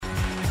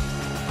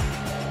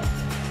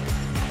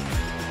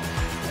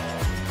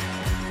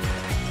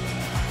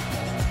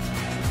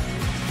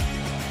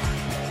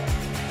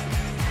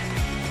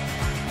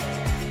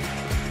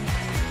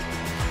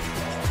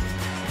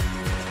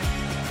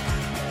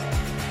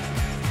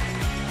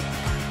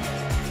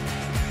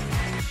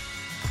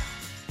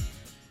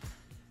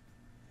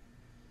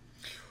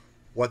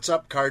What's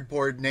up,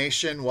 Cardboard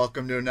Nation?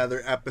 Welcome to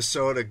another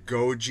episode of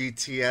Go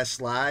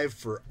GTS Live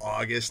for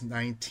August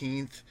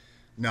 19th.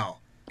 No,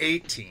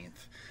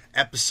 18th.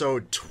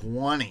 Episode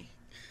 20.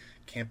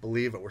 Can't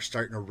believe it. We're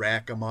starting to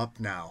rack them up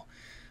now.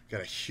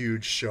 Got a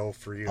huge show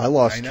for you. I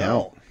lost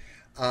count.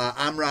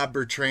 I'm Rob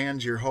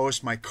Bertrand, your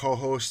host. My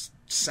co-host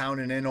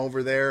sounding in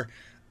over there,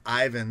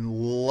 Ivan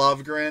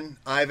Lovegren.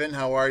 Ivan,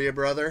 how are you,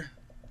 brother?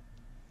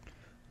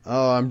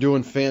 Oh, I'm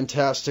doing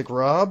fantastic,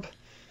 Rob.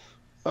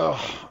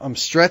 Oh, I'm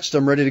stretched.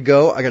 I'm ready to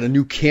go. I got a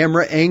new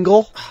camera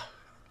angle.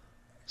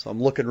 So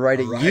I'm looking right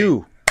at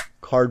you,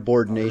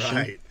 Cardboard Nation.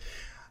 Right.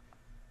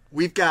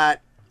 We've got,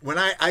 when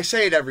I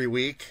say it every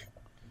week,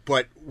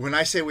 but when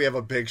I say we have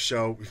a big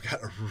show, we've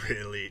got a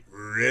really,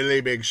 really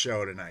big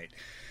show tonight.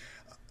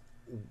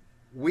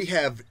 We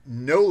have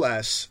no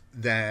less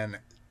than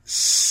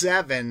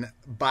 7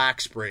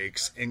 box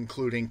breaks,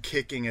 including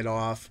kicking it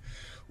off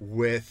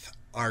with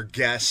our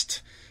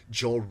guest,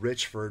 Joel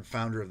Richford,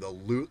 founder of the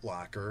Loot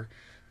Locker,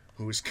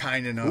 who was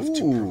kind enough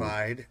to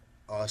provide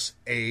us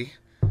a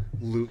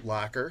loot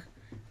locker.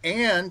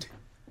 And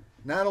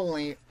not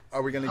only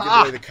are we going to give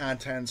away the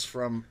contents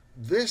from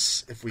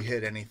this if we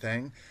hit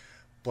anything,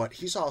 but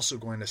he's also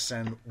going to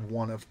send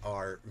one of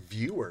our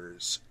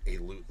viewers a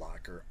loot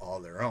locker all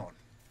their own.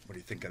 What do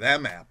you think of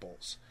them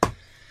apples?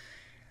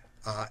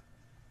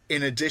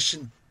 In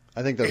addition...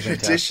 I think that's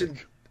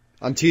fantastic.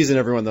 I'm teasing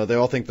everyone, though. They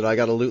all think that I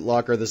got a loot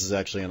locker. This is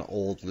actually an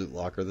old loot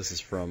locker. This is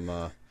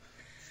from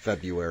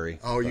February.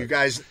 Oh, you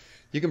guys...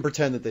 You can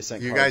pretend that they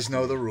sent You guys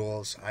know the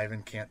rules.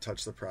 Ivan can't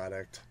touch the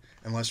product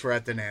unless we're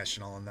at the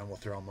National, and then we'll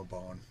throw him a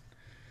bone.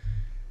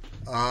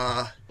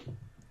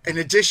 In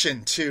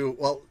addition to,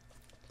 well,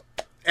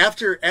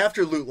 after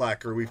Loot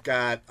Locker, we've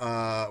got,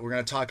 we're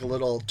going to talk a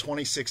little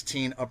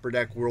 2016 Upper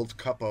Deck World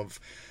Cup of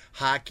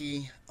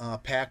Hockey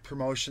pack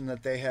promotion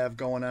that they have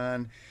going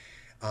on.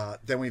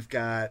 Then we've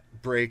got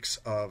breaks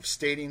of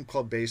Stadium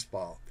Club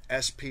Baseball,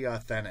 SP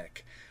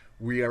Authentic.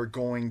 We are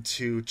going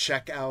to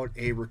check out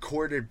a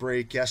recorded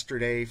break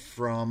yesterday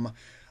from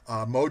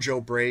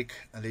Mojo Break.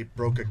 They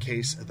broke a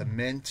case of the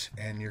Mint,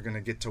 and you're going to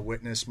get to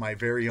witness my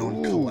very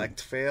own collect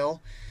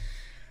fail.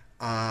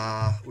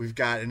 We've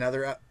got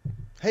another...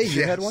 Hey,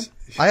 you had one?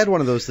 I had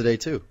one of those today,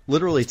 too.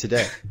 Literally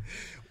today.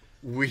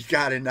 We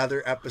got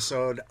another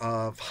episode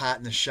of Hot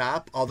in the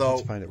Shop,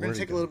 although we're going to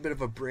take a little bit of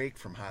a break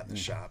from Hot in the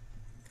Shop.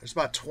 There's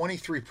about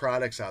 23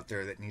 products out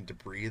there that need to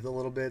breathe a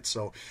little bit,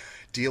 so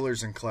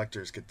dealers and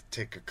collectors get to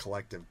take a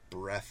collective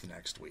breath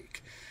next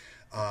week.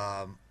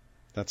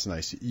 That's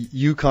nice.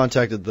 You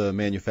contacted the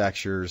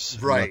manufacturers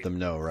and let them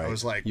know, right? I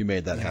was like, you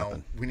made that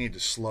happen. We need to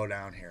slow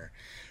down here.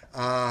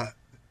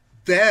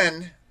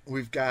 Then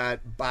we've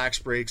got box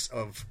breaks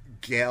of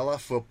Gala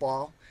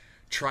Football,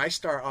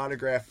 TriStar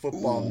Autograph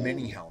Football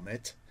Mini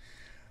Helmet.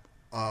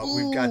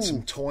 We've got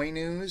some toy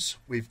news.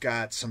 We've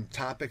got some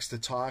topics to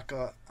talk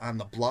on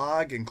the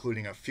blog,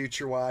 including a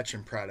Future Watch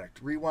and Product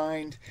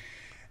Rewind.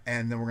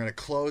 And then we're going to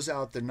close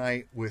out the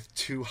night with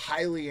 2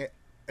 highly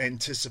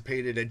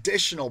anticipated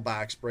additional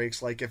box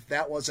breaks. Like if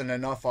that wasn't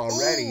enough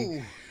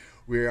already,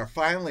 we are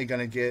finally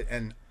going to get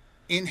an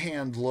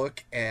in-hand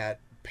look at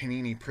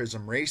Panini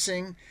Prism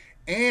Racing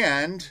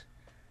and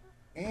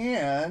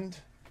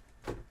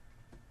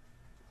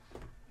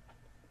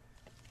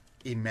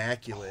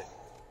Immaculate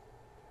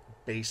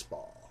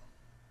Baseball.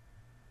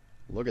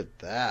 Look at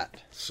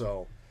that.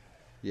 So,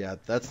 yeah,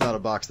 that's not a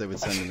box they would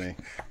send to me.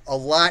 A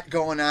lot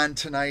going on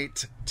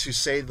tonight, to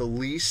say the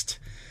least.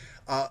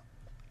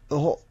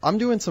 I'm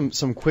doing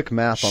some quick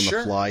math on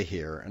the fly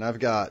here, and I've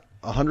got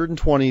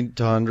 $120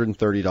 to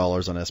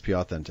 $130 on SP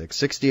Authentic,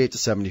 $68 to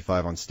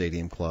 $75 on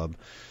Stadium Club,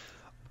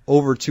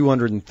 over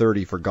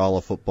 $230 for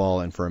Gala Football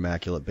and for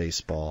Immaculate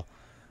Baseball,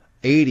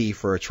 $80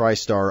 for a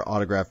TriStar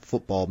Autographed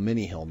Football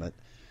Mini Helmet,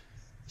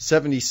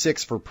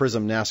 $76 for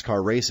Prism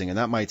NASCAR Racing, and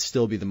that might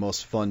still be the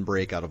most fun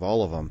break out of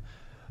all of them.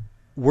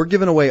 We're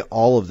giving away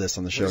all of this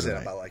on the show tonight. Is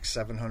it about like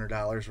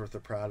 $700 worth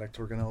of product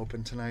we're going to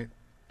open tonight?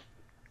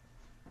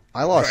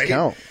 I lost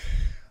count.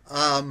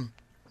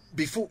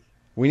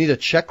 We need a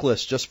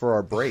checklist just for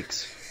our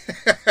breaks.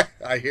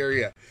 I hear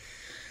you.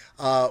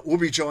 We'll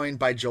be joined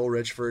by Joel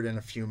Richford in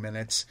a few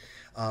minutes,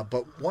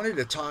 but wanted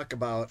to talk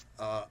about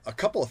a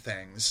couple of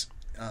things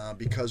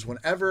because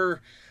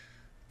whenever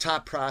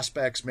top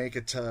prospects make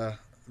it to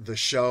the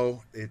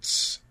show,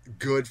 it's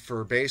good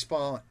for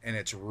baseball and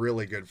it's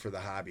really good for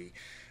the hobby.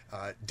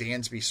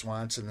 Dansby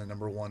Swanson, the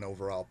number 1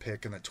 overall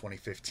pick in the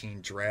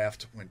 2015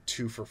 draft, went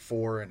 2 for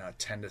 4 in a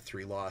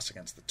 10-3 loss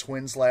against the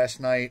Twins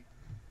last night.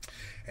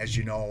 As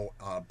you know,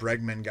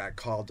 Bregman got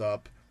called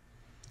up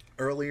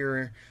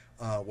earlier,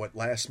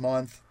 last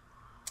month.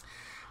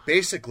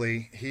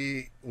 Basically,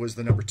 he was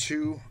the number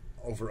 2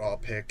 overall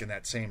pick in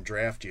that same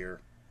draft year.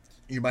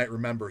 You might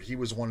remember he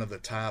was one of the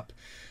top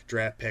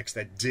draft picks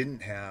that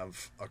didn't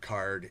have a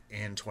card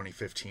in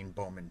 2015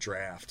 Bowman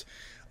draft.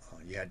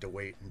 You had to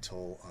wait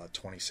until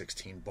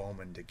 2016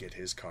 Bowman to get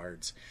his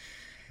cards.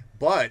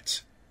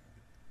 But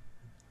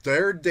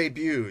their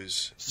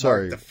debuts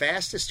marked the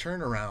fastest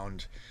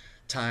turnaround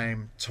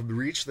time to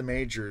reach the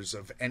majors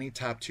of any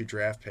top 2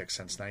 draft pick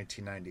since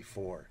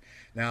 1994.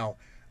 Now,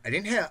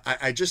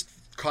 I just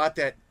caught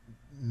that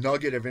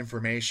nugget of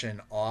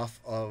information off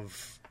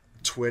of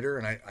Twitter,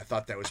 and I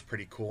thought that was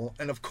pretty cool.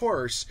 And of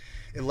course,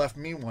 it left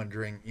me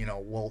wondering,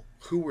 well,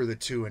 who were the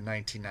 2 in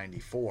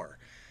 1994?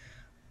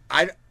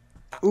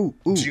 Do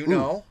you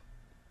know?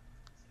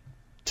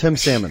 Tim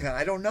Salmon.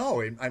 I don't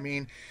know. I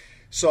mean,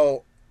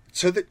 so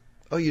to the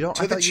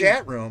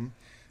chat room,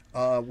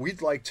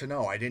 we'd like to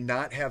know. I did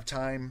not have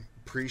time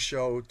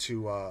pre-show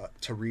to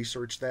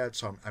research that,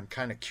 so I'm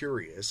kind of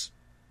curious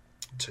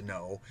to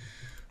know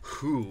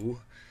who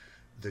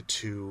the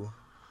 2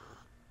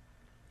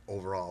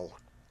 overall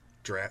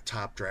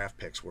top draft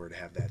picks were to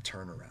have that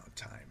turnaround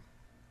time.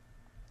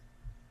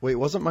 Wait,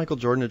 wasn't Michael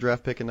Jordan a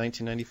draft pick in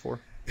 1994?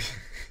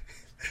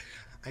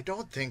 I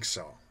don't think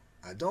so.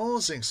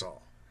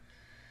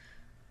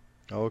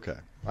 Oh, okay.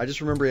 I just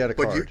remember he had a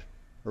card.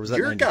 Or was that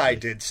your 93? guy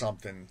did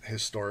something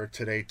historic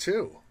today,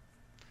 too.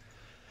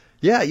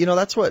 Yeah,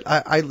 that's what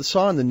I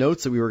saw in the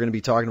notes, that we were going to be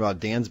talking about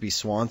Dansby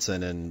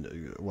Swanson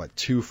and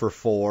 2 for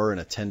 4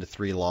 and a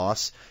 10-3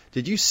 loss.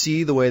 Did you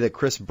see the way that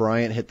Chris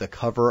Bryant hit the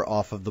cover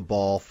off of the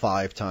ball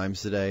 5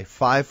 times today?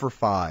 5 for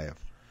 5,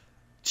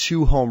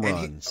 2 home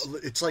runs.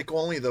 It's like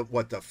only the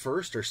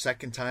first or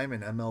second time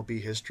in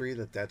MLB history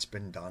that's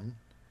been done.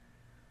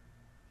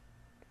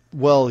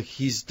 Well,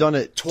 he's done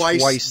it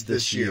twice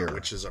this year,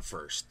 which is a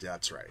first.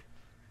 That's right.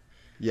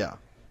 Yeah.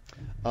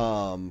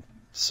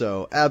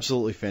 So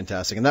absolutely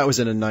fantastic, and that was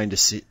in a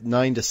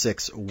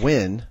 9-6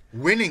 win.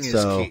 Winning is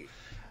key.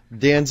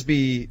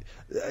 Dansby,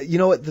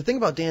 what the thing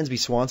about Dansby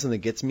Swanson that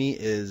gets me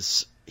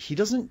is he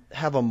doesn't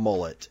have a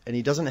mullet, and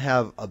he doesn't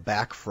have a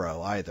back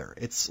fro either.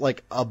 It's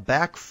like a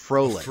back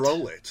frolet.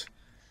 Frolet.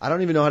 I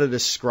don't even know how to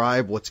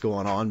describe what's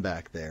going on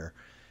back there.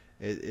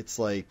 It's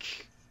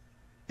like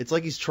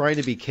he's trying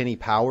to be Kenny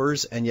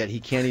Powers, and yet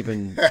he can't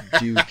even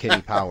do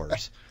Kenny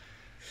Powers.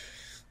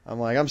 I'm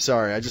like, I'm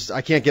sorry,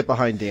 I can't get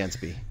behind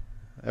Dansby.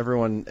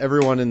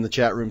 Everyone in the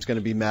chat room is going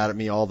to be mad at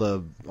me. All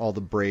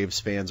the Braves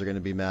fans are going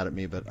to be mad at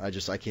me, but I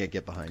can't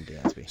get behind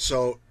Dansby.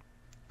 So,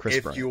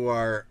 Chris Bryant. You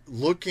are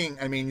looking,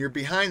 you're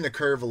behind the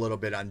curve a little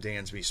bit on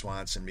Dansby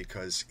Swanson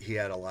because he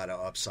had a lot of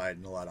upside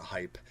and a lot of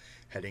hype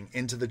heading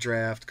into the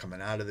draft,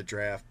 coming out of the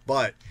draft.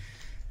 But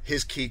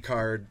his key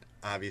card,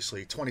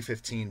 obviously,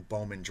 2015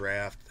 Bowman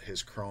draft,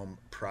 his Chrome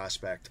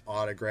prospect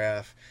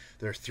autograph.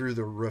 They're through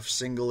the roof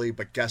singly,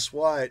 but guess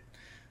what?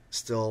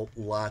 Still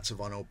lots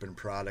of unopened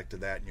product of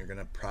that, and you're going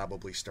to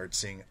probably start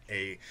seeing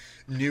a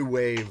new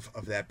wave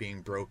of that being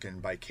broken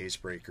by Case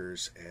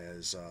Breakers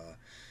as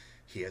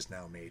he has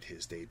now made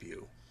his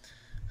debut.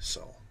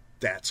 So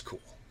that's cool.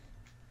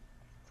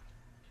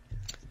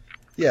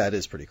 Yeah, it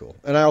is pretty cool.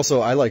 And I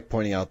like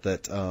pointing out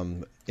that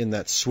in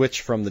that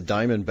switch from the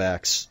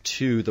Diamondbacks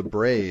to the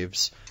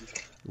Braves,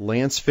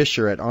 Lance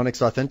Fisher at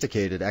Onyx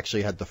Authenticated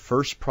actually had the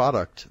first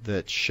product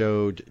that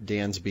showed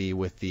Dansby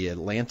with the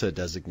Atlanta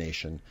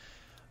designation.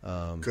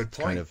 Good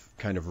point.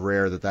 Kind of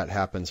rare that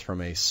happens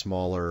from a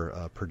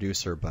smaller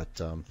producer, but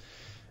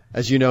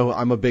as you know,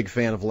 I'm a big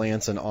fan of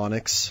Lance and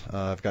Onyx.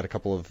 I've got a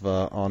couple of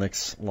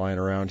Onyx lying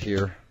around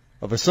here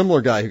of a similar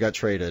guy who got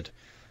traded.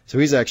 So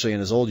he's actually in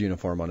his old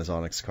uniform on his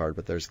Onyx card,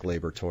 but there's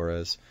Gleyber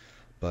Torres.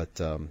 But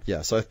so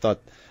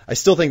I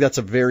still think that's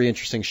a very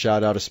interesting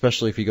shout out,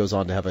 especially if he goes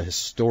on to have a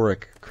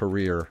historic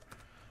career.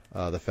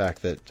 The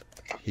fact that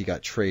he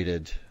got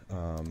traded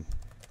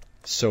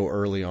so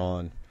early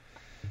on.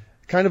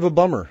 Kind of a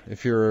bummer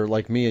if you're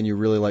like me and you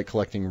really like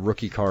collecting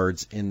rookie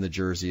cards in the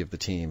jersey of the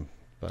team.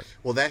 But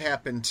well, that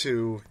happened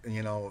to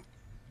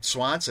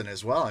Swanson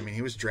as well.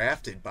 He was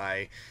drafted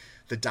by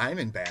the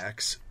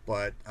Diamondbacks,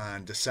 but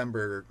on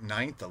December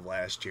 9th of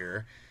last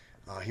year,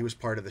 he was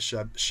part of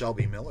the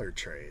Shelby Miller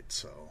trade.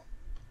 So,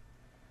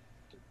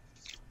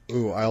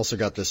 I also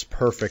got this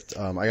perfect.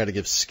 I got to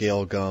give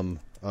Scale Gum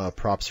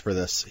props for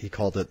this. He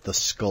called it the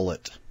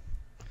Skullet.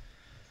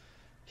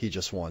 He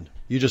just won.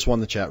 You just won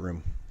the chat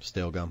room,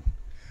 Stale Gum.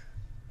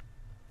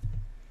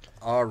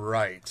 All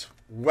right.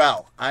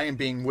 Well, I am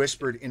being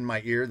whispered in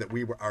my ear that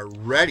we are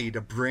ready to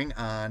bring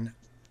on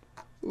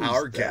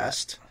our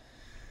guest,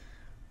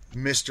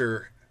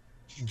 Mr.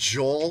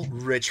 Joel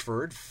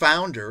Richford,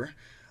 founder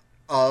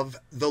of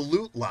the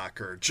Loot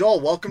Locker. Joel,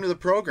 welcome to the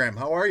program.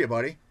 How are you,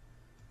 buddy?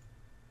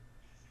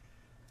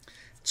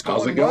 It's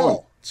going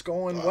well. It's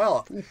going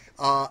well.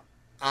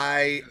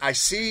 I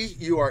see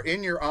you are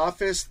in your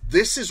office.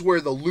 This is where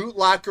the Loot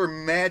Locker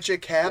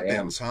magic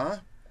happens, huh?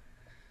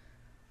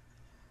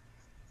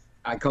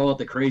 I call it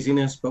the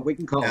craziness, but we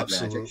can call it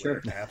magic,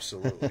 sure.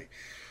 Absolutely.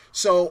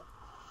 So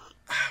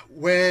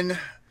when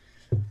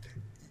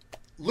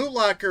Loot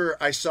Locker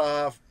I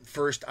saw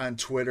first on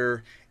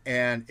Twitter,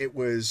 and it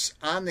was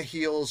on the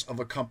heels of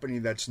a company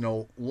that's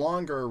no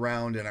longer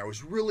around, and I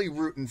was really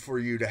rooting for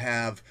you to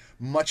have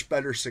much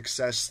better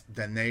success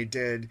than they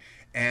did.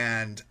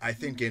 And I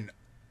think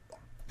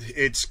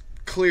it's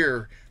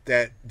clear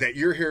that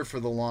you're here for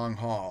the long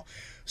haul.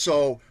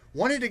 So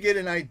wanted to get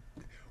an idea.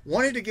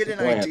 Wanted to get an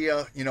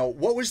idea,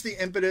 what was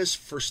the impetus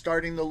for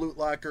starting the Loot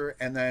Locker?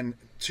 And then,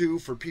 two,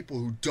 for people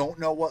who don't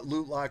know what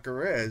Loot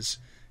Locker is,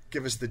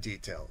 give us the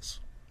details.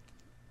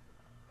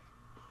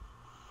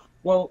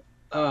 Well,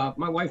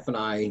 my wife and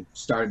I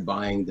started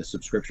buying the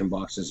subscription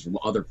boxes from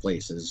other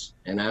places.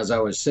 And as I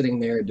was sitting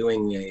there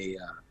doing a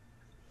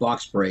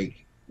box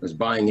break, I was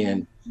buying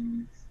in,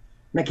 and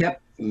I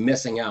kept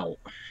missing out.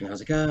 And I was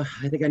like,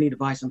 I think I need to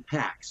buy some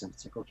packs. And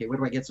it's like, okay, where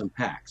do I get some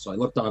packs? So I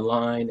looked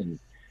online, and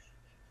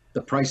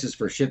the prices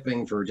for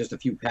shipping for just a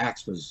few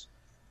packs was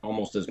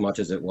almost as much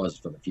as it was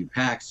for the few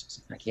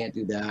packs. I can't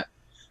do that.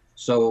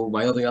 So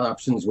my other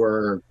options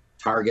were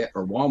Target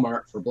or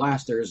Walmart for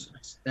blasters.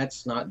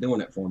 That's not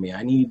doing it for me.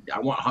 I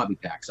want hobby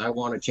packs. I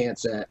want a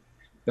chance at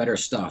better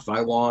stuff.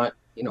 I want,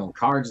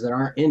 cards that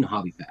aren't in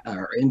hobby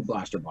or in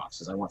blaster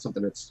boxes. I want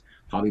something that's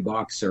hobby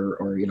box or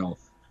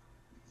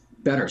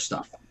better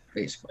stuff,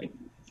 basically.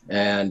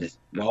 And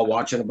while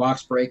watching a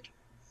box break,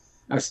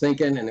 I was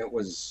thinking, and it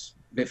was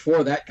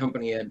before that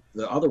company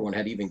the other one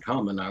had even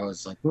come, and I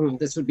was like,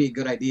 this would be a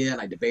good idea, and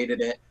I debated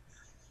it.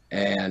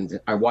 And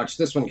I watched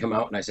this one come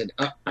out, and I said,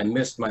 I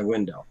missed my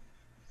window.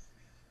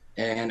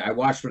 And I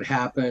watched what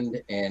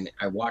happened, and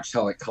I watched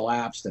how it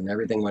collapsed, and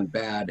everything went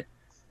bad.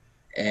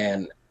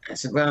 And I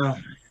said, well,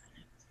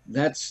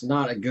 that's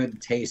not a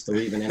good taste to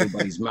leave in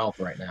anybody's mouth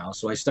right now.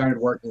 So I started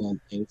working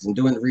on things and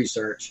doing the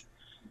research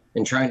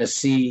and trying to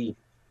see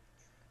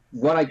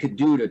what I could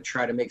do to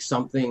try to make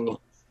something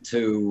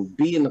to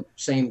be in the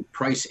same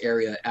price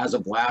area as a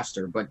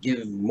blaster, but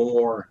give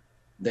more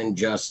than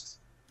just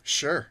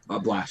a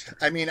blaster.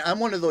 I mean, I'm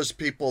one of those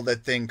people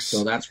that thinks...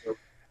 So that's what...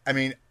 I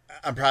mean,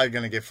 I'm probably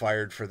going to get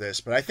fired for this,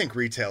 but I think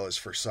retail is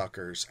for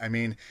suckers. I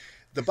mean,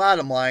 the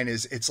bottom line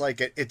is it's like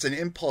it's an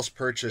impulse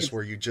purchase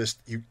where you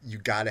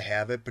got to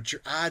have it, but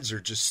your odds are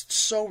just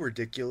so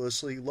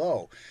ridiculously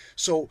low.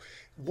 So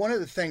one of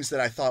the things that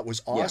I thought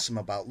was awesome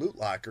about Loot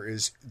Locker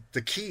is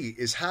the key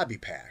is hobby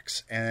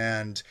packs.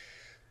 And,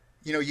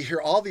 you hear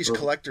all these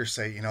collectors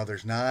say,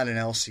 there's not an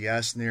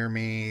LCS near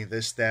me,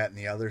 this, that, and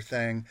the other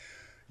thing.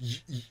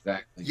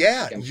 Exactly.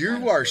 Yeah,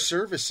 you are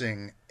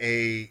servicing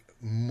a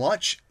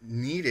much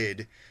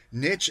needed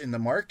niche in the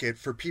market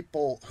for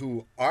people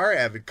who are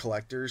avid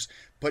collectors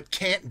but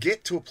can't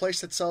get to a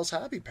place that sells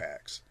hobby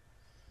packs.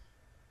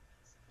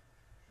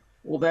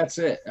 Well, that's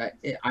it.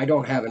 I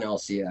don't have an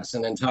LCS,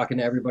 and then talking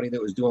to everybody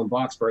that was doing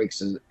box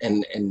breaks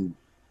and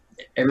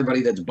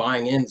everybody that's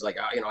buying in is like,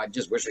 I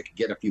just wish I could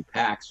get a few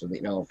packs,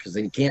 because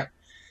then you can't.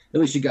 At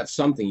least you got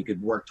something you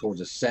could work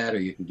towards a set, or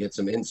you can get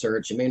some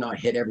inserts. You may not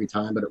hit every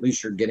time, but at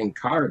least you're getting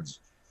cards,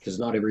 because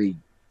not every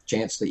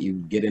chance that you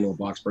get into a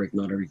box break,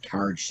 not every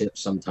card ships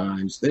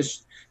sometimes.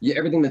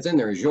 Everything that's in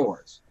there is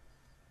yours.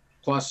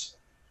 Plus,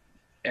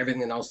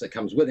 everything else that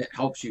comes with it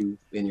helps you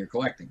in your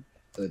collecting.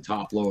 The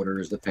top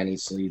loaders, the penny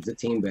sleeves, the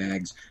team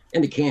bags,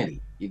 and the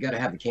candy. You got to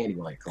have the candy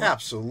while you collect.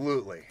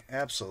 Absolutely.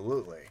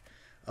 Absolutely.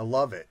 I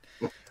love it.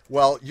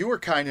 Well, you were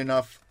kind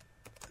enough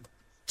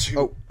to...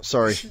 Oh,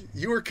 sorry.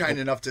 You were kind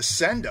enough to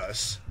send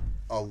us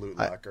a Loot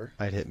Locker.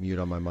 I'd hit mute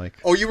on my mic.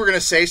 Oh, you were going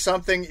to say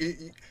something?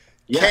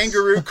 Yes.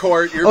 Kangaroo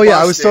Court, you're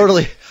yeah,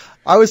 busted.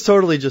 I was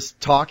totally just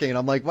talking, and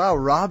I'm like, wow,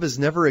 Rob has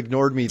never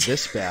ignored me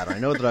this bad. I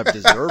know that I've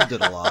deserved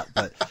it a lot,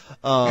 but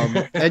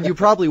and you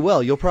probably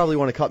will. You'll probably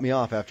want to cut me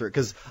off after it,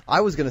 because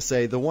I was going to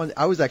say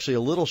I was actually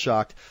a little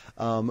shocked.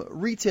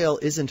 Retail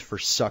isn't for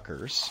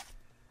suckers,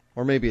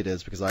 or maybe it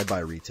is because I buy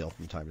retail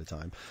from time to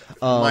time.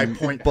 My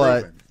point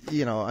but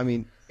proven. I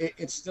mean.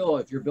 It's still,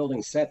 if you're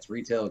building sets,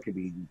 retail could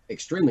be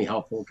extremely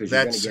helpful because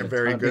you're going to get a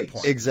very good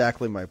point.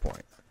 Exactly my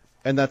point.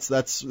 And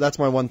that's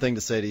my one thing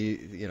to say to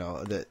you,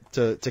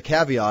 that to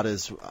caveat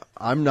is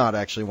I'm not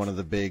actually one of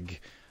the big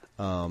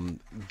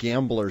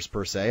gamblers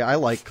per se. I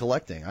like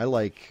collecting. I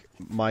like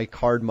my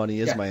card money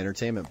is my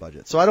entertainment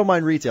budget. So I don't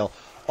mind retail.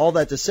 All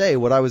that to say,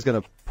 what I was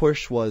going to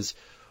push was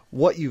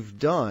what you've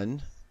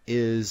done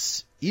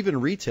is even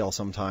retail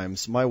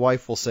sometimes. My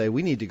wife will say,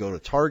 we need to go to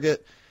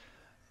Target.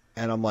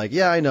 And I'm like,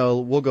 yeah, I know,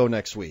 we'll go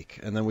next week.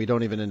 And then we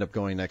don't even end up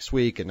going next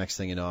week. And next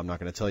thing you know, I'm not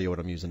going to tell you what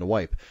I'm using to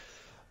wipe.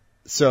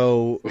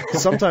 So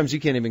sometimes you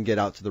can't even get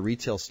out to the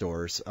retail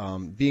stores.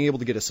 Being able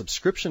to get a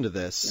subscription to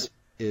this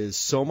is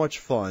so much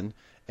fun.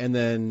 And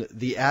then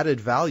the added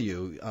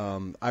value,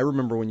 I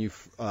remember when you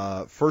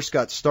first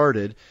got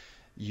started,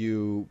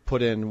 you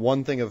put in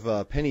one thing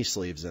of penny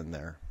sleeves in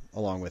there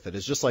along with it.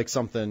 It's just like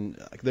something,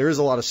 there is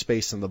a lot of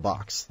space in the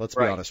box. Let's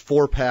be honest.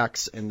 4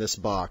 packs in this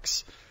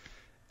box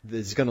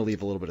is going to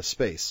leave a little bit of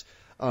space.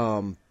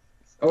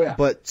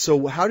 But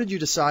so how did you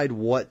decide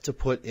what to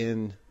put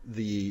in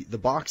the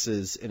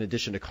boxes in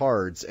addition to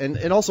cards?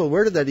 And also,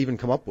 where did that even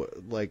come up with?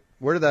 Like,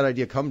 where did that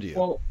idea come to you?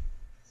 Well,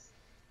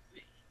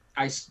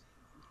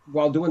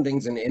 while doing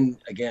things in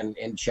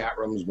chat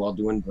rooms, while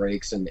doing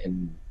breaks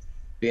and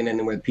being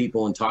in with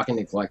people and talking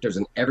to collectors,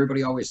 and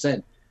everybody always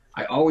said,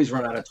 I always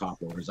run out of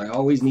top loaders. I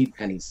always need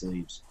penny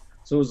sleeves.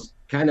 So it was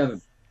kind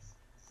of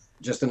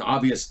just an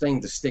obvious thing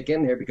to stick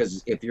in there,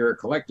 because if you're a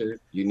collector,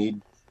 you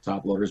need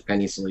top loaders,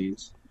 penny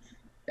sleeves.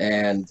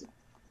 And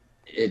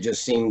it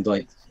just seemed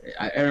like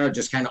I don't know, it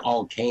just kind of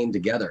all came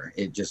together.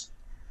 It just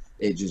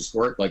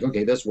worked. Like,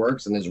 okay, this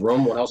works in this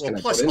room. What else can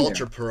I put in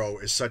Ultra there? Pro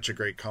is such a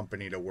great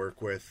company to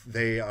work with.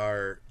 They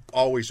are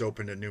always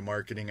open to new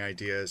marketing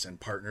ideas and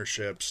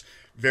partnerships.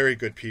 Very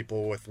good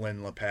people with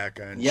Lynn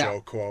Lepaka and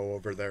Joe Quo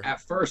over there.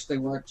 At first, they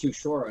weren't too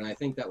sure, and I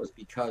think that was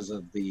because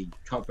of the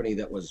company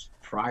that was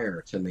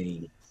prior to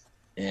me.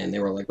 And they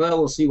were like, well,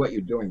 we'll see what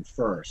you're doing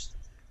first.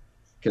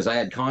 Because I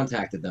had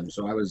contacted them.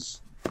 So I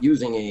was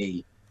using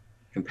a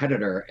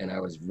competitor, and I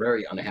was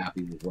very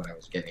unhappy with what I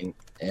was getting.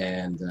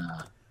 And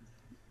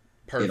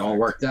it all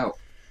worked out.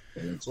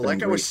 Well,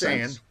 like I was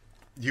saying,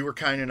 you were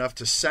kind enough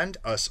to send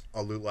us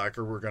a Loot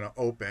Locker we're going to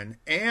open.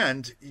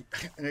 And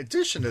in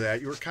addition to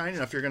that, you were kind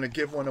enough, you're going to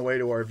give one away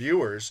to our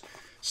viewers.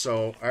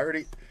 So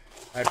I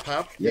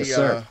popped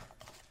the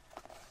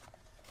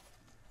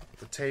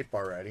tape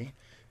already.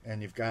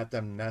 And you've got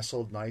them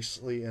nestled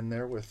nicely in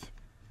there with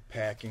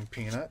packing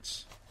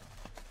peanuts.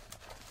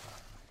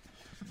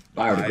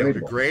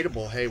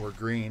 Biodegradable. Hey, we're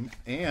green.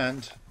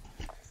 And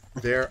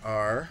there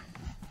are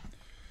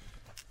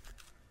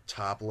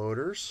top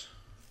loaders.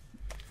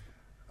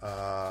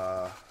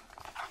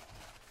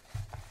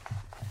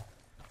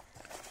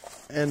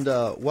 And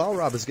while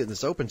Rob is getting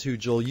this open too,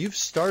 Joel, you've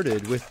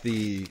started with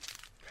the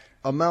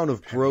amount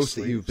of growth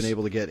that you've been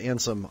able to get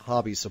and some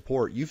hobby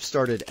support. You've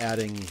started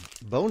adding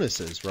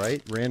bonuses,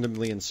 right?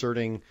 Randomly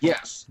inserting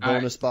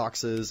bonus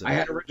boxes. I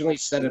had originally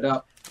set it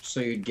up so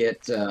you'd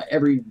get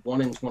every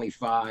 1 in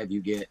 25, you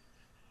get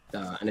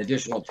an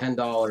additional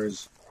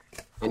 $10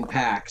 in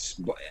packs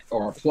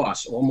or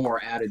plus or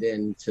more added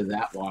into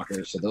that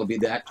locker. So there'll be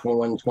that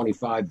 1 in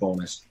 25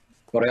 bonus.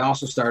 But I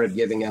also started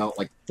giving out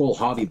like full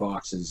hobby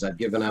boxes. I've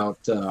given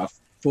out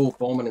full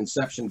Bowman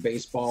Inception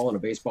baseball and a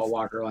baseball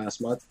locker last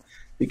month.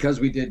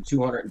 Because we did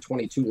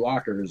 222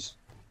 lockers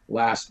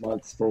last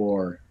month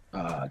for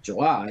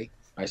July,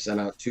 I sent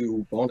out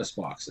 2 bonus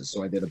boxes.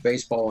 So I did a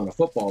baseball and a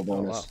football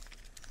bonus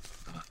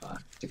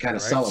to kind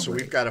of celebrate. So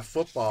we've got a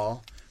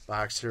football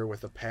box here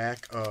with a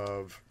pack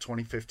of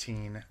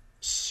 2015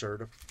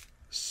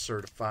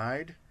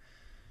 certified.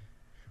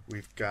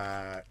 We've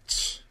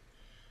got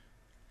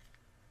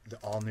the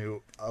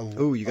all-new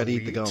Elite. You got to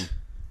eat the gum.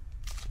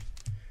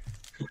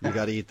 You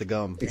got to eat the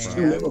gum. It's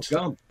too little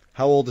gum.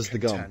 How old is the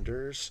gum?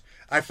 Contenders.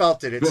 I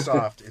felt it. It's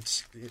soft.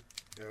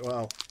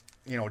 Well,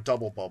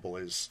 double bubble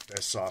is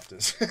as soft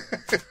as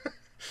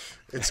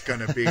it's going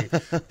to be.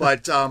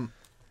 But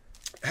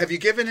have you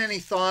given any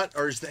thought,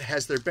 or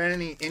has there been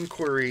any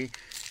inquiry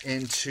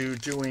into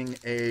doing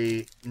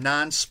a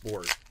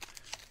non-sport?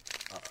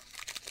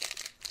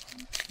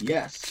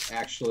 Yes,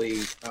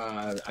 actually,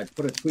 I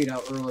put a tweet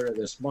out earlier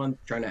this month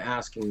trying to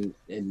ask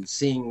and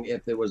seeing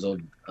if there was a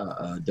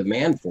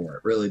demand for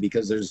it, really,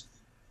 because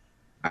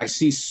I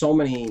see so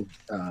many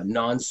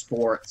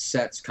non-sport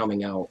sets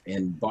coming out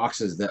and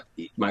boxes that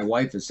my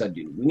wife has said,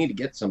 we need to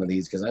get some of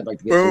these because I'd like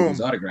to get some of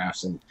these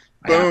autographs. And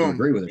I have to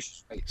agree with her.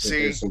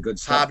 See, some good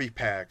stuff. Hobby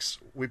packs.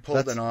 We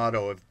pulled an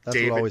auto of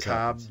David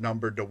Cobb,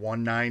 numbered to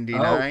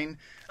 199,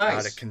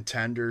 out of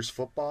Contenders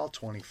Football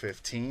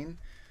 2015.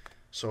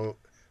 So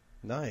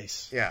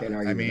nice. Yeah,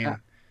 I mean,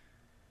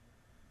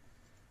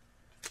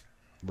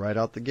 right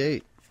out the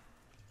gate.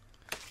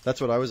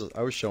 That's what I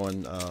was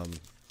showing.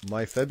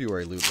 My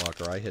February loot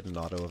locker, I hit an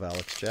auto of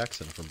Alex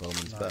Jackson from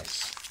Bowman's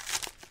Best.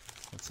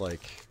 It's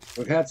like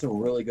we've had some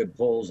really good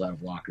pulls out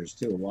of lockers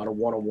too. A lot of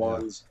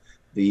 101s.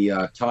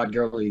 The Todd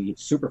Gurley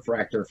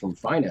Superfractor from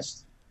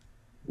Finest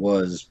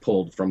was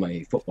pulled from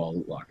a football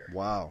loot locker.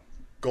 Wow.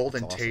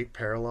 Golden Tate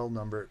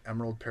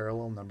Emerald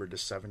Parallel numbered to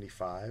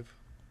 75.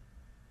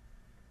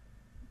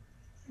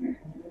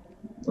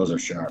 Those are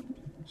sharp.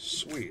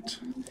 Sweet.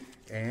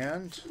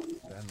 And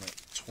then the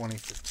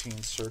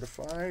 2015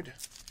 certified.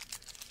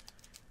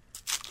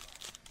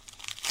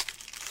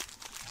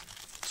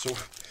 So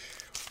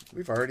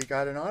we've already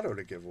got an auto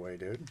to give away,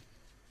 dude.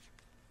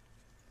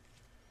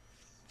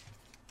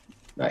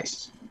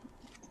 Nice.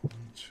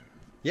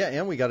 Yeah,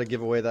 and we got to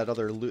give away that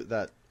other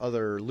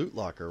loot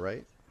locker,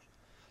 right?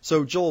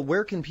 So Joel,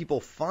 where can people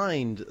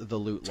find the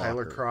loot locker?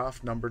 Tyler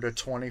Croft, numbered to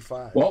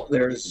 25. Well,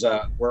 there's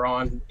we're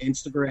on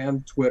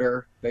Instagram,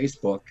 Twitter,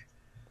 Facebook.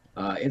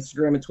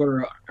 Instagram and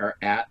Twitter are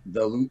at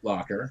the Loot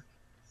Locker.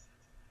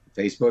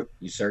 Facebook,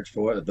 you search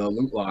for the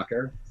Loot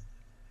Locker.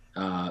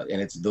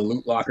 And it's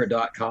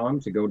thelootlocker.com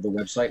to go to the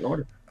website and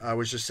order. I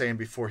was just saying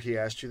before he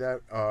asked you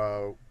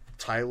that,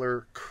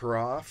 Tyler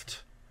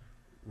Croft,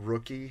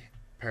 rookie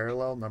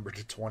parallel, number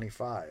to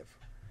 25.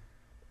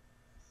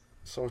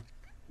 So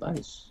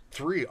nice.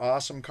 3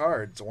 awesome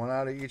cards, 1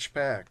 out of each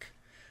pack.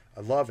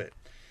 I love it.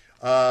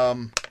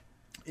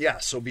 Yeah,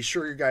 so be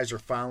sure you guys are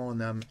following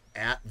them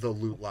at the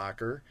Loot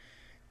Locker.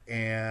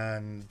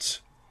 And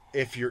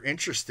if you're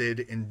interested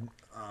in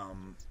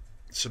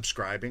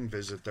subscribing,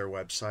 visit their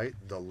website,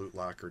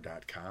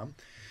 thelootlocker.com.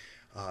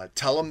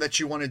 Tell them that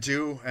you want to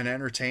do an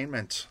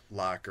entertainment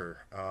locker.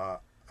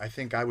 I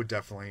think I would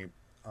definitely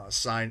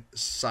sign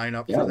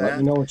up for that. Let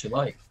me know what you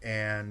like.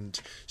 And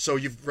so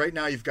right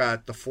now you've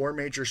got the 4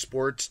 major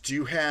sports. Do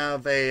you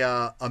have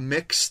a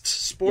mixed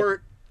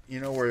sport?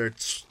 where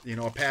it's,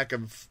 a pack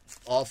of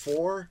all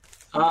four?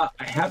 I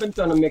haven't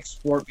done a mixed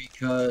sport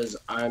because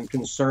I'm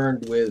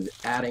concerned with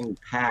adding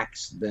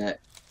packs that,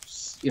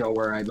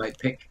 where I might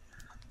pick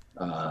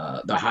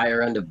the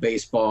higher end of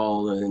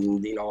baseball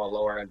and, a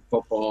lower end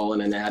football,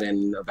 and then add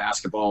in a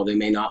basketball. They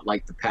may not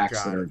like the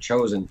packs that are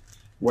chosen.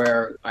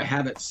 Where I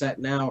have it set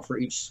now for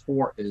each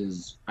sport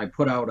is I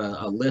put out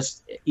a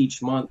list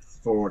each month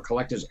for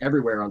collectors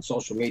everywhere on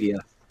social media,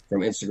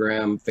 from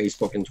Instagram,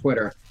 Facebook, and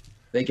Twitter.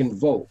 They can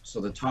vote.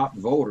 So the top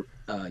vote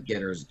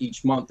getters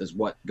each month is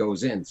what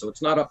goes in. So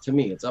it's not up to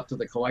me. It's up to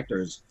the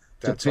collectors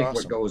to pick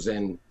what goes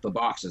in the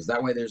boxes.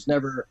 That way there's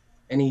never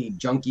any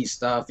junky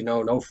stuff,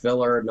 no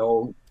filler,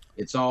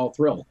 it's all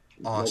thrill.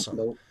 Awesome.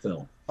 No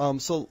fill.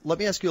 So let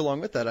me ask you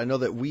along with that. I know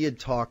that we had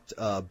talked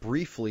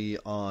briefly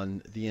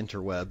on the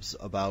interwebs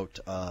about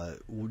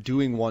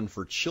doing one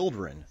for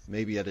children,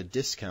 maybe at a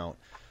discount.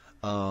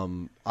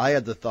 I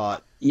had the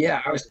thought.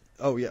 Yeah,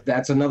 Oh, yeah.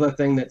 That's another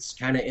thing that's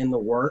kind of in the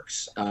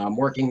works. I'm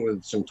working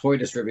with some toy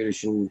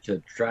distribution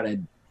to try to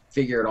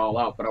figure it all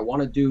out. But I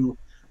want to do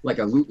like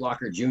a Loot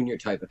Locker Junior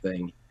type of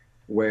thing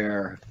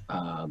where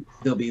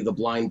there'll be the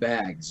blind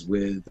bags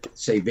with,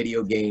 say,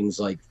 video games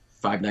like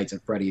Five Nights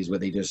at Freddy's, where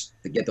they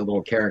get the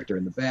little character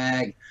in the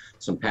bag,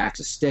 some packs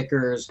of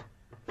stickers,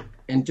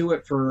 and do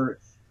it for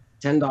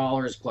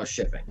 $10 plus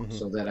shipping,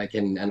 so that I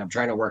can. And I'm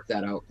trying to work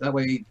that out. That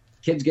way,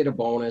 kids get a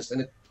bonus,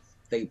 and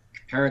if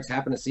parents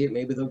happen to see it,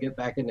 maybe they'll get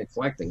back into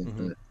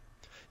collecting.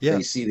 If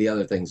they see the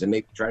other things, and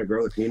maybe try to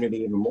grow the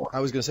community even more.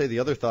 I was going to say the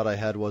other thought I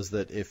had was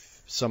that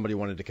if somebody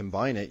wanted to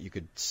combine it, you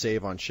could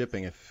save on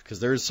shipping because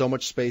there's so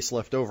much space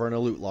left over in a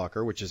loot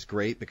locker, which is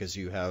great because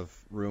you have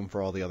room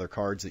for all the other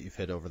cards that you've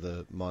hit over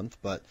the month.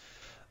 But,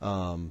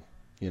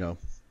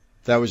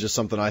 that was just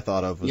something I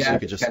thought of. Was you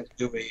could just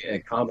do a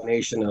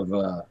combination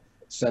of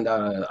send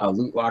out a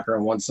loot locker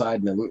on one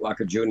side and a Loot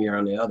Locker Junior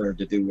on the other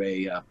to do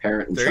a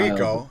parent and child.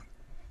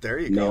 There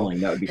you go.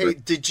 That would be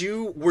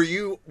great. Were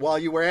you, while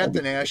you were at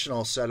the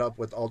National set up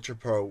with Ultra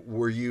Pro,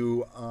 were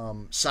you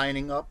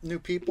signing up new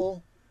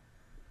people?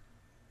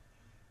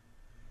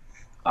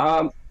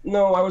 No,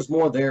 I was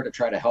more there to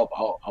try to help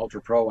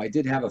Ultra Pro. I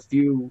did have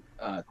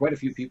quite a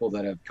few people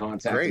that have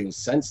contacted me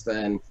since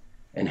then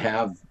and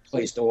have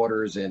placed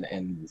orders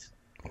and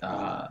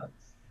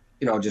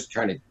just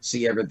trying to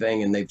see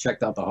everything. And they've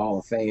checked out the Hall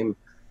of Fame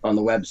on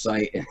the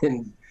website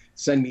and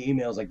send me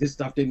emails like, this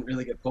stuff didn't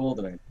really get pulled.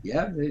 And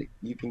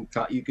you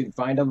can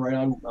find them right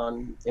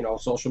on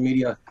social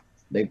media.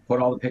 They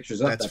put all the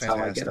pictures up. That's fantastic.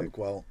 How I get them.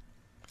 Well,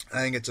 I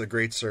think it's a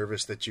great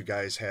service that you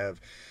guys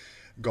have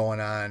going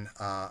on.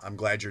 I'm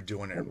glad you're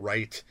doing it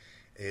right.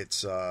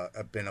 It's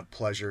been a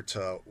pleasure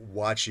to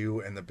watch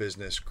you and the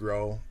business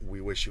grow.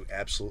 We wish you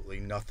absolutely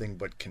nothing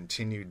but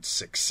continued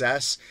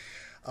success.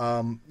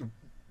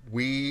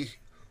 We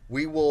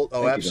will.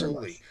 Oh,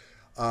 absolutely.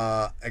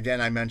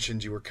 Again, I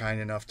mentioned you were kind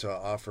enough to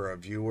offer a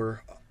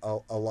viewer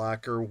a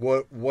locker.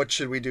 What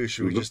should we do?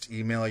 Should we just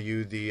email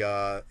you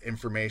the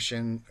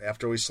information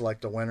after we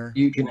select a winner?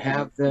 You can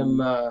have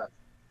them.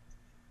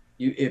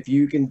 If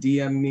you can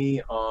DM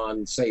me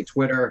on, say,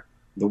 Twitter,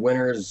 the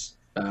winner's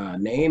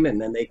name, and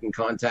then they can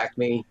contact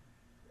me.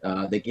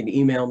 They can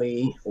email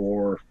me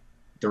or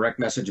direct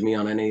message me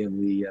on any of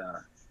the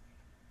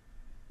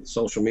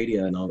social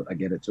media, and I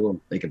get it to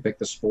them. They can pick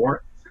the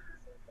sport.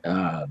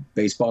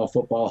 Baseball,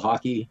 football,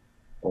 hockey,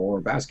 or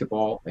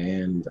basketball,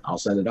 and I'll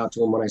send it out to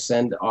them when I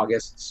send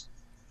August's.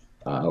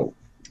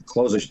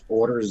 Close of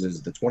orders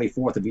is the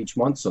 24th of each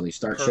month, so they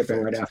start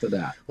shipping right after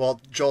that. Well,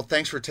 Joel,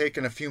 thanks for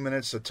taking a few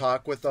minutes to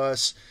talk with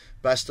us.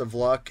 Best of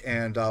luck,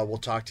 and we'll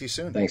talk to you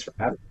soon. Thanks for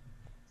having me.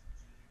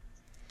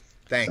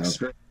 Thanks.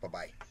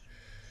 Bye-bye.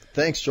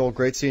 Thanks, Joel.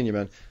 Great seeing you,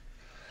 man.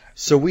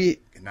 So Good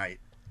night.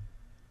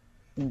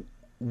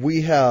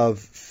 We have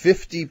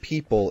 50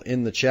 people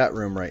in the chat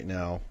room right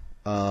now.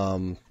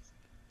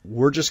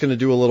 We're just going to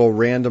do a little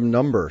random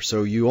number.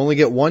 So you only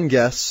get one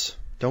guess.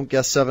 Don't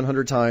guess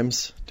 700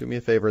 times. Do me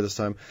a favor this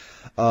time.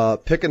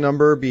 Pick a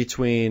number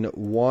between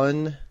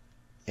 1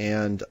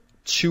 and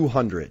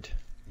 200.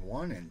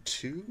 1 and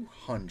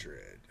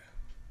 200.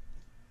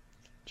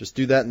 Just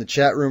do that in the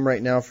chat room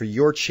right now for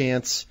your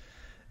chance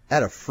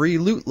at a free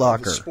loot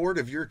locker. The sport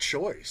of your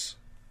choice.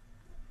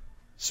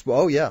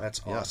 Oh, yeah. That's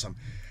awesome.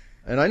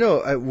 And I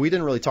know we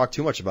didn't really talk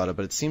too much about it,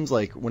 but it seems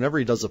like whenever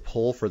he does a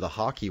poll for the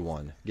hockey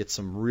one, it gets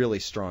some really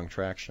strong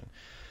traction.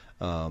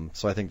 So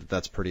I think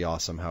that's pretty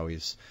awesome how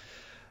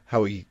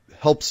he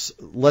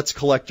lets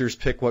collectors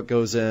pick what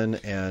goes in,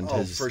 and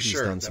he's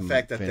done some the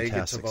fact that they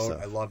get to vote,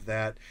 stuff. I love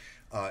that.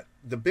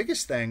 The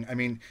biggest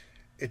thing,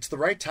 it's the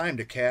right time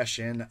to cash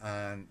in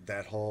on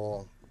that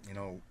whole,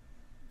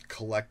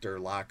 collector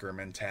locker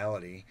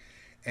mentality.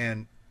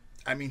 And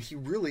he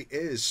really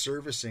is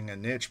servicing a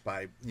niche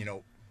by,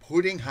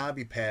 putting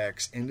hobby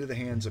packs into the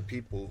hands of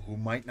people who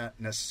might not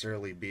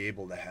necessarily be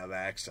able to have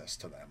access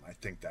to them. I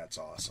think that's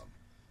awesome.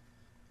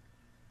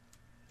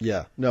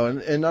 Yeah, no,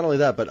 and not only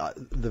that, but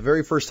the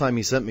very first time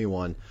he sent me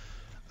one,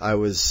 I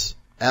was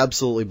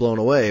absolutely blown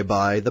away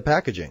by the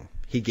packaging.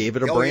 He gave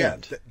it a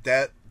brand.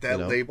 Yeah. That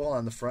label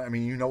on the front,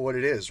 you know what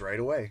it is right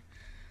away.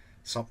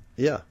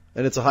 Yeah,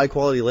 and it's a high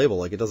quality label.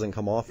 Like, it doesn't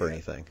come off or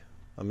anything.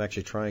 I'm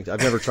actually trying to.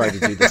 I've never tried to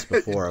do this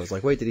before. I was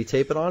like, wait, did he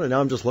tape it on? And now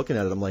I'm just looking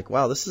at it. I'm like,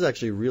 wow, this is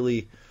actually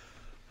really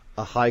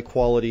a high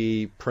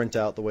quality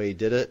printout the way he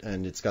did it,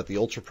 and it's got the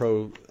Ultra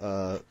Pro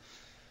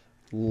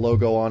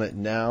logo on it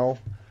now.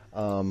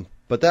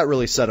 But that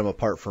really set him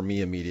apart for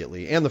me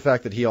immediately, and the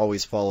fact that he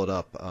always followed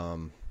up.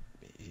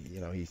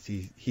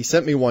 He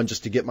sent me one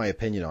just to get my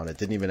opinion on it.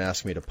 Didn't even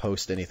ask me to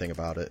post anything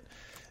about it,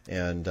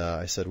 and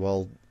I said,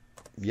 well,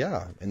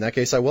 yeah, in that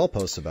case, I will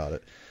post about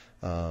it.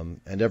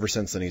 And ever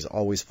since then, he's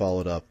always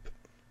followed up,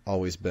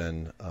 always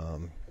been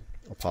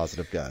a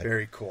positive guy.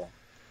 Very cool.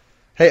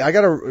 Hey, I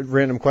got a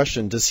random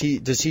question. Does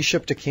he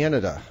ship to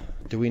Canada?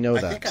 Do we know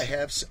that? I think I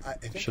have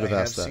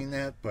seen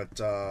that,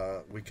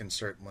 but we can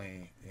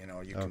certainly,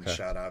 you can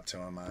shout out to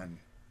him on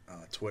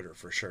Twitter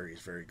for sure.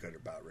 He's very good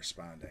about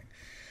responding.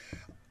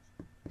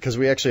 Because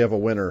we actually have a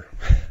winner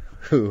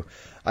who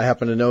I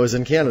happen to know is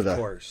in Canada. Of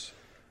course.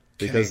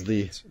 Because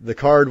the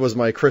card was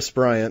my Chris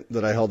Bryant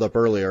that I held up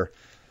earlier.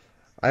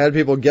 I had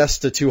people guess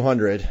to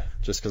 200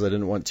 just because I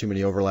didn't want too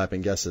many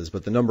overlapping guesses,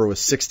 but the number was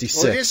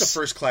 66. Well, it is a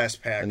first-class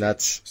package, and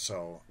that's,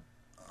 so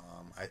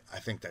I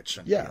think that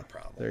shouldn't be a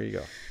problem. There you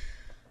go.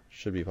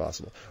 Should be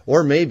possible.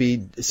 Or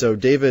maybe, so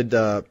David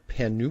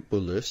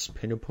Panopoulos,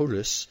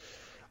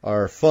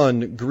 our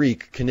fun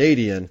Greek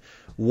Canadian,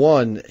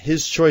 won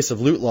his choice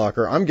of Loot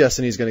Locker. I'm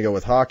guessing he's going to go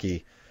with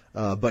hockey,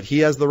 but he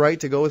has the right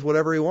to go with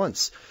whatever he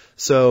wants.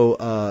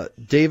 So,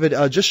 David,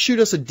 just shoot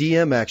us a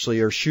DM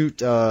actually, or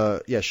shoot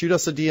us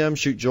a DM,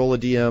 shoot Joel a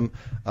DM.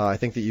 I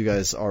think that you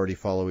guys already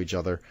follow each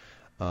other.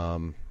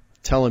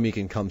 Tell him he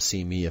can come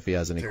see me if he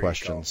has any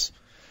questions.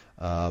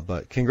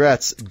 But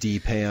congrats,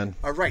 D-Pan.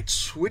 All right,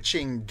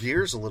 switching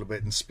gears a little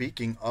bit, and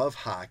speaking of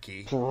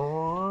hockey,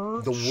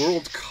 the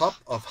World Cup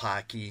of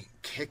Hockey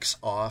kicks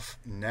off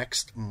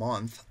next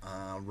month,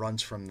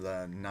 runs from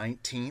the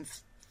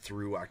 19th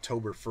through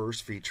October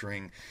 1st,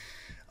 featuring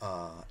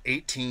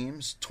 8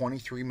 teams,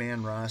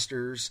 23-man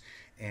rosters,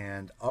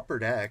 and Upper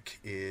Deck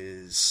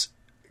is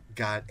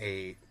got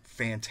a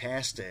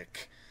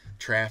fantastic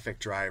traffic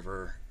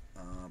driver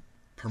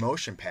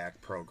promotion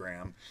pack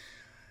program.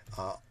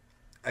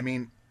 I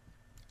mean,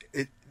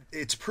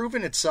 it's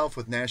proven itself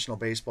with National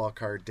Baseball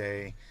Card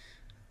Day,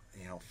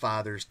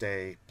 Father's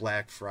Day,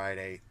 Black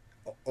Friday,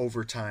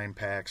 overtime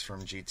packs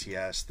from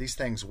GTS. These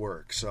things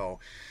work. So,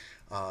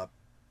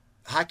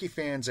 hockey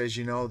fans, as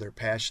you know, they're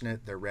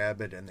passionate, they're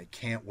rabid, and they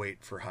can't wait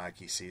for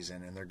hockey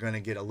season. And they're going to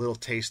get a little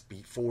taste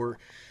before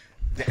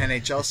the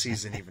NHL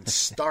season even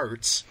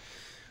starts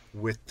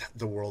with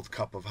the World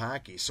Cup of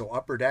Hockey. So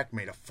Upper Deck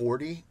made a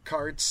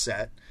 40-card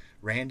set,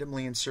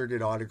 randomly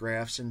inserted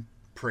autographs and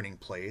printing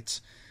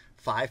plates,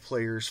 5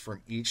 players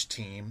from each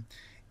team,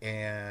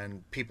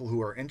 and people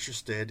who are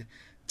interested,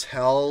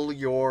 tell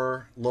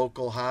your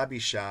local hobby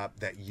shop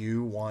that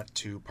you want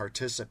to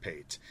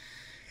participate.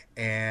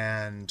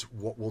 And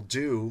what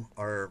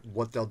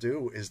they'll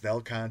do is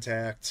they'll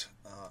contact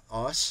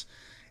us,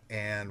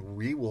 and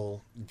we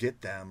will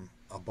get them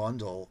a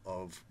bundle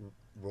of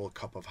World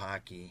Cup of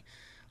Hockey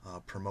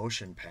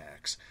promotion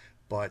packs.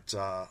 But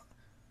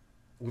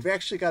we've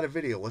actually got a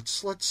video.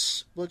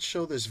 Let's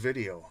show this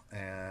video,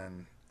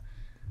 and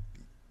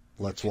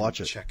let's watch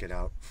it. Check it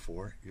out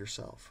for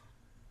yourself.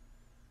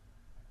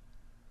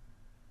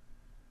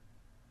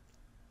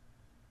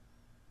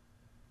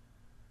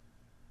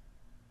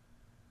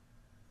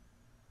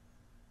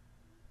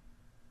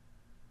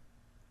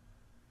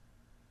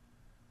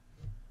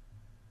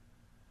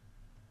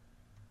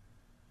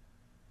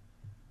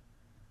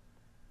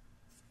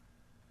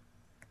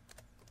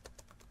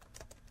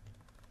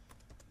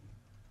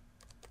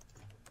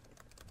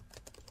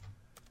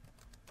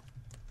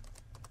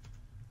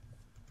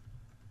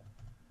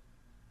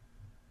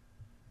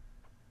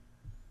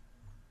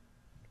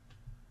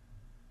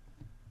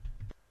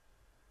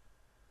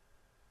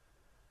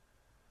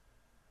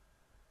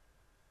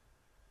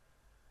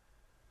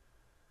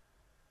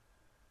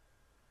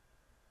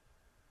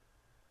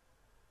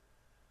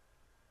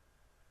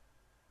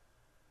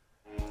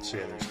 So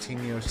yeah, there's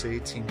Team USA,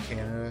 Team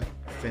Canada,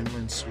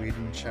 Finland,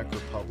 Sweden, Czech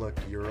Republic,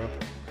 Europe,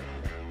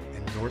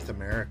 and North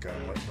America.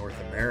 And what North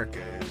America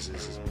is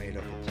made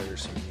up of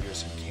players from the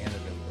US and Canada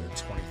that are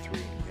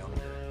 23 and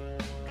younger.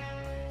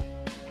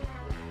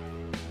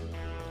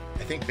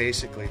 I think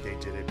basically they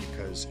did it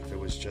because if it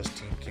was just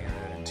Team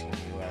Canada and Team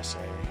USA,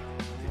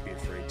 they'd be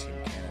afraid Team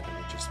Canada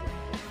would just win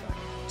the whole thing.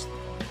 What's the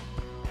point?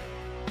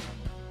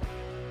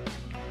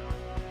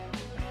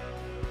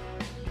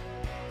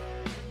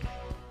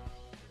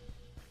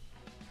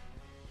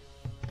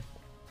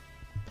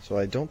 So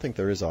I don't think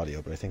there is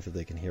audio, but I think that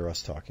they can hear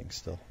us talking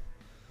still.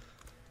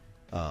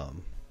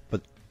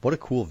 But what a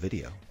cool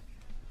video.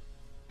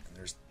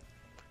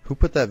 Who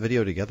put that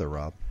video together,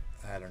 Rob?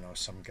 I don't know,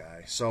 some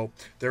guy. So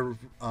their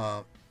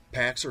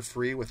packs are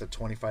free with a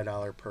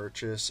 $25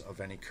 purchase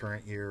of any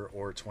current year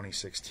or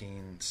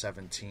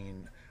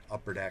 2016-17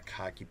 Upper Deck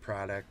hockey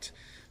product.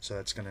 So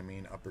that's going to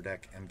mean Upper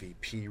Deck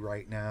MVP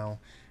right now.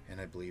 And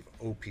I believe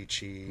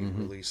OPG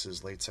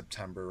releases late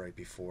September, right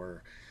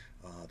before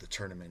the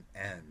tournament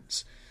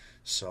ends.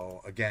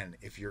 So again,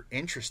 if you're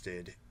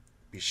interested,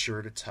 be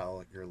sure to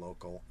tell your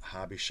local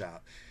hobby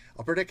shop.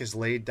 Upper Deck has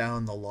laid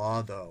down the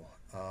law, though,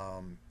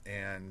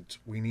 and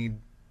we need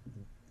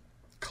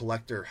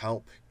collector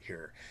help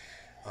here.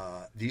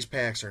 These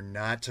packs are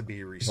not to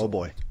be resold. Oh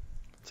boy,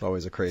 it's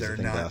always a crazy They're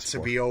thing to not ask to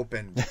for. be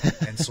opened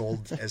and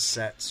sold as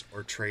sets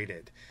or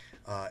traded.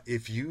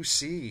 If you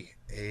see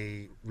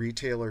a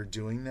retailer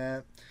doing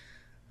that,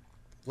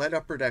 let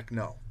Upper Deck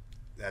know.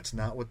 That's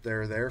not what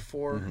they're there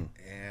for,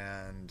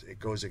 and it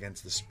goes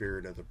against the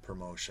spirit of the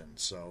promotion.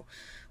 So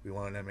we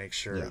wanted to make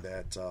sure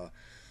that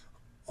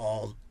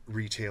all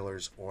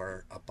retailers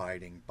are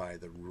abiding by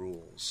the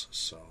rules.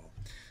 So,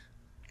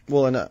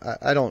 well, and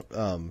I don't,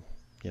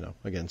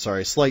 again,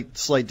 sorry,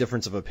 slight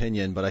difference of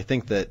opinion, but I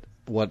think that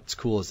what's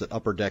cool is that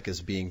Upper Deck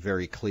is being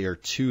very clear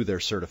to their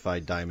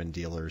certified diamond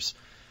dealers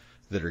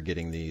that are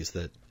getting these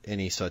that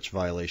any such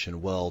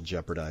violation will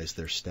jeopardize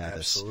their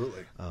status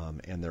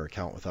and their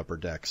account with Upper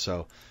Deck.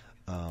 So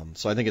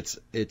I think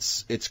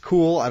it's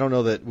cool. I don't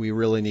know that we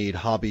really need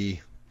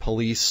hobby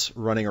police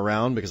running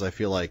around, because I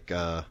feel like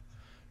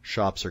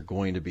shops are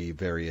going to be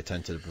very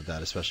attentive of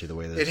that, especially the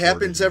way that it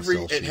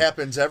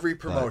happens every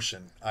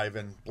promotion.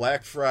 Ivan,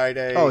 Black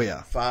Friday,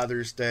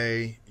 Father's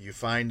Day, you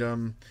find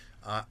them.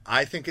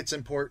 I think it's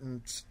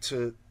important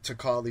to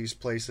call these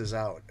places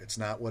out. It's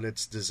not what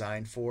it's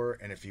designed for,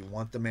 and if you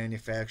want the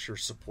manufacturer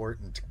support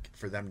and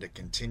for them to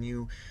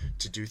continue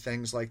to do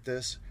things like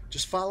this,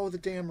 just follow the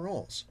damn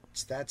rules.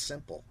 It's that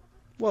simple.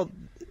 Well,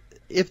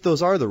 if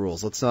those are the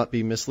rules, let's not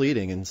be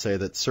misleading and say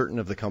that certain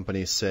of the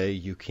companies say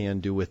you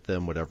can do with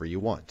them whatever you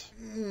want.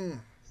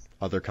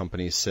 Other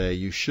companies say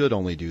you should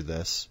only do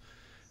this.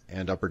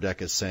 And Upper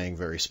Deck is saying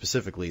very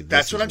specifically,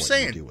 that's what I'm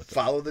saying. You do with it.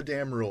 Follow the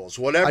damn rules,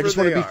 whatever. I just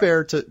want to be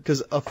fair to,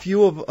 because a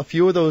few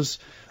of those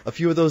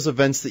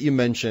events that you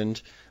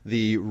mentioned,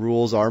 the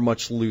rules are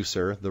much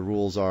looser. The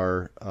rules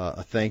are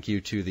a thank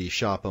you to the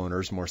shop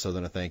owners more so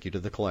than a thank you to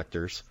the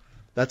collectors.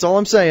 That's all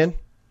I'm saying.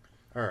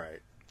 All right.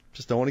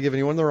 Just don't want to give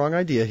anyone the wrong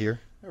idea here.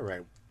 All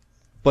right.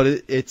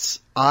 But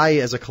I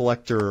as a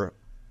collector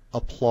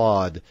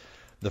applaud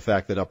the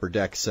fact that Upper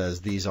Deck says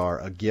these are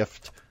a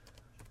gift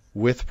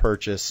with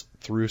purchase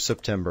through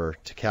September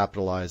to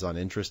capitalize on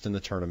interest in the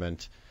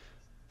tournament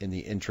in the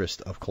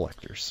interest of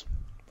collectors.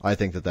 I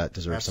think that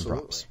deserves some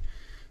props.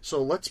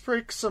 So let's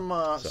break some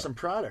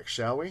products,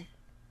 shall we?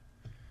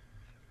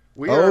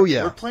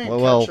 We're playing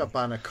catch up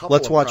on a couple.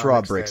 Let's watch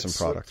Rob break some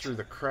product through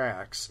the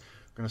cracks.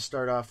 We're going to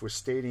start off with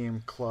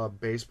Stadium Club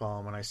Baseball,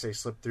 and when I say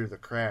slip through the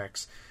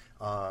cracks,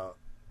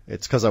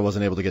 it's because I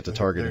wasn't able to get to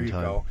Target in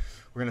time. Go.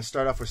 We're going to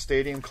start off with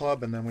Stadium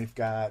Club, and then we've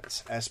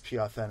got SP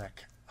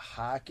Authentic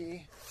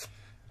Hockey.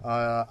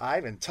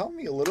 Ivan, tell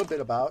me a little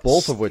bit about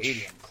both of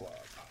Stadium Club.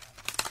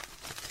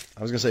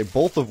 I was going to say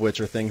both of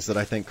which are things that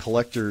I think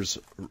collectors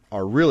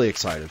are really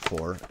excited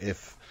for.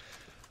 If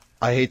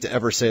I hate to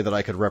ever say that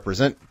I could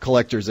represent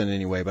collectors in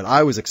any way, but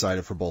I was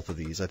excited for both of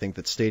these. I think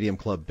that Stadium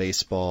Club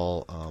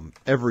Baseball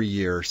every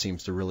year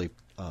seems to really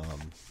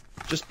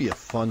just be a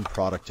fun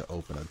product to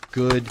open, a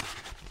good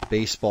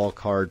baseball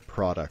card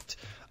product.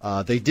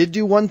 They did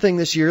do one thing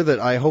this year that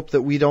I hope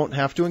that we don't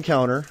have to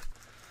encounter,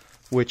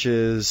 which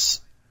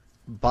is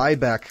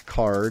buyback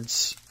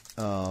cards.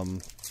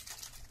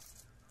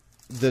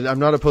 That I'm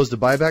not opposed to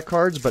buyback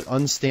cards, but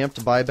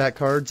unstamped buyback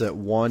cards at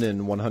 1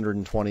 in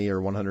 120 or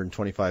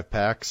 125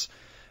 packs,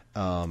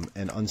 and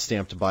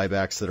unstamped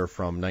buybacks that are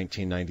from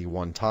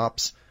 1991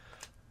 tops,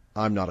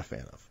 I'm not a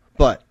fan of.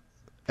 But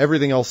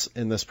everything else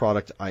in this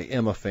product I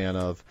am a fan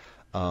of.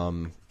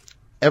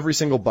 Every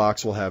single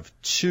box will have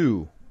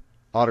 2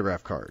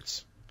 autograph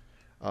cards,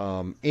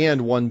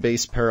 and 1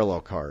 base parallel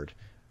card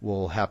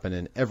will happen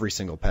in every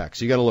single pack.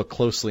 So you got to look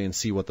closely and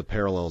see what the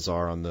parallels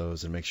are on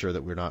those and make sure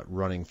that we're not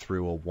running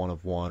through a 1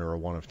 of 1 or a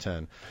 1 of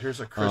 10. Here's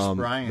a Chris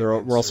Bryant.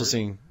 We're also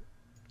seeing,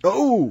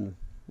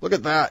 look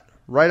at that,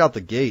 right out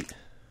the gate.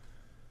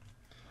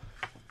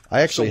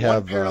 I actually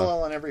have one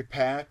parallel in every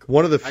pack.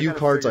 One of the few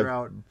cards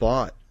I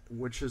bought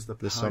which is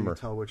this summer.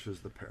 Tell which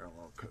is the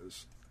parallel,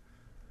 because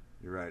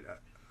you're right.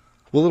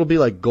 Well, it'll be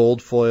like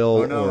gold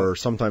foil or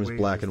sometimes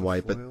black and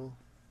white, but no.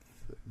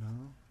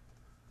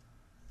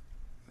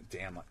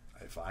 Damn,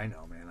 if I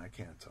know, man, I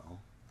can't tell.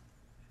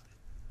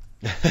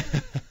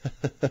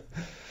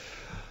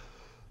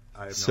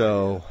 I have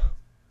no idea.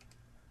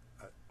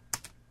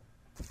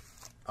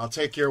 I'll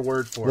take your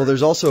word for it. Well,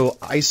 there's also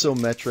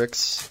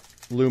isometrics,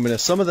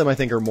 luminous. Some of them I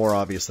think are more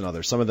obvious than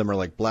others. Some of them are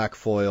like black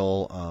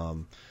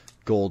foil,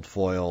 gold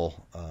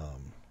foil,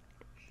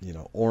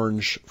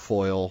 orange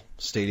foil,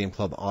 Stadium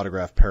Club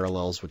autograph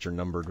parallels, which are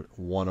numbered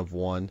 1 of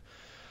 1.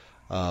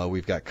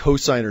 We've got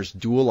cosigners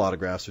dual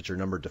autographs, which are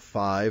numbered to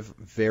 5.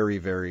 Very,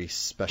 very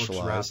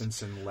specialized. Brooks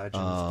Robinson Legends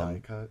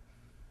die cut.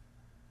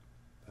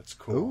 That's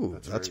cool. Ooh,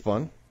 that's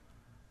fun. Cool.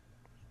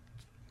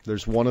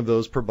 There's 1 of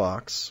those per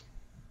box.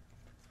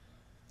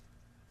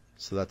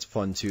 So that's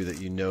fun, too,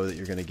 that you know that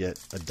you're going to get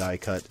a die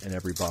cut in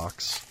every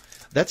box.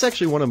 That's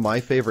actually one of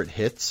my favorite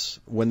hits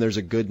when there's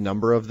a good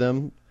number of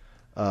them.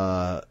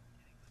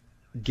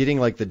 getting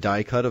like the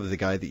die cut of the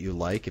guy that you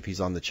like, if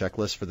he's on the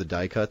checklist for the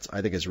die cuts,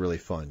 I think is really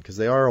fun because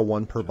they are a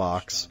 1 per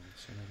box.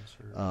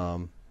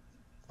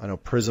 I know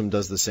Prism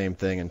does the same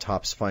thing, and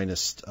Topps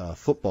Finest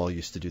Football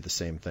used to do the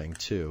same thing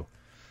too.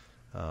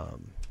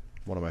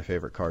 One of my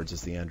favorite cards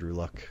is the Andrew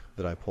Luck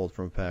that I pulled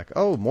from a pack.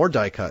 Oh, more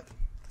die cut.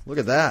 Look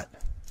at that.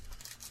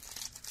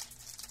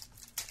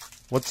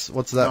 What's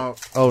that? No,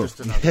 oh, just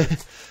another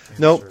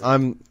nope.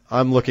 insert.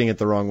 I'm looking at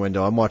the wrong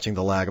window. I'm watching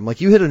the lag. I'm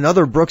like, you hit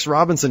another Brooks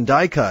Robinson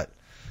die cut.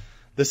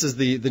 This is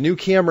the new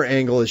camera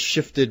angle has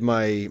shifted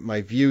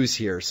my views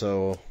here.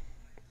 So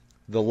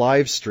the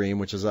live stream,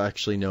 which is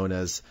actually known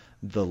as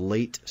the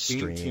late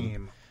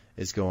stream,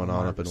 is going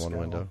on up in one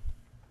window.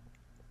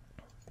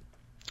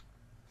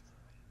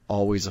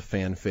 Always a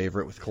fan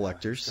favorite with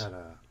collectors. He's got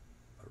a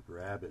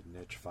rabid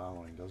niche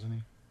following, doesn't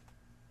he?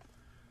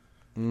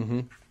 Mm-hmm.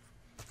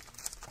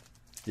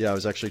 Yeah, I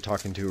was actually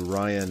talking to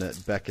Ryan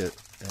at Beckett,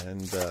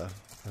 and I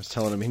was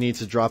telling him he needs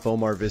to drop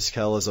Omar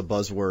Vizquel as a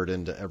buzzword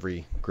into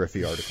every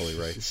Griffey article he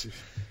writes.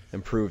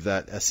 Improve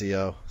that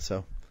SEO.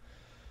 So,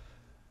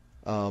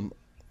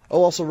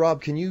 also,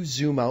 Rob, can you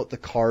zoom out the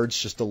cards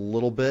just a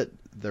little bit?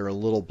 They're a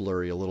little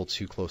blurry, a little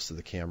too close to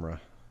the camera,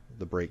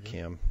 the break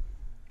cam.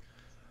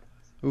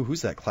 Ooh,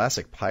 who's that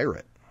classic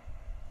pirate?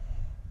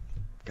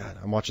 God,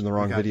 I'm watching the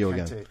wrong video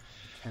again.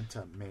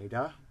 Kenta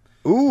Maeda.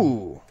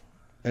 Ooh,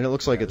 and it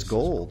looks like it's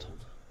gold.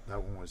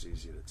 That one was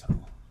easy to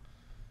tell.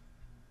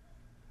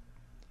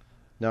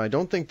 Now, I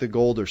don't think the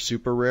gold are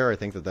super rare. I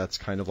think that's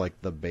kind of like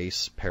the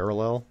base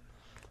parallel.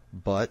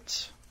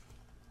 But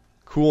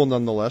cool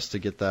nonetheless to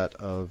get that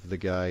of the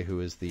guy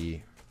who is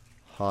the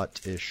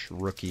hot-ish,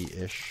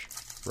 rookie-ish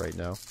right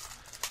now.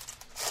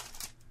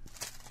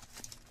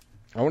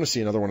 I want to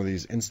see another one of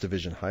these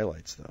Instavision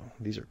highlights, though.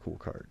 These are cool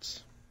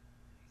cards.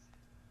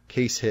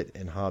 Case hit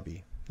in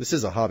hobby. This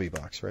is a hobby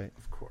box, right?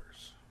 Of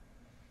course.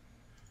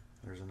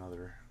 There's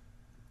another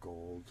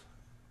gold.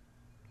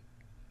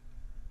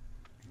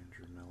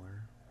 Andrew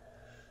Miller.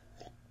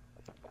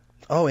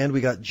 Oh, and we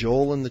got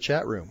Joel in the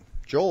chat room.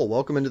 Joel,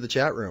 welcome into the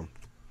chat room.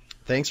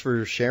 Thanks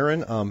for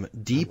sharing.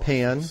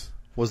 D-Pan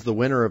was the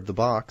winner of the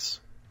box.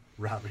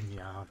 Robin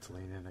Yount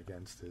leaning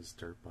against his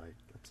dirt bike.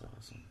 That's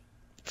awesome.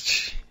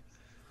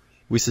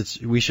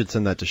 We should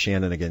send that to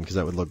Shannon again because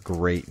that would look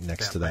great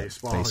next to that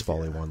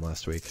baseball he won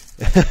last week.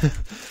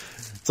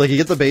 It's like you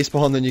get the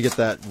baseball and then you get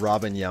that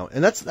Robin Yount.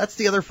 And that's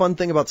the other fun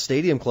thing about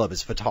Stadium Club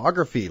is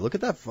photography. Look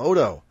at that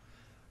photo.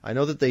 I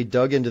know that they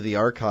dug into the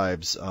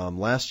archives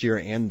last year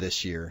and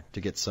this year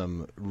to get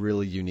some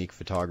really unique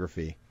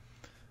photography.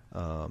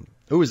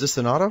 Is this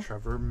an auto?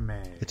 Trevor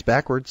May. It's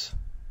backwards.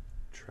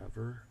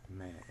 Trevor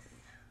May.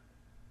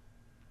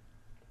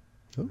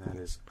 And that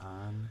is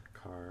on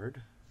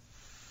card.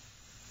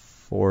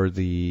 For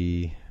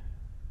the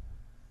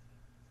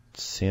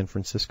San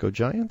Francisco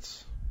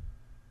Giants?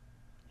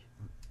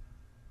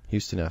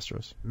 Houston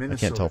Astros. I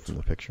can't tell from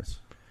the picture.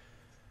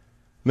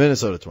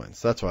 Minnesota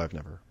Twins. That's why I've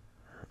never.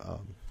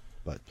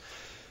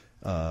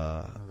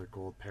 Another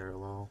gold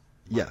parallel.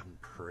 Martin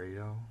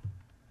Prado.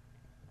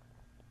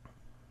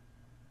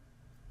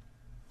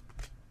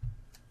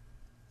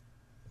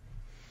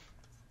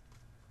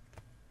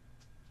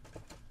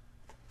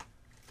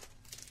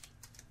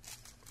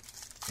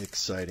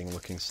 Exciting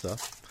looking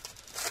stuff.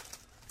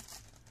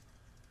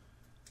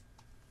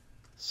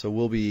 So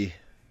we'll be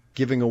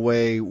giving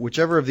away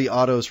whichever of the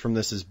autos from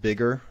this is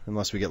bigger,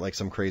 unless we get like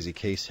some crazy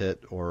case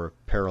hit or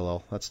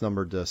parallel. That's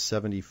numbered to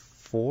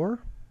 74.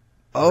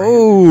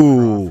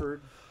 Oh!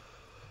 Crawford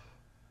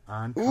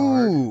on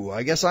card. Ooh,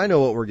 I guess I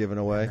know what we're giving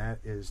away. And that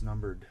is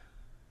numbered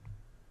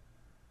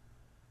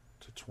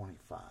to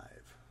 25.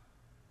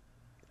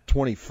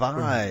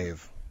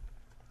 25.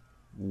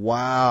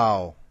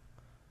 Wow.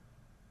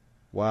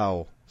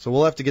 Wow. So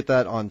we'll have to get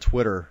that on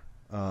Twitter.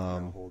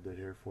 I'll hold it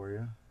here for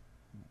you.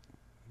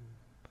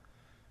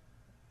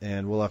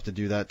 And we'll have to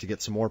do that to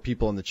get some more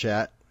people in the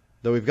chat.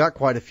 Though we've got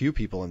quite a few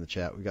people in the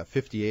chat. We've got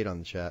 58 on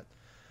the chat.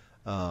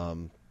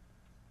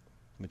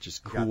 Which is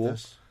cool.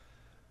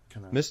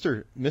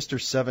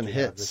 Mr. 7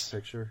 Hits. This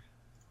picture?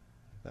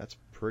 That's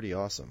pretty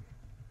awesome.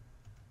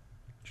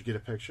 Did you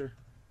get a picture?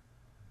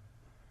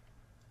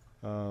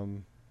 I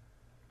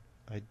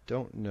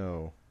don't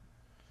know.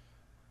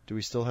 Do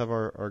we still have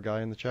our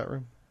guy in the chat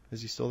room?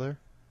 Is he still there?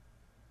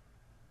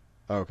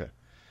 Oh, okay.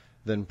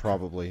 Then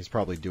he's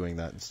probably doing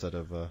that instead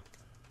of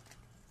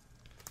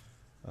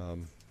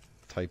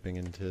typing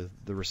into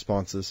the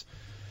responses.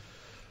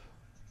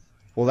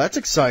 Well, that's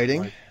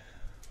exciting.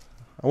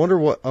 I wonder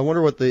what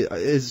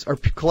are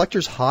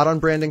collectors hot on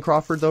Brandon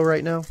Crawford though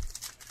right now?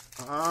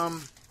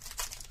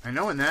 I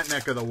know in that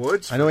neck of the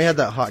woods. I know he had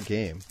that hot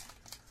game.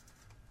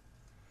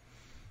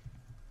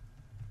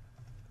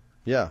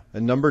 Yeah,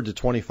 and numbered to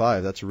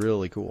 25. That's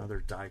really cool.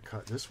 Another die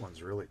cut. This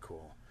one's really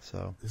cool.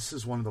 So this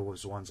is one of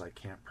those ones I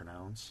can't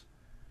pronounce.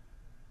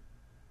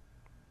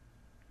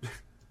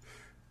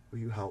 Will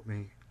you help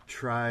me?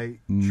 Triumvirates.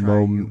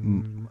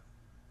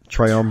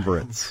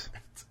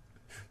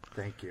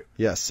 Thank you.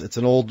 Yes, it's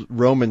an old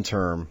Roman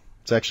term.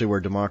 It's actually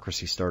where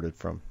democracy started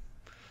from.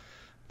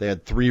 They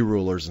had 3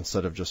 rulers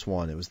instead of just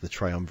one. It was the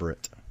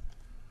triumvirate.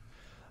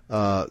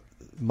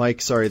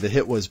 Mike, sorry, the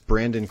hit was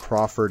Brandon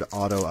Crawford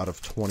auto out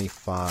of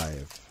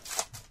 25.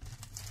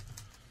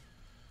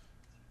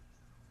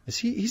 Is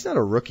he's not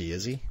a rookie,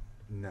 is he?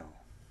 No.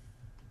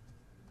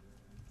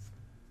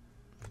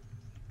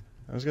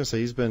 I was going to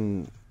say he's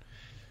been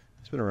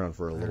around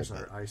for a There's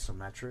little bit. our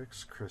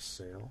isometrics, Chris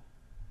Sale.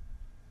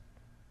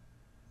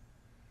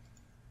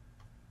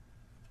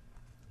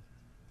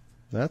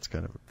 That's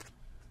kind of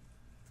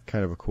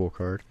a cool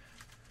card.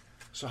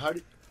 So how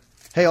do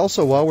Hey,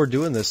 also while we're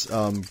doing this,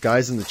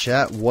 guys in the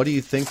chat, what do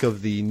you think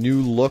of the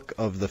new look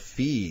of the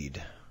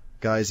feed,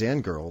 guys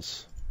and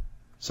girls?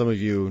 Some of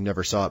you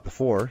never saw it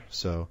before,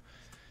 so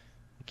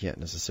you can't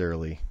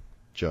necessarily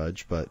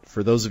judge. But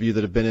for those of you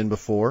that have been in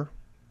before,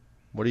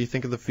 what do you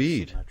think of the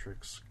feed?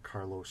 Isometrics,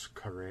 Carlos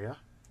Correa.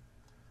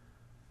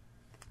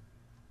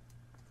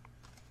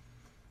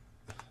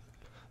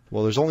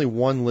 Well, there's only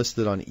one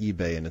listed on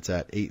eBay, and it's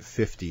at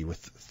 $850 with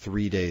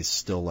 3 days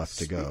still left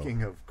to go.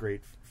 Speaking of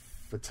great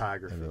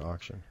photography, At an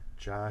auction.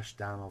 Josh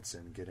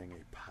Donaldson getting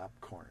a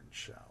popcorn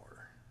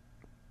shower.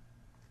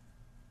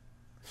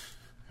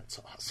 That's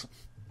awesome.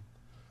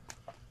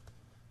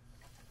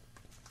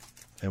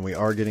 And we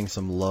are getting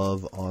some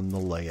love on the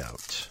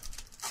layout.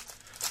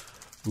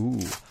 Ooh.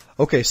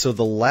 Okay, so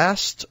the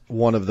last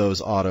one of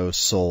those autos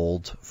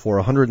sold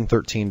for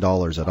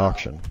 $113 at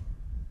auction.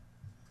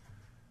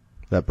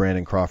 That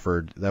Brandon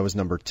Crawford, that was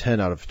number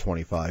 10 out of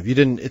 25.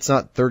 It's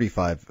not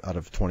 35 out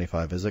of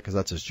 25, is it? Because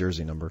that's his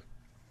jersey number.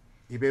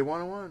 eBay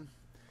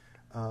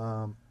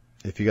 101.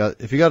 If you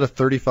got a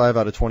 35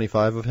 out of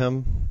 25 of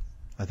him,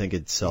 I think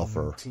it'd sell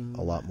for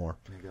a lot more.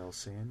 Miguel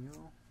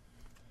Samuel.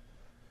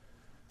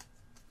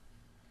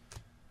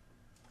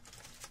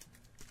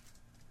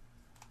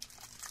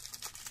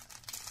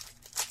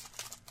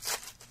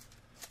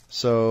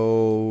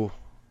 So,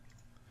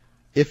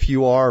 if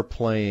you are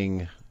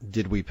playing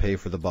Did We Pay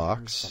for the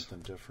Box?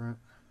 Something different.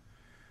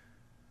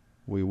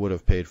 We would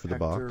have paid for the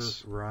Hector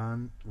box.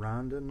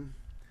 Rondon.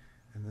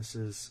 And this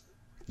is...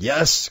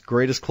 Yes,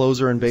 greatest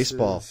closer in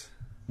baseball.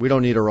 We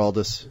don't need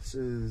Aroldis. This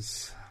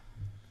is...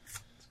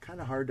 It's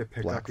kind of hard to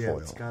pick Black up. Yeah, foil.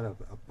 it's got a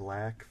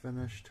black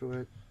finish to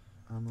it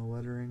on the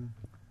lettering.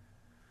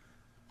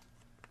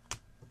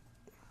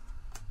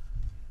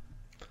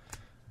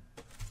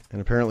 And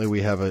apparently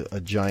we have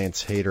a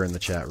Giants hater in the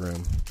chat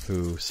room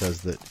who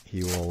says that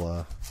he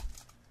will...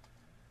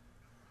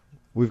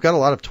 We've got a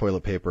lot of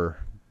toilet paper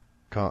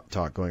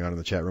talk going on in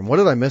the chat room. What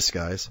did I miss,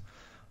 guys?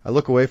 I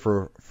look away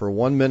for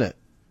 1 minute,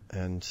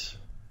 and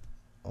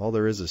all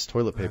there is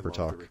toilet paper I love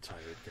talk. the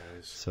retired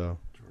guys. So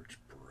George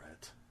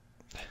Brett.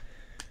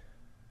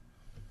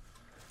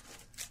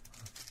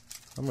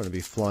 I'm going to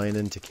be flying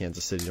into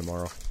Kansas City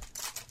tomorrow.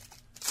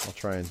 I'll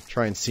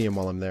try and see him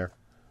while I'm there.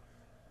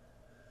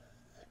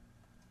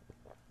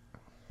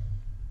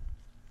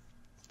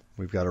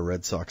 We've got a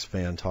Red Sox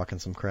fan talking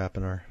some crap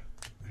in our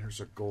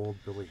Here's a gold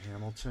Billy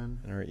Hamilton.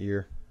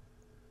 ear.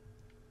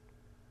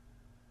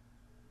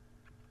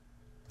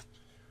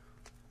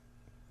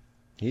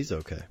 He's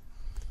okay.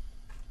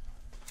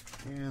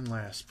 And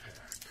last pack.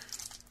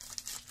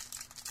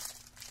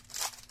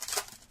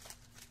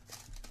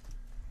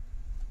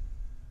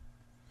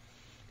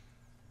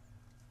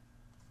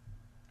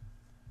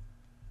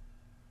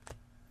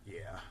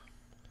 Yeah.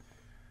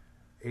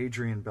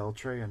 Adrian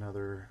Beltre,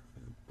 another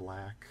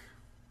black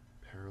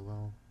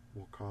parallel,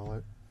 we'll call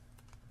it.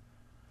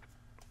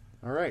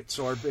 All right,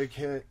 so our big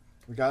hit,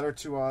 we got our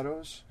 2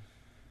 autos.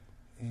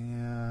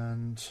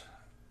 And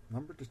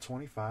number to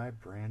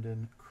 25,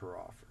 Brandon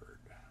Crawford.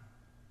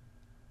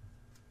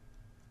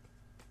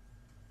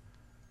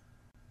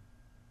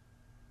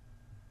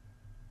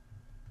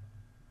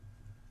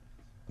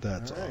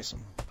 That's All right.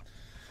 awesome.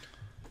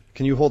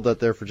 Can you hold that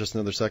there for just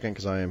another second?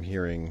 Because I am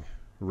hearing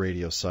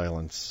radio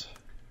silence.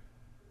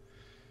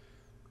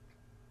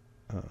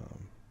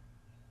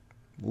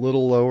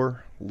 Little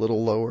lower,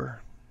 little lower.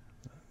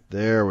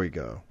 There we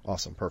go.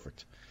 Awesome.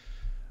 Perfect.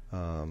 All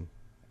right,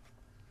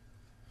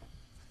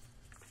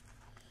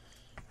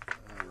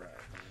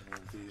 we'll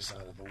move these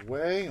out of the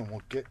way, and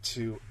we'll get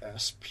to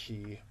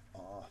SP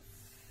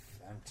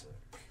Authentic.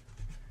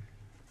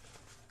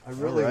 I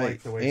really All right.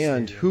 like the way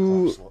And Stadium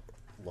who- Clubs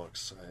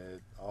looks.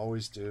 I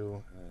always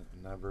do, and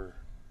it never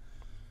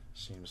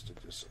seems to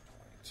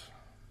disappoint.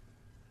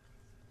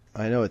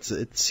 I know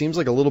it seems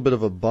like a little bit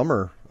of a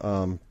bummer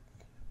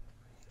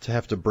to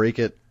have to break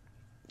it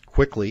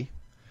quickly,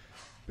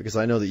 because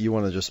I know that you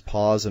want to just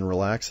pause and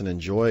relax and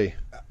enjoy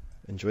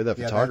that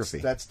Yeah, photography.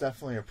 that's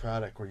definitely a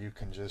product where you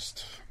can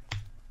just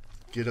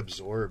get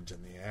absorbed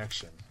in the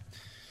action.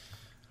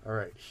 All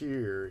right,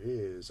 here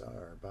is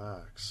our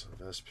box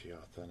of SP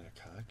Authentic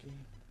Hockey.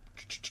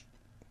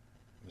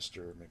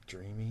 Mr.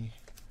 McDreamy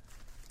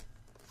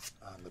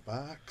on the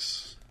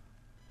box.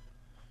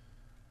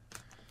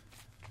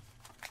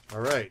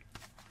 All right,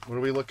 what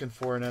are we looking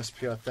for in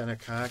SP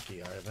Authentic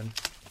Hockey, Ivan?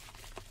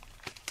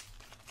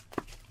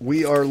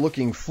 We are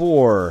looking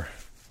for,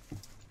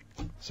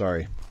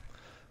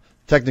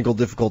 technical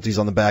difficulties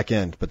on the back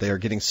end, but they are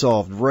getting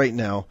solved right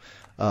now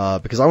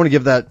because I want to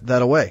give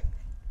that away.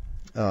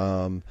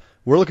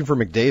 We're looking for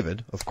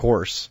McDavid, of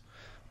course,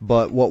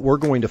 but what we're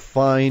going to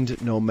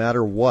find no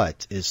matter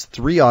what is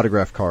 3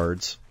 autograph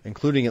cards,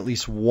 including at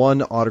least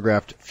 1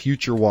 autographed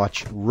Future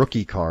Watch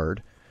rookie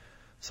card.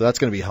 So that's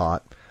going to be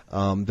hot.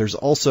 There's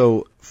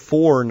also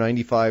 4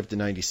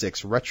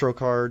 95-96 retro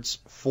cards,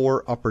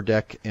 4 Upper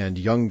Deck and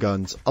Young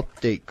Guns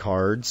update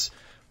cards,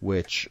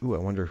 which, I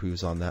wonder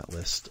who's on that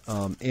list,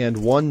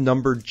 and 1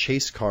 numbered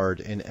chase card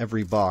in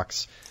every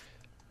box,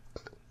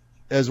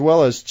 as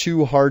well as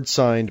 2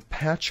 hard-signed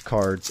patch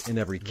cards in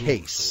every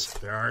case. So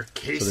there are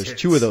cases. So there's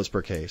 2 of those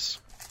per case.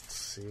 Let's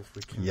see if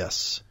we can.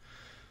 Yes.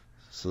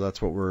 So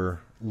that's what we're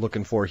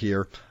looking for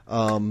here.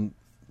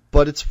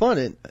 But it's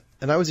fun,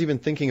 and I was even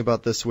thinking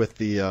about this with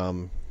the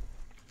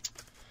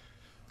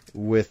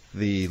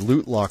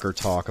loot locker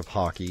talk of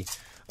hockey.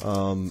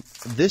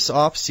 This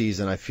off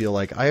season, I feel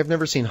like I have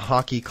never seen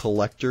hockey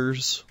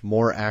collectors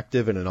more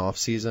active in an off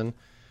season,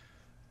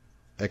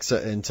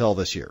 except until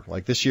this year.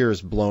 Like this year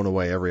is blown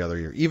away every other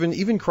year.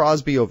 Even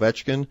Crosby,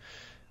 Ovechkin,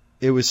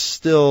 it was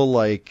still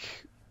like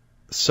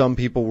some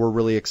people were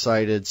really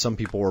excited, some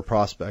people were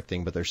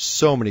prospecting, but there's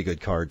so many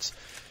good cards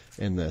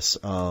in this.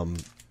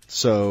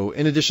 So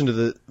in addition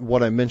to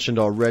what I mentioned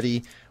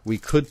already, we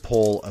could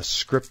pull a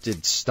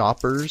scripted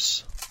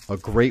Stoppers, a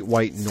Great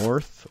White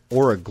North,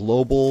 or a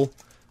Global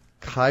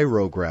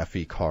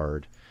Chirography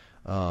card.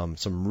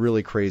 Some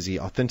really crazy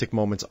Authentic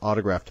Moments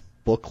autographed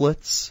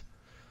booklets,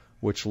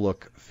 which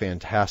look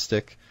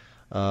fantastic.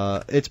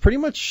 It's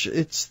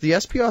the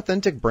SP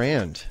Authentic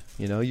brand.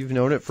 You know, you've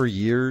known it for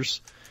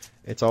years.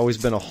 It's always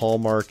been a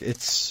hallmark.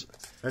 It's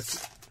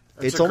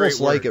almost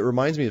like it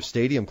reminds me of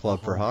Stadium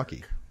Club for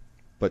hockey,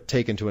 but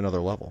taken to another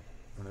level.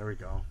 Oh, there we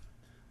go.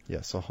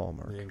 Yes, a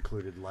hallmark. They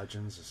included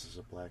legends. This is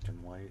a black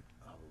and white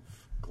of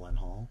Glenn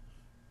Hall.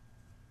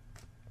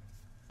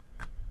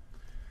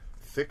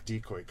 Thick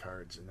decoy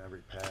cards in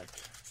every pack.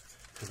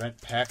 Prevent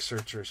pack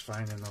searchers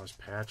finding those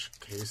patch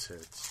case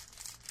hits.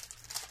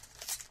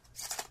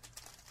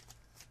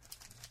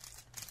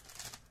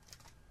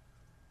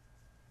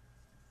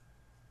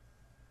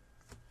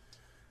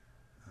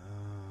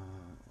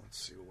 Let's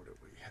see, what do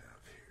we have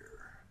here?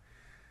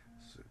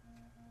 So,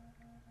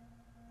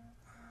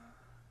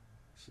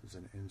 this is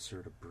an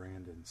insert of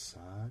Brandon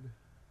Saad.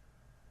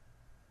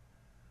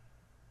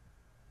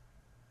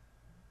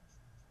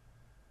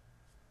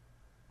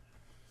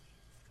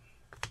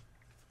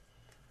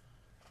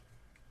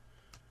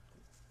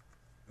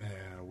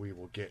 And we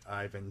will get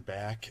Ivan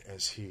back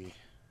as he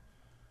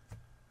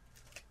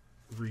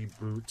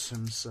reboots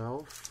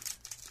himself.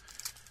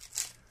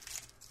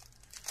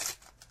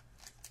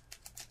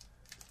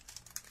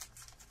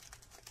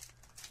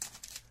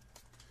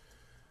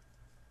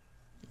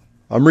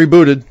 I'm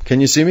rebooted. Can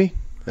you see me?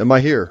 Am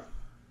I here?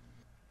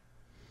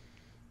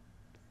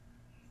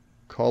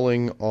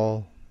 Calling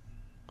all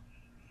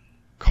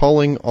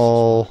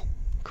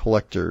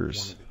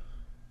collectors.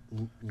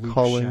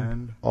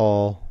 Calling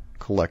all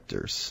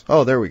collectors.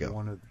 Oh, there we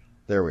go.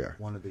 There we are.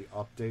 One of the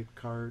update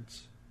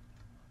cards.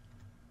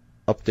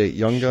 Update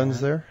Young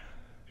Guns there.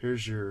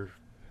 Here's your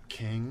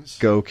Kings.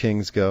 Go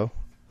Kings go.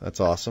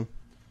 That's awesome.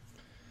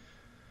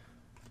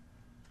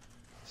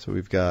 So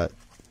we've got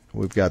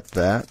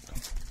that.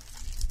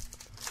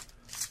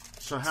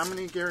 So how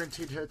many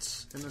guaranteed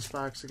hits in this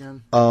box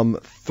again?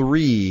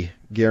 3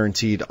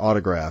 guaranteed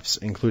autographs,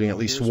 including at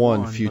least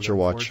one Future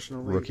Watch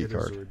rookie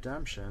card. It is a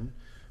redemption.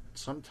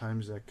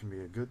 Sometimes that can be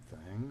a good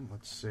thing.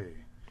 Let's see.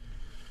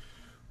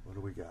 What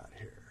do we got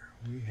here?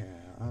 We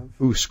have...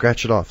 Ooh,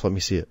 scratch it off. Let me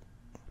see it.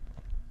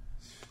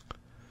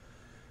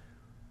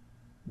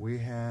 We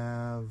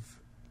have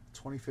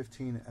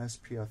 2015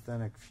 SP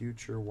Authentic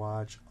Future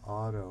Watch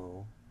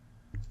Auto.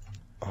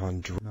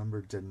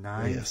 Number to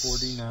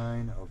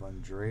 949 of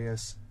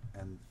Andreas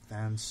and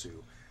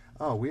Thansu.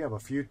 Oh, we have a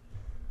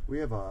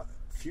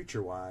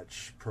Future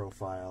Watch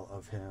profile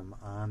of him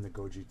on the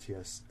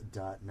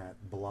GoGTS.net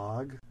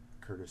blog,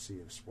 courtesy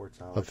of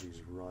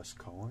Sportsology's Russ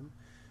Cohen,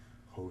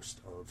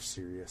 host of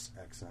Sirius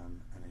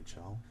XM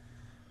NHL.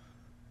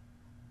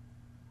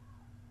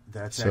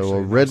 That's so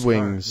a Red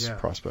Wings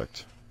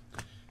prospect.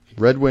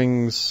 Red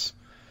Wings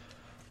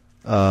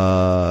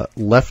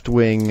left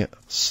wing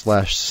 /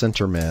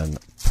 centerman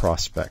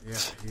prospect.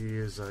 Yeah, he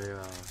is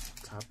a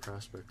top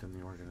prospect in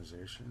the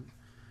organization.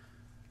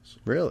 So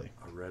really?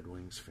 A Red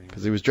Wings fan.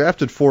 Because he was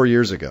drafted 4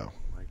 years ago.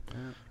 Like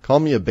that. Call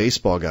me a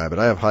baseball guy, but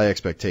I have high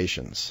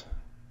expectations.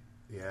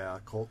 Yeah,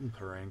 Colton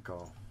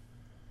Parenko.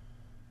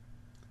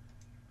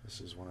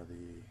 This is one of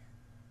the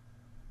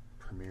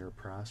premier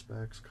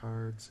prospects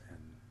cards, and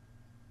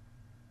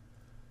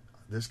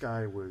this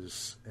guy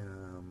was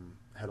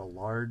had a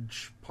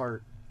large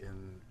part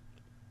in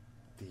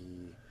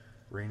the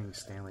reigning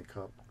Stanley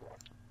Cup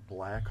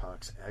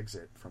Blackhawks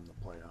exit from the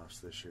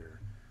playoffs this year.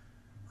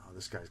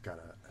 This guy's got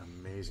an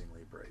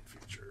amazingly bright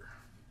future.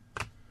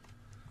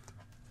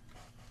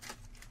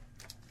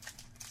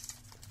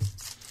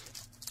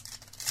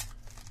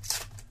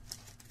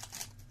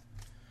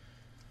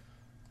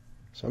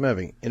 So I'm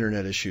having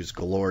internet issues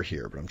galore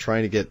here, but I'm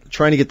trying to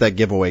get that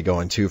giveaway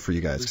going too for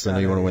you guys because I know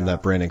you want to win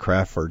that Brandon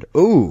Crawford.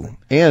 Ooh,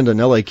 and an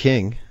LA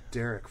King.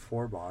 Derek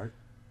Forbart,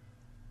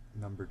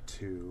 number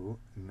 2,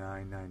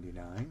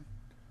 $9.99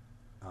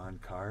 on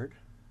card.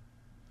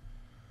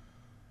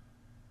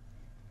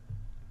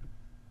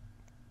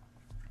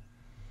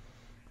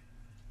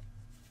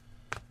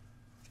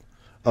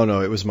 Oh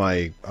no, it was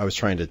I was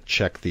trying to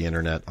check the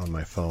internet on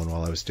my phone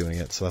while I was doing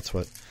it, so that's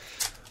what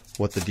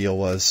the deal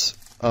was.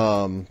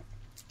 Whoa!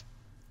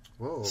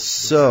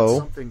 So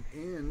something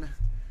in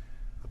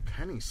a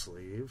penny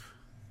sleeve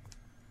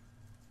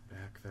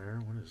back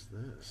there. What is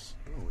this?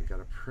 Oh, we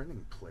got a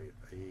printing plate.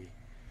 A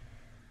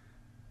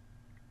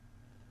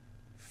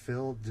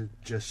Phil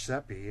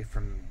Giuseppe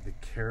from the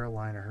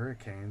Carolina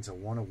Hurricanes. A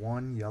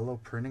 1/1 yellow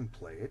printing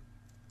plate.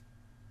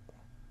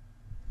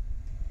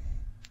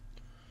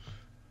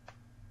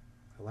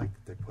 I like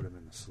that they put them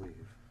in the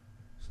sleeve,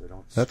 so they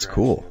don't. That's scratch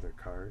cool. The other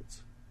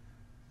cards.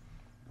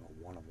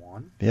 A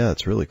 1/1. Yeah,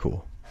 that's really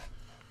cool.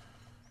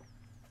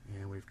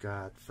 And we've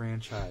got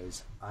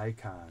franchise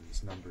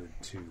icons numbered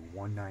to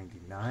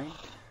 199,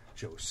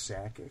 Joe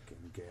Sakic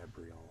and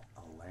Gabriel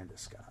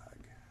Landeskog.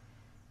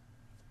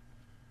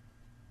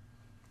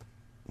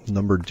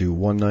 Numbered to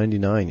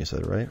 199, you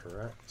said, right?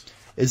 Correct.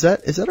 Is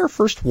that our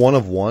first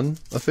 1/1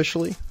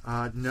 officially?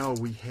 No,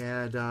 we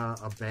had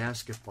a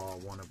basketball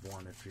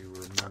 1/1, if you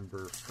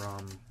remember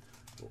from.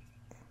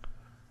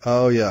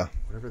 Oh yeah.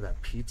 Whatever that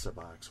pizza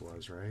box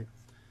was, right?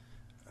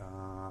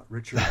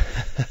 Richard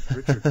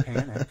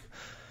Panik.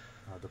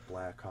 The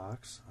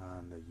Blackhawks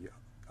on the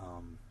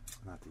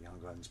not the Young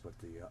Guns, but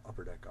the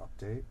Upper Deck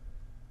update.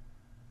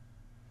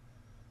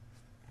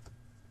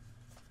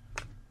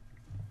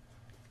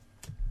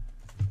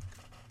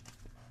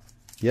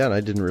 Yeah, and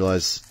I didn't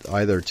realize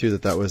either too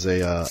that was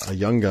a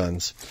Young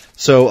Guns.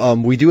 So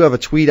we do have a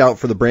tweet out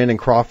for the Brandon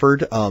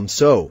Crawford.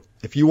 So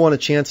if you want a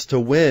chance to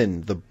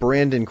win the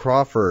Brandon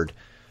Crawford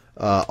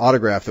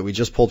autograph that we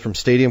just pulled from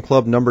Stadium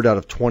Club, numbered out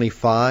of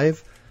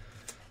 25.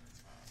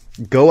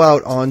 Go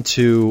out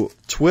onto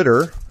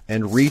Twitter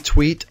and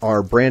retweet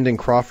our Brandon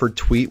Crawford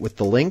tweet with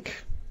the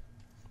link.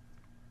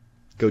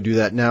 Go do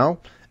that now.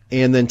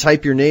 And then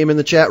type your name in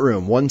the chat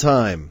room one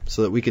time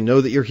so that we can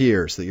know that you're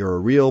here, so that you're a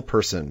real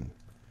person.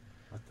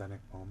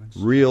 Authentic moments.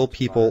 Real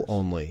people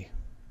only.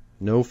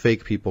 No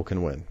fake people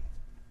can win.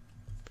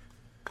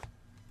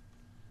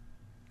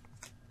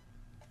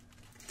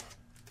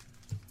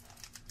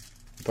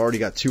 I've already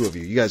got 2 of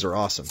you. You guys are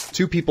awesome.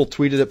 2 people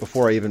tweeted it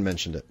before I even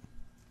mentioned it.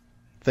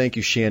 Thank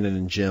you, Shannon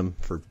and Jim,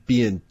 for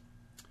being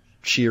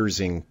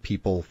cheersing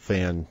people,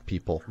 fan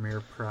people. Premier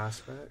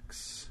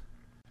Prospects.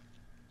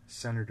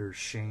 Senator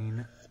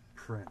Shane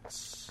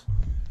Prince.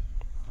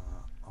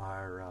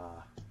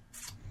 Our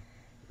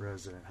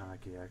resident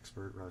hockey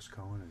expert, Russ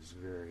Cohen, is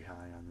very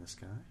high on this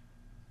guy.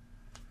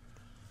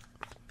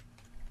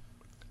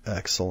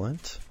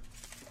 Excellent.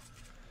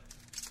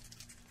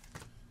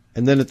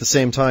 And then at the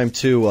same time,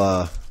 too,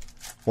 well,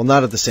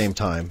 not at the same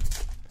time.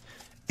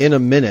 In a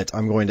minute,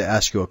 I'm going to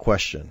ask you a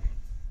question.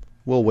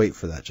 We'll wait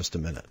for that just a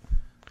minute.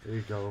 There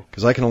you go.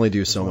 Because I can only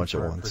do so much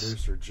at once.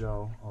 Producer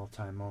Joe,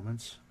 all-time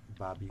moments,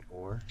 Bobby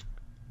Orr.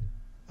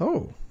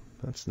 Oh,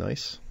 that's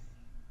nice.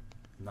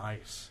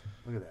 Nice.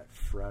 Look at that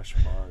fresh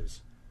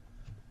buzz.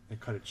 They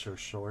cut it so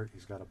short,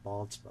 he's got a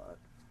bald spot.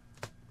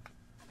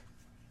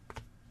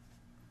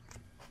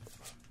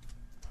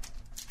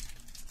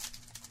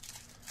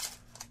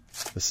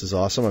 This is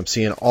awesome. I'm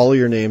seeing all of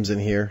your names in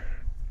here.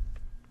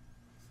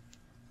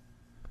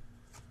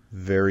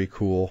 Very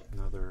cool.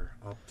 Another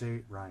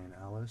update, Ryan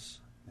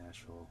Ellis,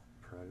 Nashville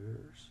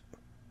Predators.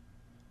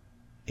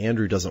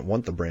 Andrew doesn't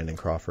want the Brandon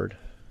Crawford,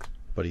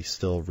 but he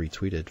still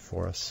retweeted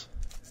for us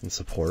in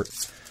support.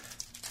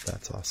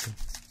 That's awesome.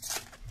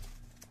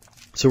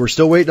 So we're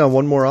still waiting on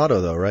one more auto,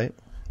 though, right?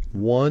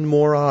 One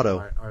more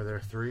auto. Are there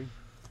 3?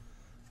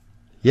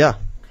 Yeah.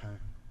 Okay.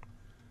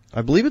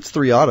 I believe it's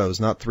 3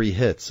 autos, not 3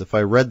 hits, if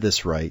I read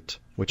this right,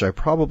 which I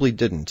probably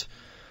didn't.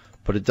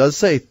 But it does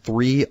say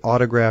 3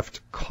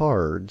 autographed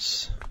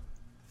cards.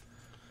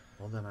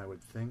 Well, then I would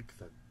think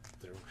that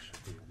there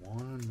should be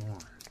one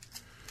more.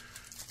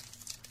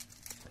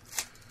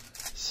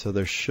 So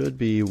there should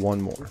be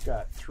one more. We've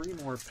got 3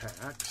 more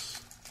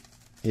packs.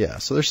 Yeah,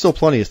 so there's still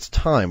plenty of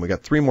time. We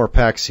got 3 more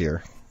packs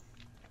here.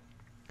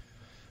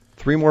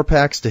 3 more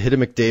packs to hit a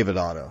McDavid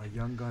auto. A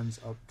Young Guns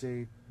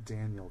update,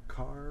 Daniel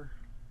Carr.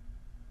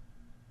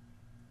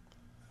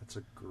 That's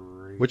a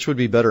great... Which would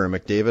be better, a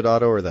McDavid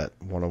auto or that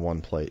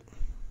 1/1 plate?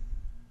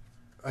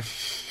 I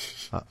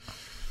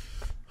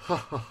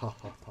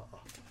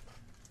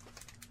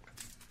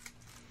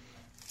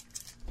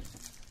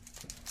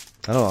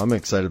don't know. I'm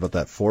excited about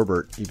that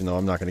Forbert, even though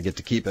I'm not going to get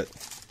to keep it.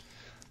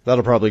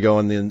 That'll probably go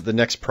in the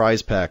next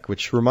prize pack,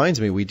 which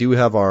reminds me, we do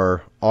have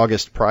our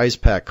August prize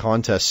pack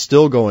contest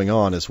still going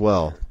on as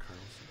well.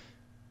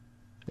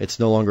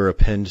 It's no longer a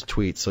pinned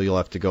tweet, so you'll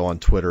have to go on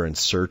Twitter and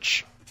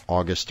search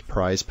August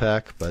prize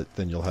pack, but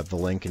then you'll have the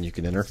link and you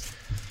can enter.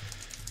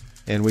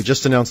 And we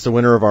just announced the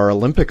winner of our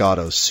Olympic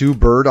autos, Sue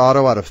Bird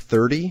auto out of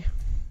 30.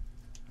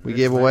 we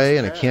gave away,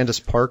 and a Candace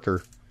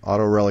Parker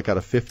auto relic out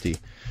of 50.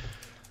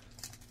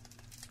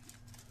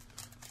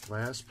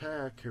 Last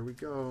pack. Here we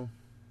go.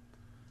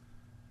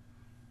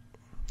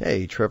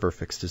 Hey, Trevor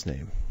fixed his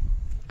name.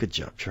 Good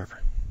job, Trevor.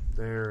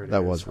 There it is.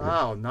 That was weird.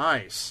 Oh,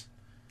 nice.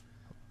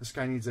 This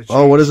guy needs a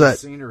change what is that? of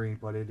scenery,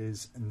 but it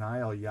is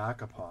Nail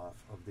Yakupov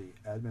of the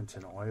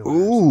Edmonton Oilers.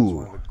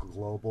 Ooh. It's one of the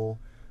global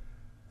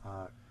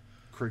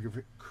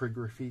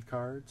calligraphy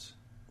cards.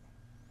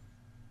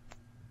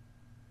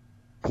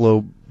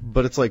 Globe,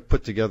 but it's like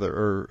put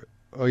together,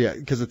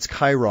 because it's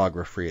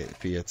chirography.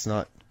 It's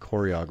not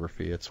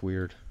choreography. It's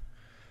weird.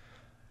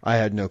 I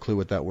had no clue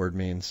what that word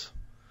means.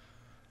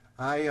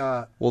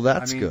 Well,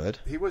 that's good.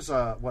 He was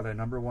a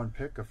number 1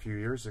 pick a few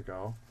years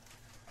ago.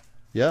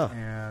 Yeah.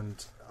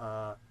 And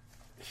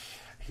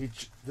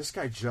this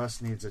guy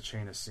just needs a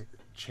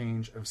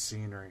change of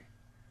scenery.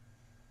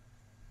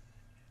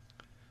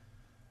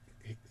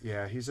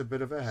 He's a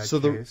bit of a head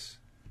case.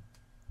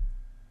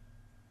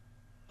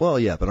 Well,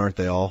 yeah, but aren't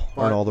they all?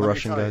 Aren't all the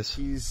Russian guys?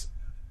 He's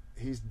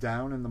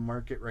down in the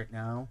market right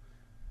now,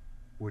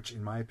 which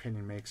in my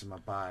opinion makes him a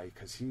buy,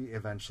 because he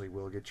eventually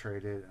will get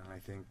traded, and I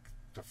think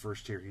the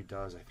first year he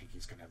does, I think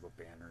he's going to have a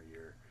banner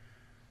year.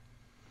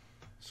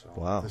 So,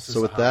 wow.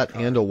 So with that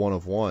and a 1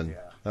 of 1,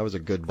 that was a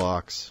good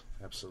box.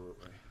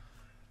 Absolutely.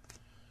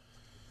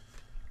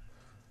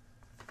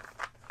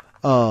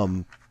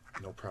 No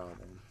problem.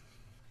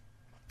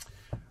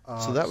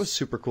 So that was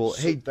super cool.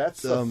 So hey,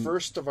 that's the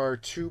first of our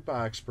 2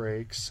 box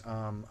breaks.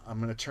 I'm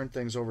going to turn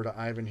things over to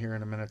Ivan here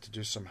in a minute to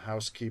do some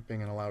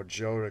housekeeping and allow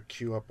Joe to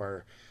queue up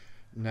our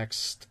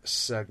next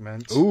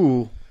segment.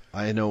 Ooh,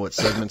 I know what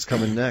segment's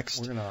coming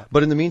next.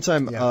 But in the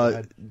meantime,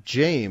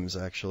 James,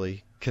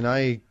 actually, can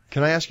I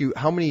ask you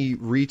how many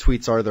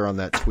retweets are there on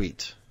that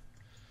tweet?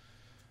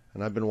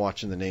 And I've been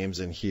watching the names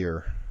in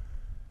here.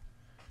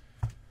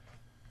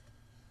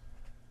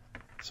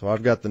 So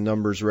I've got the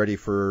numbers ready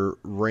for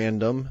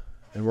random.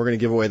 And we're going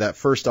to give away that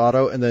first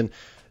auto, and then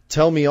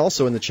tell me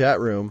also in the chat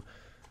room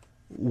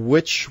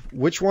which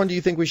one do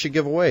you think we should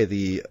give away?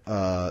 The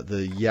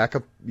Yakupova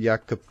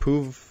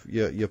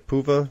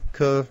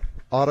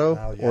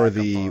auto or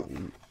the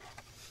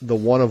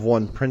 1 of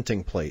 1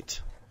 printing plate?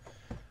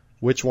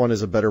 Which one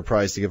is a better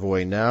prize to give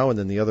away now, and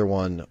then the other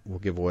one we'll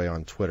give away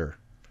on Twitter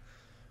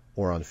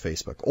or on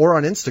Facebook or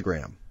on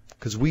Instagram,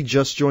 because we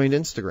just joined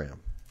Instagram.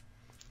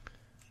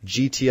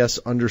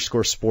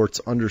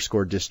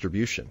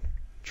 GTS_sports_distribution.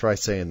 Try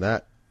saying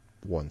that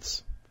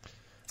once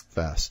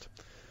fast.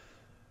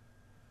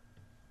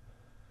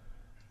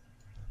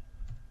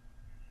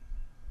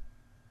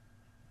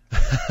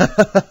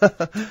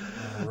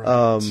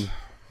 Right.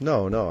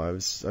 No,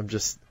 I'm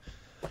just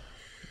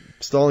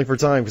stalling for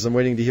time because I'm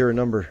waiting to hear a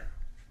number.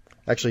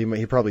 Actually,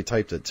 he probably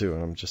typed it too,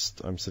 and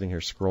I'm sitting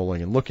here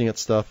scrolling and looking at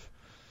stuff.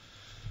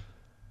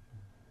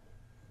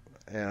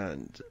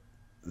 And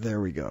there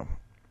we go.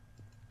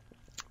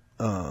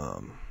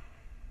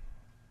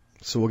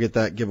 So we'll get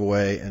that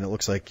giveaway, and it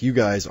looks like you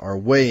guys are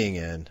weighing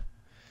in.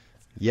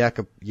 Yak.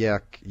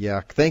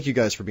 Thank you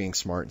guys for being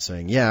smart and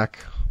saying yak.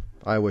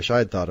 I wish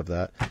I'd thought of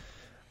that.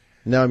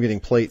 Now I'm getting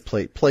plate.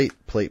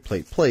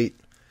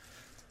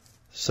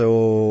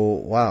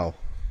 So, wow.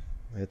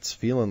 It's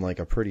feeling like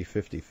a pretty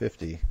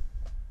 50-50.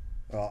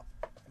 Well,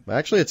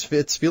 actually,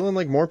 it's feeling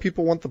like more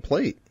people want the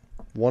plate.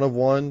 1 of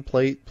 1,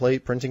 plate,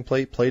 printing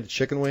plate of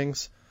chicken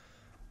wings.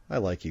 I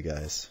like you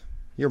guys.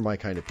 You're my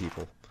kind of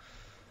people.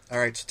 All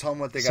right, so tell them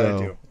what they got to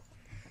do.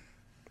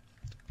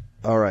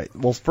 All right.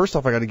 Well, first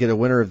off, I got to get a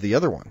winner of the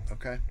other one.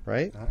 Okay.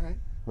 Right? All right.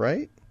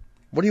 Right?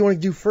 What do you want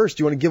to do first?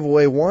 Do you want to give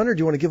away one, or do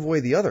you want to give away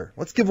the other?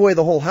 Let's give away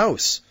the whole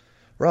house.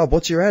 Rob,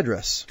 what's your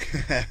address?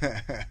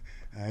 I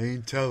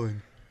ain't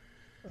telling.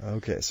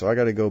 Okay, so I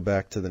got to go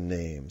back to the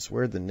names.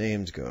 Where'd the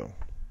names go?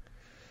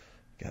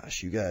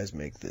 Gosh, you guys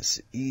make this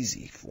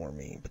easy for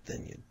me, but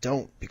then you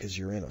don't because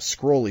you're in a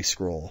scrolly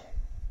scroll.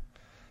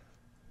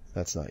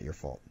 That's not your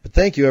fault. But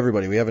thank you,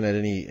 everybody. We haven't had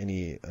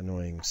any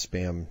annoying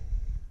spam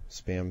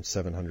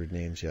 700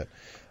 names yet.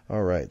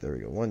 All right, there we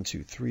go. 1,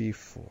 2, 3,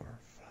 4, 5.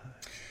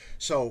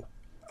 So,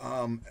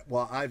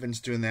 while Ivan's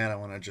doing that, I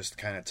want to just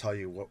kind of tell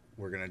you what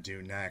we're going to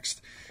do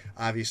next.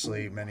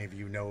 Obviously, many of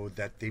you know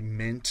that the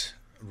Mint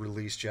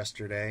released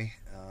yesterday.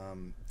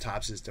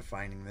 Topps is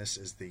defining this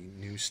as the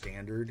new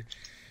standard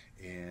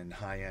in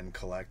high-end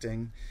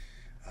collecting.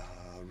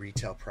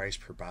 Retail price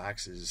per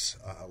box is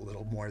a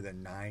little more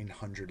than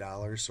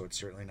 $900, so it's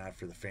certainly not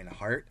for the faint of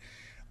heart.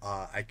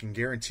 I can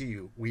guarantee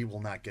you we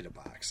will not get a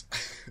box.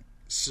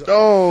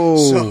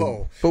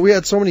 But we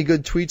had so many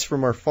good tweets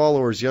from our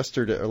followers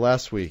yesterday or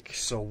last week.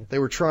 So they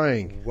were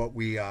trying.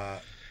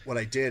 What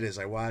I did is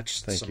I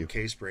watched some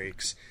case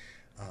breaks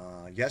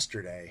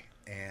yesterday,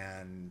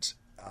 and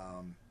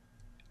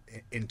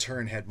in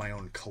turn had my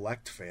own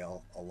collect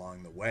fail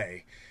along the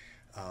way.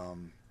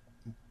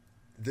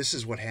 This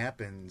is what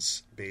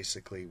happens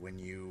basically when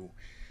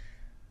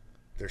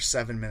there's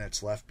 7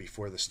 minutes left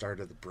before the start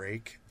of the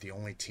break. The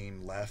only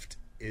team left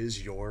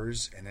is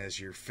yours, and as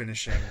you're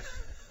finishing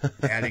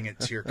adding it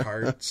to your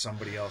cart,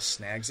 somebody else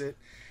snags it.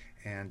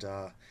 And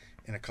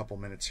in a couple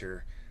minutes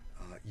here,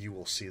 you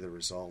will see the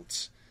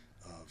results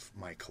of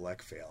my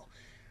collect fail.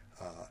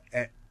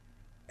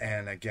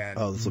 And again,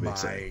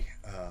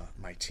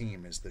 my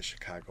team is the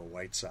Chicago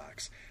White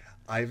Sox.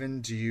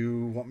 Ivan, do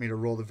you want me to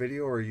roll the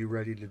video, or are you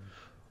ready to?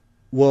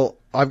 Well,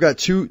 I've got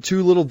two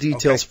little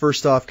details. Okay.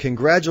 First off,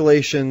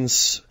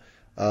 congratulations.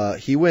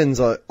 He wins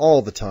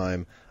all the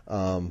time,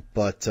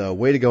 but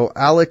way to go,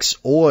 Alex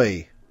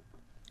Oy.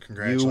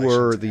 Congratulations. You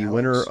were the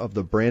winner of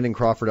the Brandon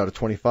Crawford out of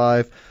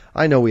 25.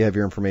 I know we have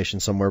your information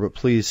somewhere, but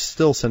please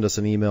still send us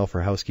an email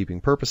for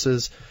housekeeping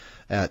purposes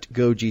at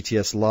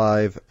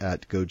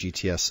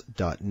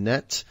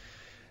gogtslive@gogts.net.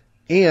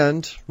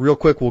 And real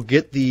quick, we'll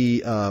get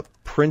the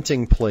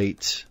printing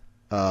plate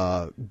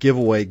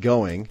giveaway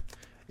going.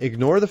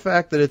 Ignore the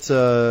fact that it's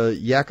a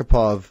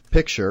Yakupov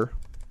picture,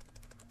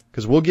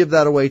 because we'll give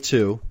that away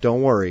too.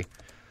 Don't worry.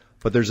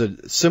 But there's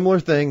a similar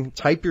thing.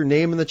 Type your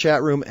name in the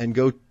chat room and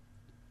go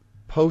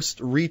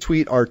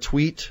retweet our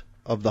tweet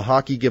of the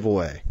hockey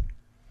giveaway.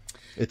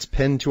 It's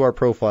pinned to our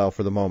profile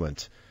for the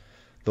moment,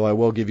 though I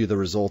will give you the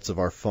results of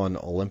our fun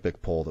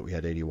Olympic poll that we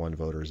had 81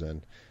 voters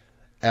in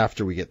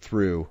after we get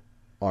through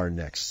our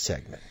next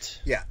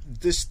segment. Yeah,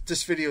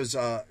 this video is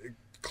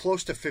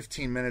close to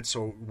 15 minutes,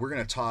 so we're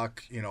going to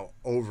talk,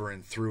 over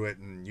and through it,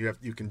 and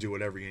you can do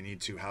whatever you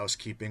need to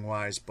housekeeping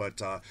wise,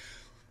 but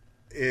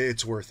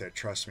it's worth it.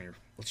 Trust me.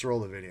 Let's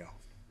roll the video.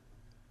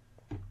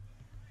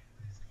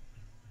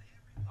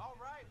 All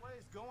right, what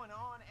is going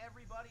on,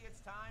 everybody?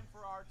 It's time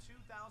for our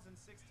 2016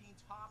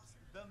 Topps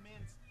The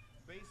Mint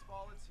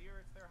baseball. It's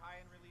here. It's their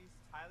high-end release.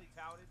 It's highly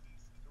touted. So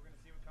we're going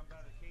to see what comes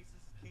out of the cases.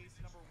 Case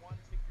number 1,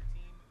 pick your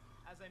team.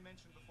 As I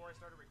mentioned before I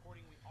started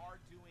recording, we are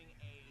doing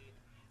a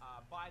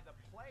by the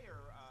player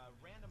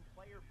random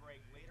player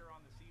break later on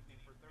this evening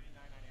for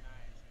 $39.99,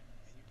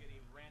 and you get a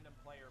random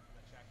player from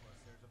the checklist.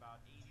 There's about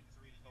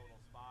 83 total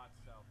spots,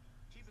 so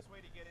cheapest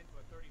way to get into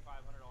a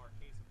 $3,500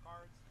 case of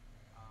cards,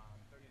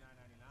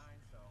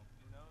 $39.99. So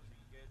who knows? You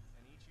can get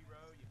an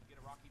Ichiro, you can get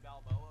a Rocky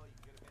Balboa, you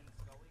can get a Vin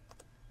Scully, you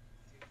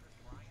can get Chris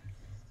Bryant.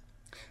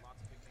 So lots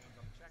of big names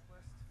on the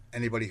checklist.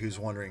 Anybody who's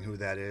wondering who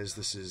that is,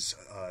 this is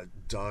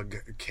Doug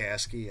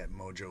Caskey at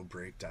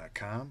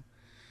MojoBreak.com.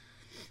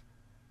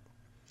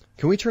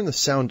 Can we turn the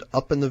sound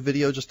up in the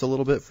video just a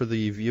little bit for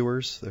the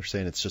viewers? They're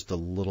saying it's just a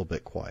little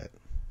bit quiet.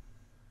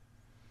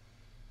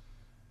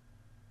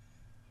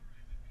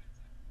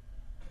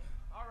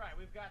 All right,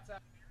 we've got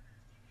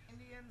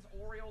Indians,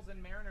 Orioles,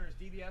 and Mariners.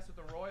 DBS with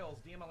the Royals.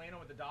 D'Amelino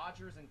with the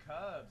Dodgers and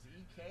Cubs.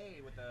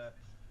 EK with the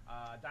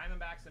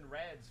Diamondbacks and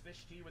Reds.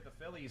 Fish T with the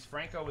Phillies.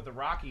 Franco with the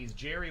Rockies.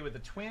 Jerry with the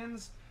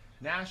Twins,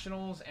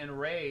 Nationals, and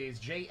Rays.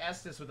 Jay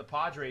Estes with the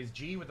Padres.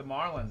 G with the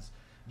Marlins.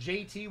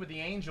 JT with the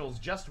Angels.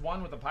 Just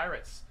One with the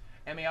Pirates.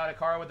 Emi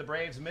Adekar with the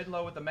Braves,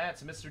 Midlow with the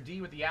Mets, Mr. D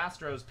with the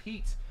Astros,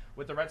 Pete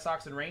with the Red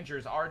Sox and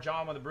Rangers, R.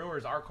 John with the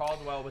Brewers, R.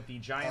 Caldwell with the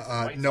Giants and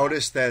White Sox.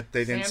 Notice that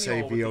they didn't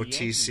say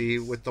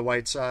VOTC with the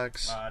White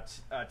Sox.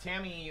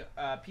 Tammy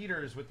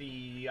Peters with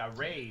the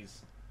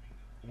Rays,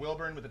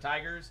 Wilburn with the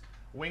Tigers,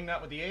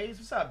 Wingnut with the A's.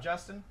 What's up,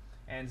 Justin?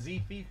 And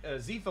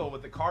Zepho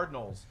with the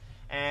Cardinals.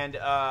 And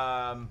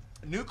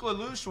Nuke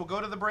LaLoosh will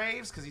go to the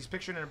Braves because he's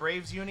pictured in a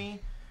Braves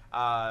uni.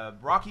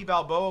 Rocky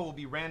Balboa will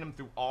be random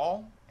through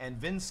all, and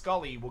Vin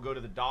Scully will go to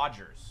the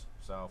Dodgers.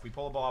 So if we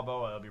pull a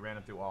Balboa, it'll be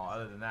random through all.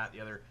 Other than that,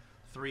 the other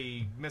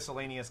 3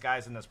 miscellaneous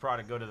guys in this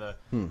product go to the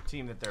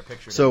team that they're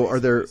pictured in. So are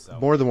there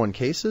more than one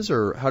cases,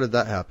 or how did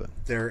that happen?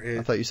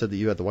 I thought you said that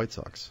you had the White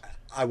Sox.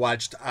 I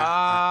watched.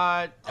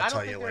 I'll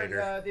tell you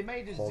later. They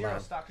made it zero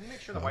stock. Can you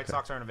make sure the White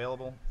Sox aren't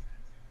available?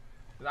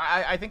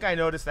 I think I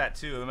noticed that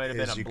too. It might have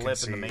been a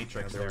blip in the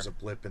matrix. There was a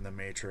blip in the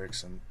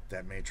matrix, and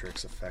that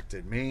matrix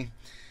affected me.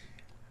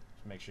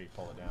 Make sure you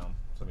pull it down.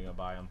 Somebody's going to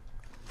buy them.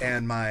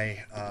 And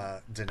my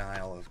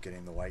denial of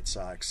getting the White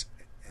Sox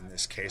in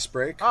this case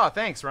break. Oh,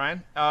 thanks,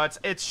 Ryan.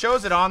 It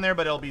shows it on there,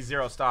 but it'll be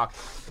zero stock.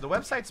 The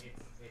website's...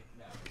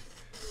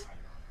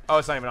 Oh,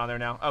 it's not even on there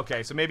now.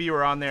 Okay, so maybe you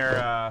were on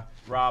there,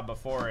 Rob,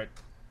 before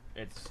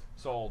it's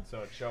sold,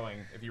 so it's showing.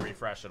 If you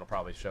refresh, it'll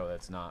probably show that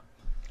it's not.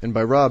 And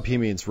by Rob, he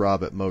means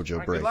Rob at Mojo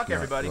right, Break. Good luck,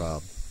 everybody.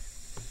 Rob.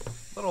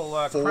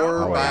 Little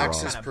 4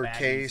 boxes per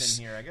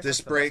case. This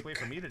break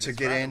to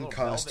get in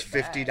cost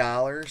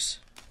 $50. So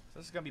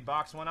this is going to be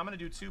box 1. I'm going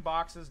to do 2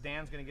 boxes.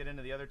 Dan's going to get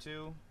into the other 2.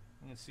 You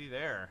can see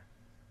there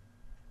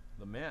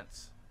the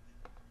mints.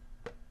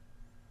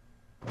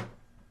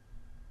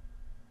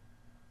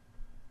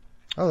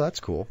 Oh,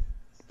 that's cool.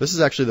 This is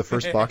actually the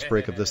first box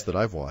break of this that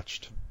I've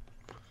watched.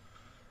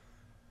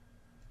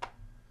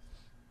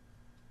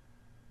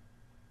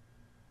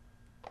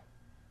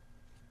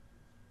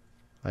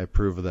 I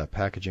approve of that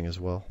packaging as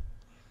well.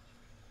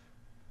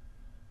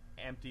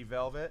 Empty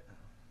velvet.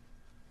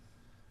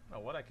 I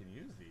don't know what I can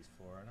use these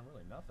for. I don't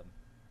really nothing.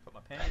 Put my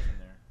pennies in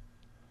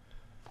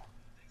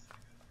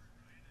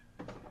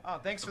there. Oh,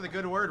 thanks for the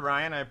good word,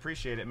 Ryan. I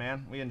appreciate it,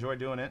 man. We enjoy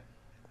doing it.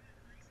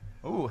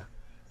 Ooh.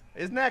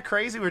 Isn't that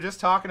crazy? We were just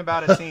talking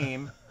about a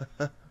team.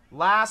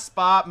 Last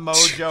spot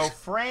mojo.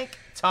 Frank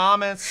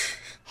Thomas,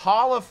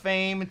 Hall of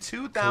Fame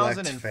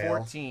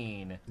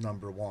 2014.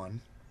 Number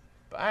 1.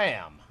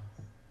 Bam.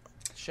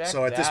 Check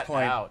so at that this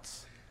point, out.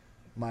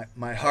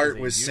 My heart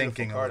was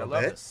sinking a little bit. I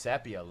love bit. the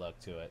sepia look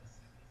to it.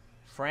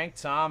 Frank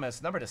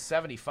Thomas, number to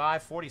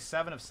 75,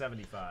 47 of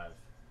 75.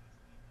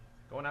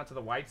 Going out to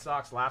the White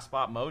Sox, last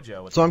spot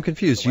mojo. So I'm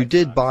confused. You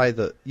did buy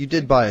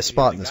a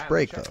spot in this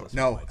break, though.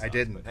 No, I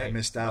didn't. I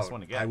missed out.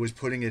 I was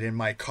putting it in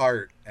my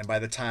cart, and by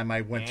the time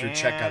I went through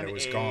checkout, it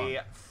was gone.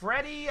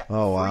 Freddie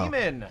wow.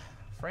 Freeman,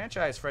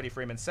 franchise Freddie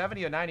Freeman,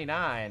 70 of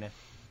 99.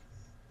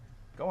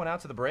 Going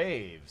out to the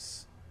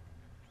Braves.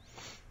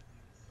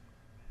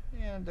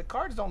 And the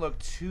cards don't look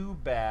too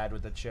bad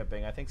with the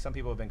chipping. I think some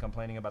people have been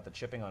complaining about the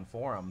chipping on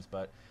forums,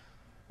 but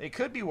they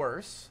could be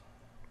worse.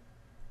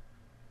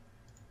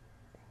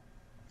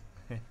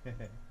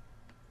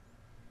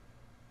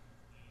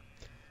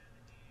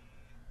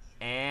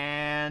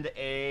 And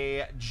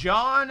a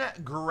John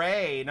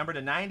Gray, number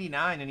to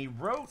 99, and he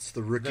wrote it's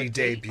the rookie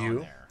date debut.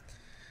 On there.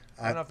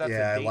 I don't know if that's the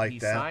date I like he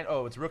that. signed.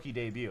 Oh, it's rookie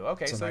debut.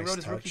 Okay, it's so nice he wrote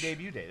his touch. rookie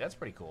debut date. That's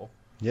pretty cool.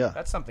 Yeah.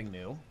 That's something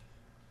new.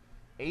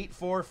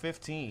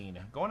 8/4/15.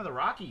 Going to the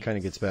Rockies. Kind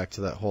of gets back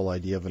to that whole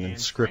idea of an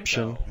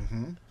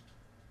inscription,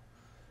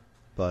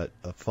 but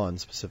a fun,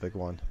 specific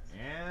one.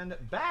 And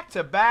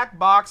back-to-back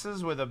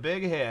boxes with a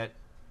big hit.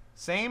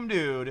 Same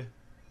dude.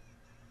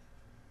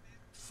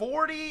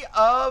 40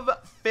 of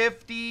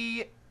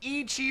 50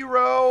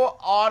 Ichiro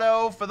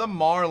auto for the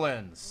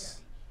Marlins.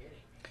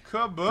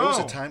 Kaboom. There was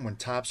a time when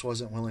Topps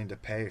wasn't willing to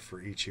pay for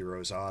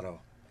Ichiro's auto.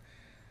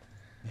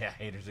 Yeah,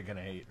 haters are going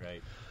to hate,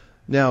 right?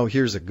 Now,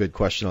 here's a good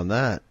question on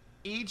that.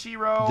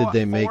 Ichiro, did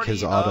they make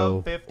his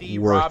auto 50.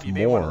 worth Rob, you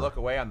may want to more look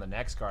away on the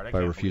next card. by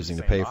refusing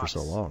to pay for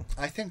so long?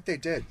 I think they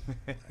did.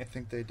 I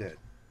think they did.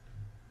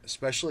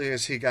 Especially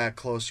as he got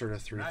closer to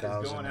 3,000.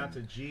 That is going out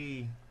to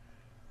G.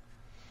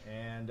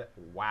 And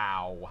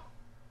wow.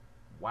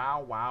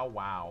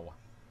 Wow.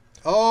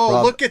 Oh,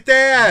 Rob, look at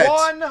that!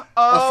 One of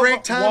a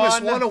Frank Thomas,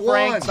 one of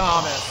Frank one.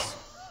 Thomas.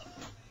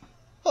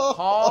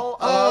 Hall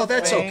of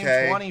that's Fame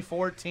okay.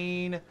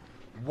 2014.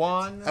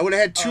 One. I would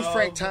have had two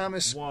Frank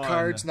Thomas one.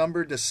 cards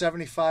numbered to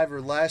 75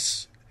 or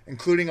less,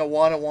 including a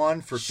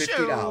 1/1 for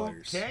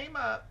 $50. Shoe came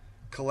up.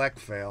 Collect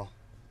fail.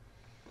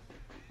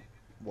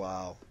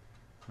 Wow.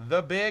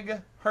 The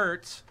big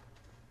hurt.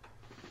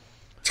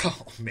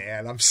 Oh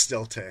man, I'm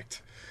still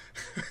ticked.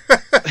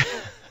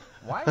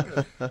 Why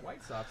are the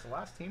White Sox the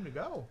last team to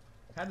go?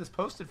 Had this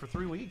posted for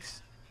 3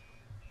 weeks.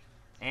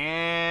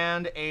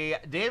 And a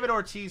David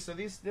Ortiz. So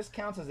this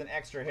counts as an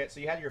extra hit. So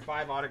you had your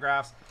 5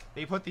 autographs.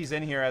 They put these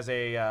in here as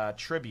a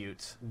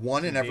tribute.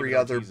 One in to every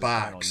David other Ortiz's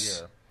final box.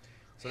 year.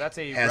 So that's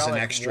a has an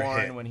relic extra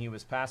one hit. when he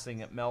was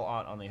passing at Mel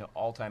Ott on the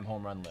all-time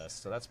home run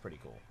list. So that's pretty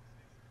cool.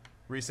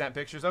 Resent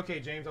pictures. Okay,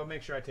 James, I'll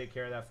make sure I take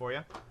care of that for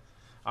you.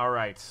 All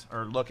right.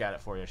 Or look at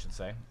it for you, I should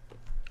say.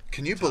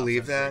 Can you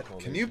believe that?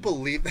 Can you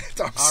believe that?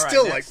 I'm All right,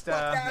 still next,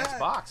 like, next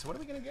box. What are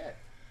we going to get?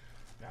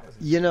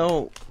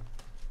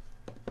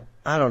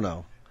 I don't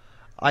know.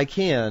 I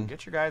can.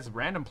 Get your guys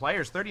random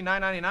players.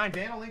 $39.99.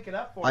 Dan will link it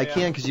up for you. I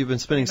can because you've been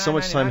spending so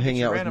much time $39.99,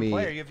 hanging out with random me,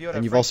 player.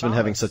 and you've also been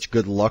having such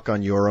good luck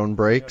on your own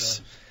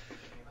breaks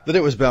that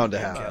it was bound to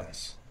happen.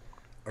 yes.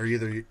 Or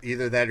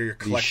either that or your The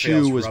collect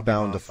shoe fails was rubbing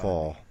bound to off on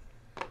fall.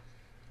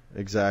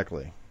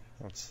 Exactly.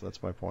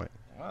 That's my point.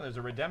 Well, there's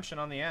a redemption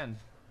on the end.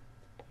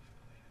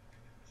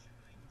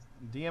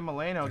 DM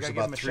Milano, There's got to give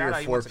about him a 3 or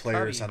shout out. 4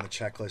 players on the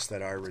checklist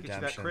that are get you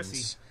that Chrissy.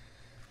 redemptions.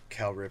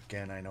 Cal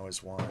Ripken, I know,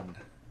 is one.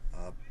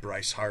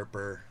 Bryce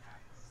Harper.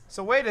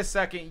 So wait a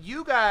second.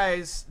 You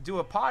guys do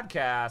a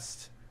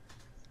podcast,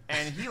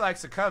 and he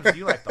likes the Cubs.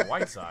 You like the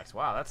White Sox.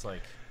 Wow, that's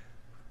like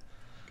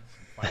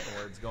fight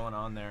words going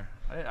on there.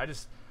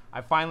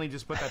 I finally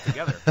just put that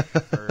together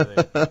for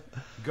the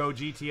Go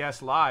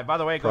GTS Live. By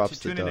the way, go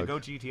tune in to Go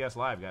GTS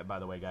Live. By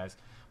the way, guys.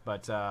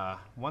 But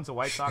one's a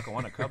White Sox and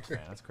one a Cubs fan.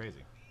 That's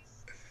crazy.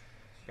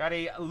 Got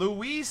a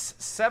Luis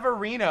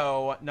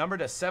Severino, number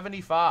to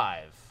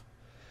 75.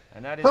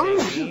 And that is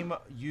a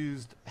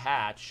game-used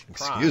patch.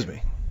 Prime. Excuse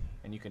me.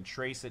 And you can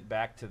trace it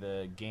back to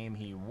the game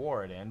he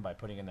wore it in by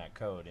putting in that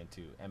code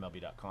into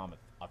MLB.com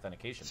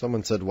authentication.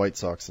 Someone said White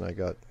Sox, and I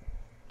got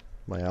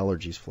my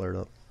allergies flared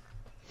up.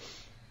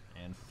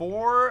 And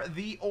for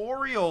the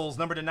Orioles,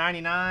 number to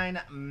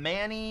 99,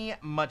 Manny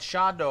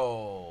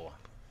Machado.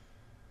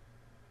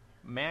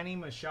 Manny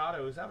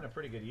Machado is having a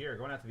pretty good year.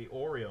 Going out to the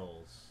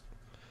Orioles.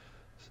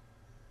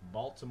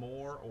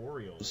 Baltimore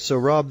Orioles. So,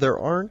 Rob, there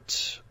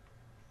aren't...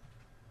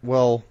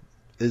 Well,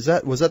 was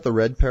that the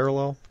red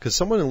parallel? Because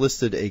someone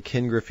enlisted a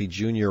Ken Griffey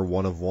Jr.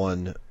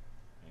 1/1 And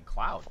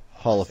Cloud.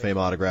 Hall of Fame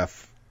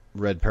autograph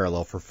red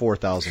parallel for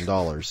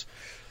 $4,000.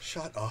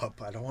 Shut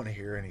up. I don't want to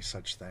hear any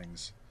such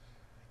things.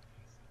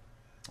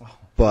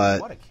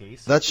 But What a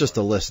case. that's just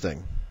a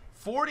listing.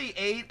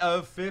 48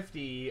 of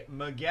 50,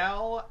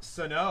 Miguel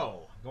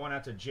Sano. Going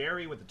out to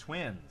Jerry with the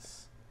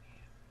Twins.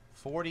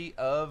 48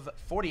 of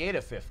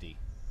 50,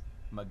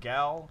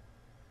 Miguel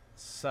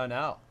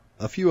Sano.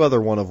 A few other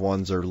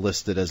 1/1s are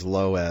listed as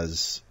low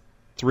as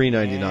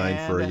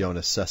 $3.99 for a And-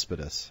 Yoenis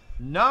Cespedes.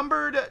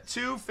 Numbered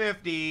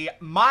 250,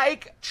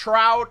 Mike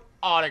Trout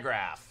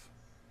autograph.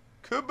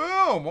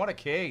 Kaboom! What a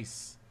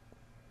case.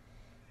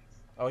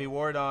 Oh, he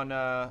wore it on...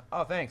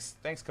 oh, thanks.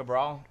 Thanks,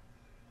 Cabral.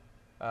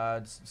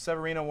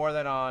 Severino wore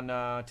that on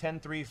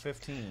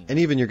 10-3-15. And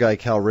even your guy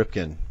Cal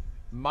Ripken.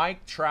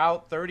 Mike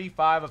Trout,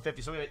 35 of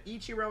 50. So we have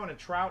Ichiro and a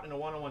Trout and a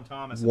 1-on-1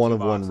 Thomas. One of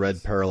one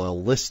red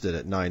parallel listed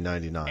at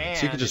 $9.99.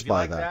 So you could just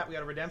buy that. We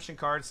got a redemption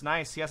card. It's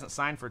nice. He hasn't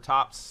signed for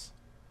Topps,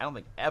 I don't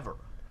think, ever.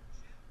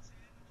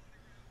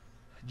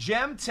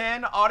 Gem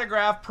 10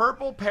 autograph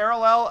purple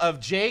parallel of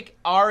Jake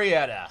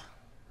Arrieta.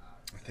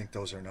 I think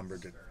those are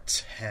numbered to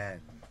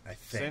 10, I think.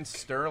 Since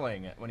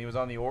Sterling, when he was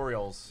on the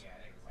Orioles. Yeah,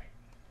 I think it was like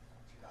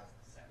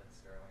 2007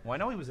 Sterling. Well, I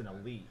know he was an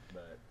elite,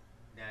 but...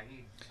 Yeah,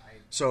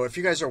 So if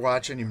you guys are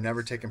watching, you've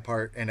never taken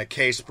part in a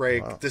case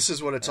break, this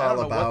is what it's I don't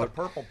all know about. what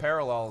the purple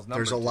parallel is numbered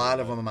There's a to, lot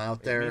of but them out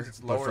it there, means it's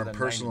but lower from than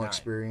personal 99.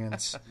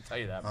 experience, I'll tell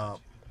you that much.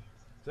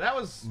 So that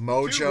was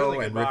Mojo two really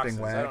good and boxes.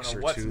 Ripping I don't Wax know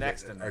are what's two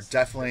next that in are this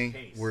definitely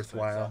case,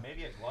 worthwhile. But,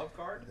 maybe a glove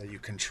card. that you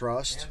can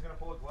trust. Dan's gonna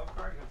pull a glove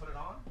card. You gonna put it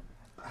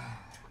on?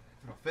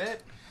 it'll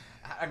fit.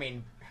 I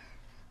mean,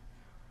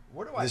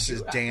 what do I This do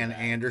is after Dan that?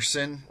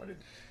 Anderson What did-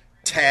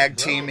 tag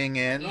teaming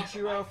in.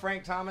 Ichiro,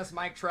 Frank Thomas,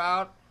 Mike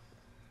Trout.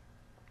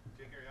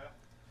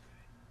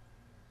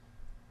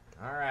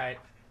 All right.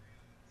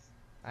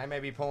 I may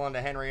be pulling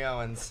to Henry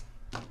Owens.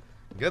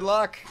 Good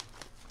luck.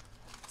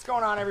 What's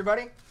going on,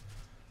 everybody?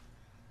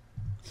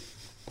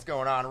 What's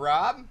going on,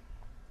 Rob?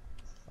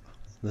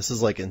 This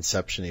is like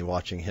Inception-y,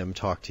 watching him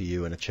talk to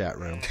you in a chat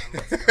room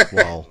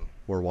while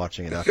we're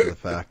watching it after the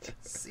fact.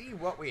 See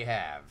what we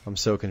have. I'm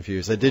so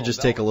confused. I did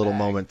just take a little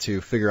moment to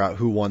figure out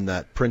who won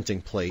that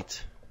printing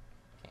plate.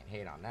 Can't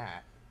hate on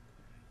that.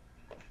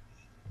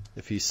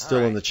 If he's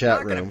still All in the right, chat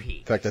not gonna room. peek.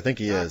 In fact, I think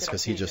he Not is, gonna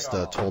because he peek just at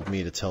all. told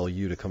me to tell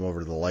you to come over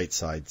to the light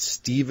side.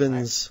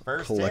 Stevens All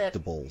right, first hit.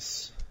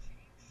 Collectibles.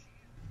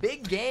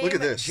 Big game. Look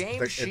at this.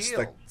 James It's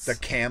Shields. the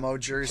camo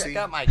jersey. Check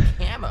out my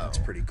camo. It's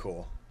pretty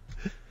cool.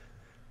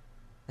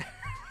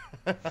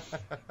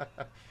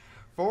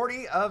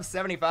 40 of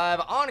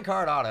 75 on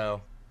card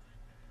auto.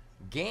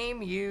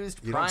 Game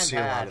used You prime don't see a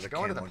lot patch of the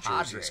going to the camo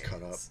Padres. jerseys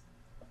cut up.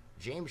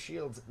 James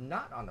Shields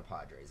not on the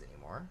Padres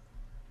anymore.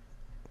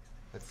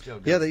 But still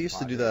good Yeah, for they the used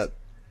to do Padres. that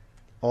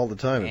all the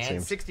time, it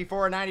And seems.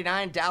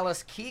 64.99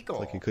 Dallas Keuchel.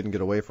 Like you couldn't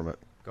get away from it.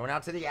 Going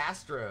out to the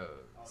Astros.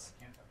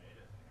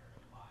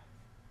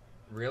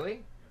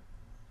 Really?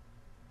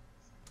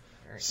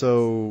 Very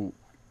So,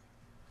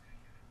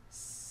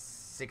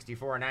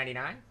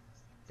 64.99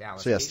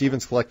 Dallas so yeah, Keuchel.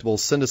 Stevens Collectibles,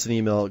 send us an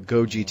email at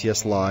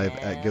gogtslive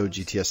at Former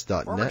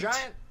gogts.net.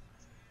 Giant.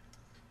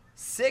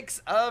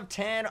 6 of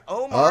 10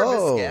 Omar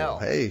Oh, Vizquel.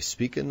 hey,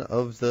 speaking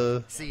of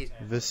the See,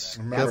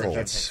 Remember, Vizquel.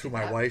 that's who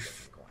my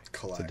wife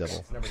collects. It's a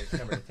devil. it's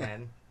number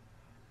 10.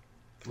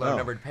 Low Oh.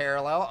 numbered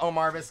parallel.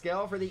 Omar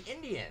Vizquel for the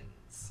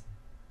Indians.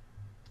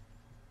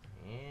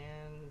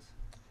 And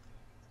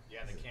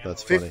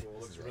That's Fif- funny.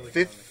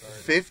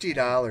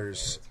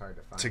 $50 it's hard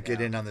to find to get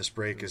out. in on this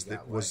break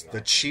was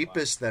the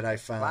cheapest that I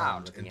Cloud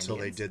found with the until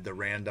they Indians. did the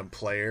random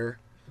player.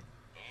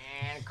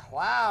 And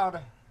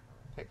Cloud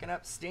picking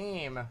up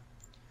steam.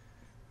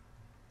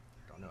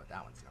 Don't know what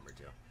that one's number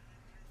to.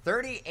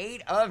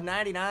 38 of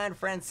 99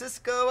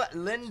 Francisco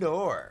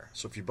Lindor.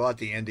 So if you bought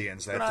the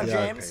Indians, that Good on,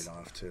 definitely James. paid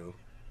off too.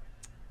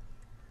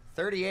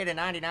 38 of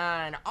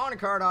 99 on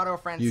card auto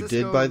Francisco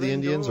You did buy the Lindor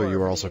Indians, or you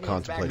were for the also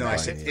Indians contemplating No, I back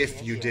buying said in the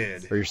if you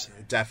did, Or you're-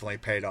 it definitely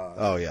paid off.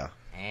 Oh, yeah.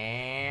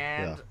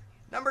 And Yeah.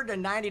 number to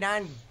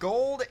 99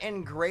 gold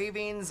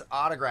engravings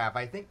autograph.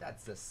 I think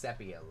that's the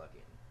sepia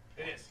looking.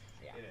 It is.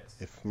 Yeah. It is.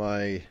 If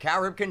my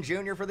Cal Ripken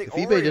Jr. for the if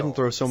Orioles. eBay didn't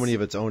throw so many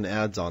of its own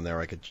ads on there,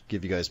 I could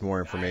give you guys more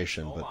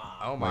information, but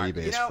Omar. my eBay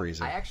is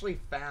freezing. I actually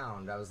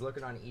found, I was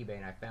looking on eBay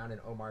and I found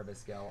an Omar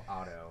Vizquel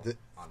auto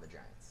on the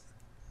Giants.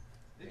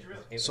 Did you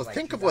really? It was So like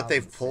think of what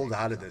they've 2006 pulled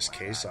out of or this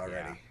something case like that,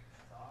 already.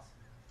 yeah.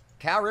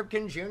 Cal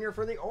Ripken Jr.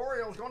 for the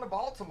Orioles going to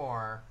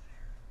Baltimore.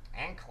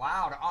 And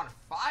Cloud on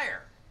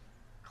fire.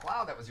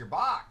 Cloud, that was your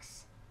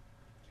box.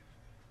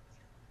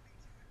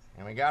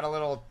 And we got a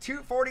little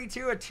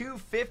 242, a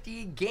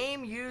 250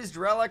 game used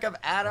relic of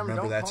Adam.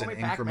 Remember, Don't that's call an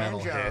me Pac-Man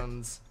incremental hit.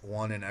 Jones.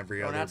 One in every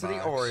Going other out to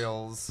box. the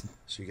Orioles.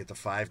 So you get the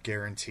 5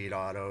 guaranteed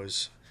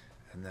autos,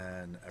 and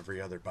then every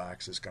other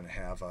box is going to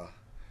have a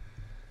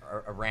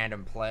A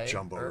random play.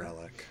 jumbo Or-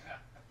 relic.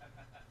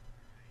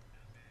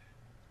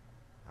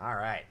 All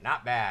right,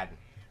 not bad.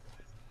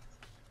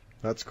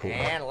 That's cool.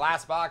 And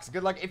last box.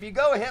 Good luck. If you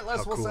go hitless,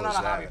 How we'll cool send is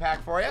out a hobby that?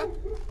 pack for you.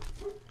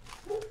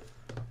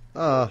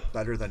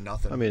 Better than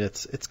nothing. I mean,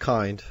 it's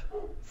kind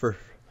for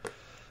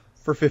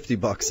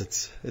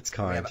 $50. It's We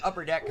kind. have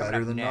Upper Deck coming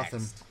Better up than next.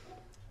 nothing.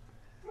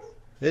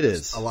 It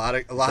is. a lot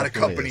of Definitely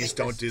companies is.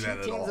 don't do There's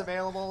that two at teams all.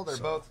 available. They're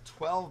So- both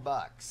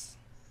 $12.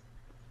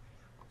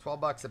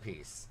 $12 a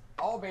piece.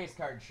 All base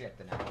card shipped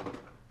tonight.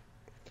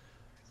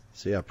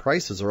 So yeah,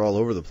 prices are all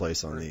over the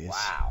place on these.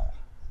 Wow.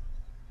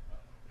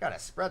 Gotta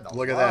spread the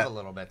Look at love that. a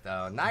little bit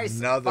though. Nice.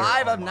 Another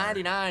 5 of Omar.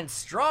 99.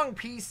 Strong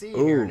PC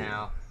here Ooh.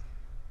 now.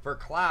 For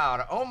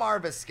Cloud, Omar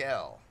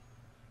Vizquel.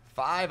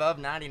 5 of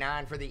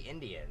 99 for the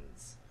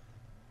Indians.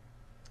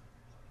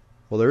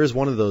 Well, there is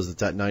one of those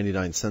that's at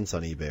 99 cents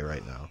on eBay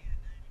right now.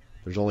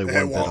 There's only It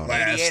one bid won't on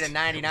last. it. 88 of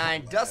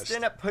 99. Won't last.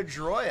 Dustin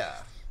Pedroia.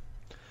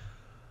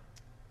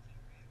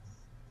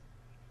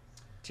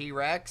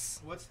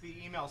 T-Rex. What's the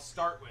email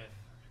start with?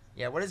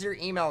 Yeah, what does your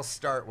email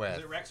start with?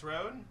 Is it Rex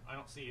Road? I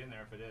don't see it in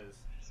there if it is.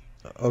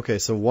 Okay,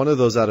 so one of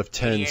those out of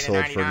 10 $88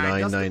 sold for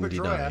 $99.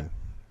 $9.99,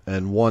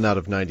 and one out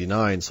of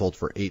 99 sold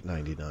for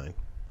 $8.99.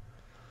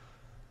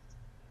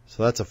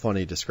 So that's a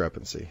funny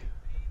discrepancy.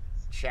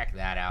 Check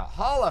that out.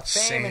 Hall of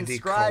Fame Sandy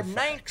inscribed Koufax.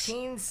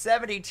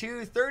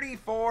 1972,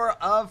 34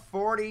 of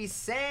 40,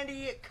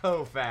 Sandy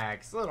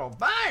Koufax. Little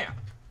bam!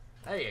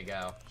 There you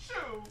go.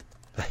 Shoo!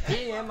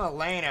 DM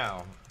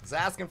Eleno is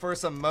asking for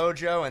some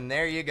mojo, and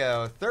there you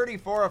go.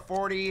 34 of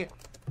 40,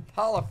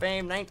 Hall of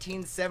Fame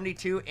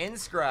 1972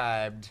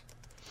 inscribed.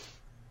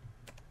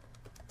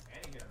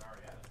 And he got an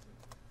already added.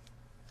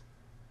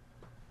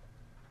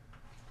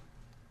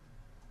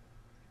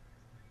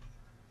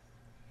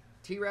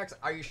 T-Rex,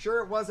 are you sure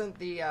it wasn't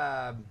the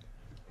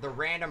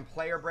random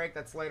player break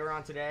that's later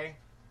on today?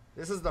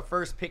 This is the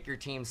first pick your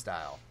team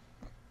style.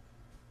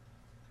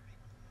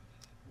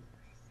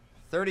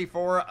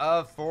 34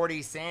 of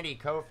 40, Sandy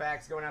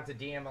Koufax going out to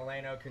DM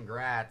Eleno.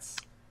 Congrats.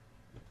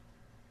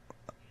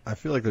 I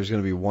feel like there's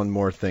going to be one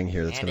more thing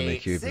here that's And going to a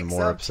make you even 6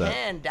 more of upset.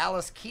 10,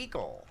 Dallas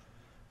Keuchel.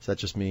 Is that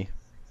just me?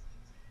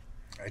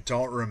 I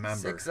don't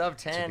remember. 6 of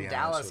to 10, be honest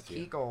Dallas with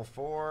you. Keuchel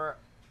for...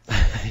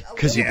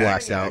 Because you Yeah,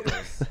 blacked out.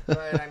 But,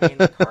 I mean,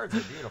 the cards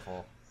are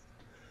beautiful.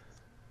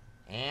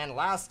 And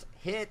last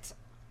hit,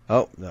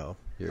 Oh, no.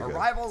 You're good.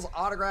 Arrivals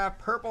autograph,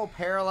 purple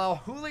parallel,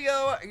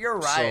 Julio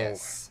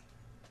Urias.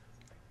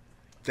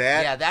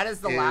 That Yeah, that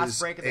is the last is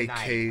break of the a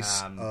night.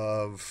 case I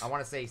of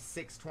want to say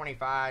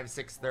 625,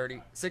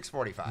 630,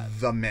 645.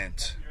 the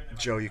mint.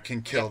 Joe, you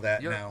can kill Yep,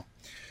 that you're- now.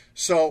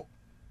 So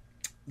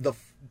the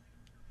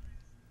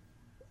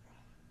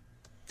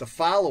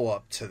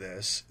follow-up to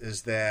this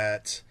is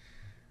that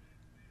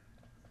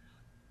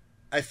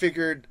I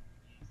figured,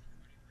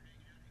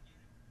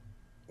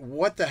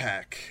 what the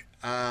heck?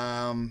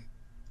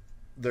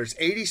 There's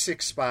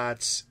 86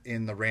 spots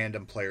in the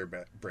random player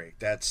break.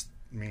 That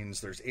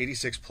means there's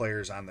 86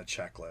 players on the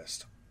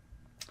checklist.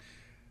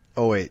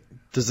 Oh, wait.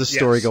 Does this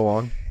story Yes. go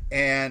on?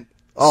 And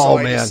Oh,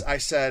 so man. I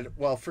said,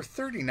 well, for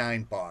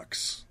 $39,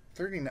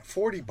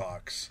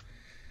 $40,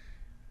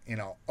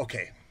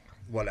 okay,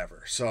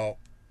 whatever. So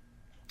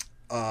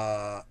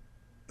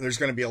there's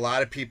going to be a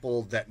lot of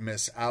people that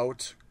miss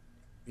out,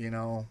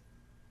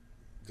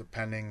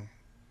 depending.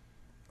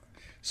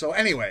 So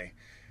anyway,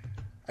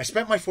 I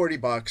spent my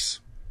 $40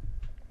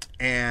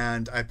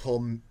 and I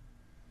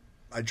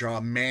draw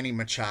Manny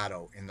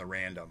Machado in the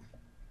random.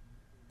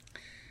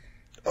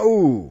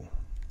 Oh.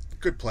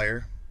 Good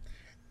player.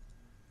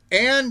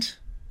 And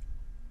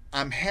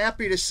I'm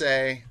happy to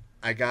say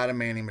I got a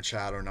Manny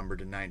Machado number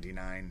to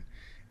 99,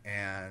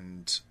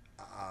 and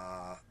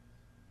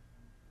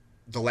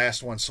the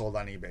last one sold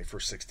on eBay for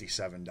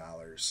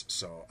 $67.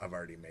 So I've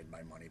already made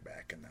my money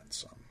back and then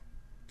some.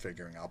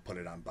 Figuring I'll put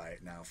it on Buy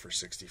It Now for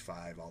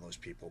 $65. All those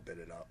people bid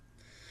it up.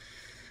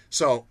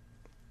 So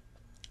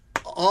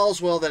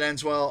all's well that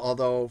ends well.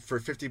 Although for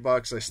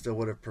 $50, I still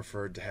would have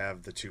preferred to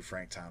have the 2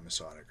 Frank Thomas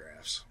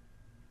autographs.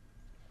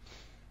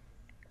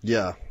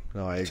 Yeah.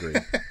 No, I agree.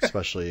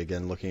 Especially,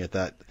 again, looking at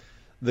that.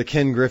 The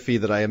Ken Griffey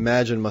that I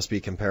imagine must be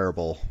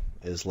comparable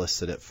is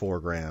listed at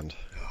 $4,000.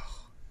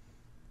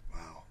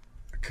 Wow.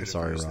 I could have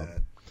Sorry, used Rob.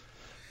 that.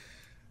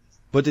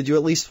 But did you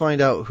at least find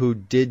out who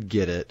did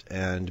get it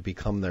and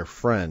become their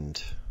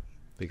friend?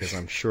 Because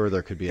I'm sure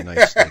there could be a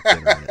nice steak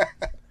dinner in it.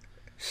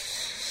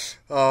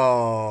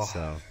 Oh,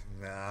 So,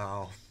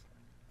 no.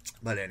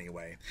 But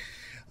anyway,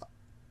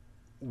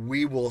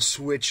 we will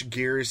switch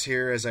gears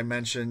here. As I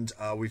mentioned,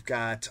 we've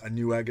got a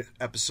new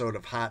episode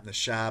of Hot in the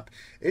Shop.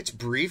 It's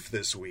brief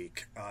this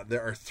week.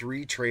 There are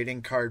 3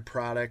 trading card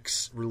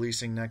products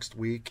releasing next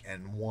week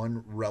and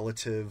 1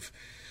 relative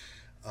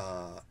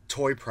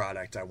toy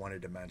product I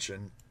wanted to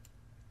mention.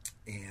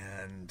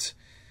 And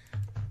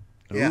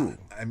yeah, Ooh.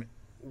 I mean,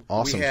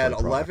 Awesome we had toy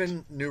product.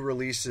 11 new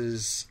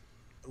releases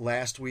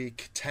last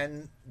week,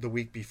 10 the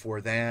week before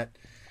that.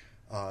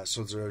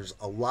 So there's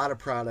a lot of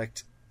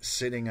product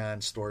sitting on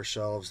store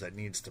shelves that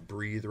needs to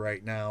breathe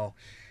right now.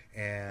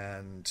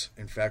 And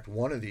in fact,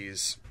 one of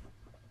these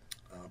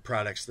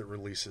products that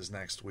releases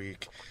next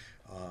week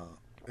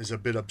is a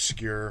bit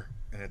obscure,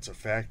 and it's a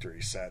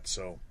factory set.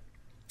 So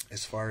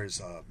as far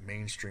as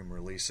mainstream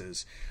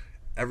releases,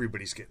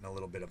 everybody's getting a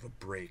little bit of a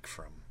break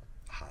from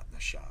Hot in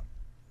the Shop.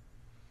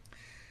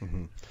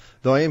 Mm-hmm.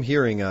 Though I am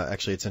hearing,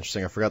 actually, it's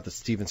interesting. I forgot that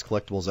Stevens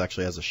Collectibles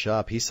actually has a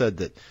shop. He said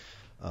that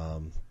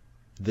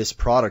this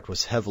product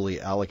was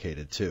heavily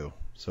allocated too,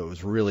 so it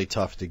was really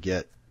tough to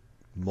get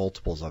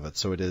multiples of it.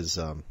 So it is.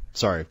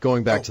 Sorry,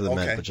 going back to the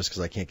Mint, but just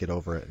because I can't get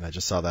over it, and I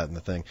just saw that in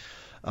the thing.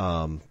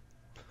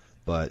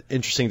 But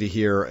interesting to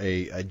hear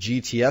a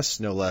GTS,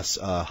 no less,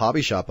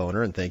 hobby shop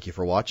owner, and thank you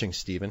for watching,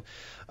 Steven.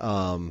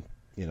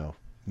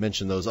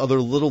 Mention those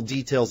other little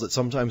details that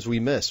sometimes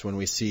we miss when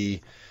we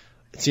see.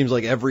 It seems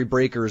like every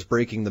breaker is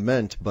breaking the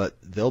Mint, but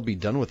they'll be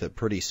done with it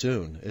pretty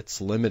soon.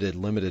 It's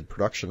limited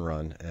production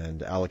run,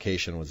 and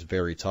allocation was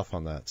very tough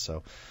on that.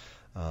 So,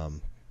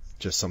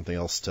 just something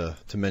else to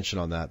mention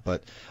on that.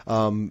 But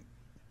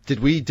Did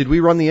we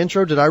run the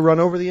intro? Did I run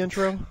over the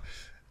intro?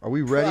 Are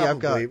we ready?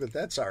 Probably, but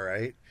that's all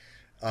right.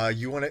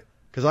 You want it?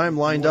 Because I am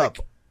lined up.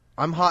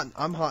 I'm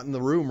hot in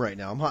the room right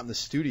now. I'm hot in the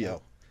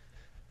studio.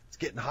 It's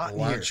getting hot in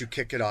here. Why don't you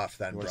kick it off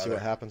then, you want brother? to see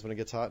what happens when it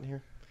gets hot in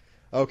here?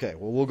 Okay,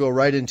 well, we'll go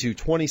right into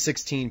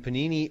 2016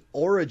 Panini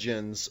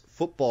Origins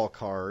football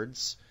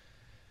cards.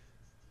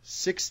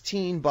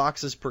 16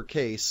 boxes per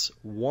case,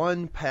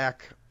 1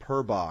 pack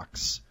per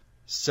box,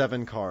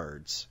 7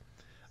 cards.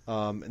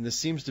 And this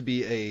seems to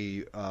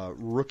be a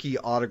rookie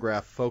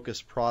autograph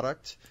focused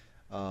product.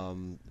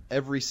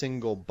 Every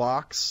single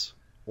box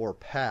or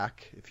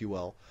pack, if you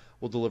will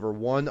deliver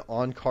 1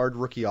 on-card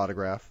rookie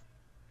autograph,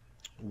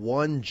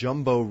 1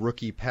 jumbo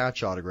rookie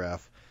patch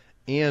autograph,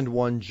 and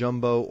 1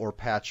 jumbo or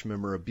patch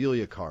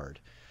memorabilia card.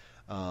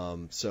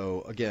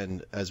 So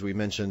again, as we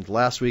mentioned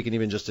last week, and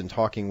even just in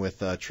talking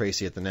with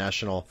Tracy at the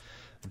National,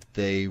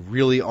 they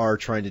really are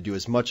trying to do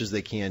as much as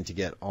they can to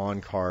get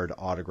on-card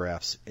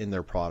autographs in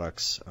their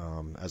products,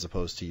 as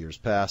opposed to years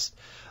past.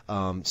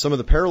 Some of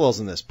the parallels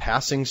in this,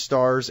 passing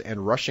stars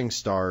and rushing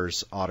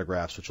stars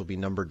autographs, which will be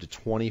numbered to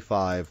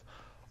 25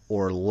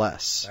 or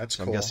less. That's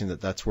so cool. I'm guessing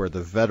that's where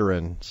the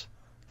veterans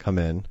come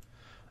in.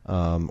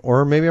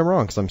 Or maybe I'm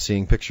wrong, because I'm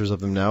seeing pictures of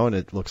them now, and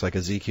it looks like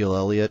Ezekiel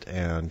Elliott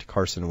and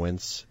Carson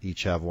Wentz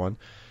each have one.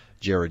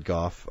 Jared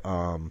Goff.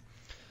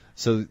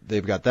 So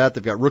they've got that.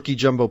 They've got rookie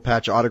jumbo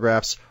patch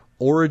autographs,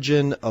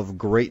 Origin of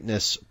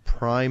Greatness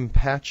prime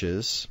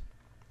patches.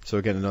 So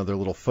again, another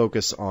little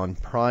focus on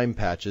prime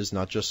patches,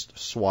 not just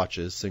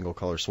swatches, single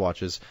color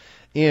swatches,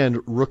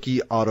 and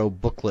rookie auto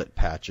booklet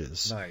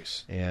patches.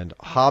 Nice. And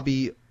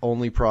hobby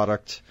only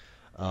product.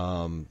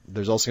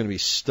 There's also going to be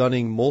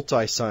stunning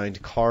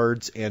multi-signed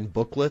cards and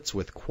booklets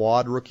with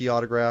quad rookie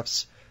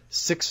autographs,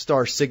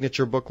 6-star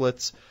signature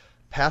booklets,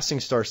 passing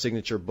star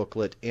signature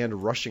booklet,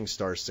 and rushing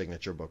star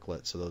signature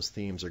booklet. So those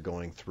themes are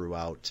going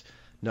throughout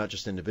not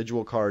just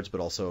individual cards, but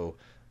also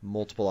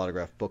multiple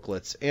autograph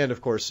booklets, and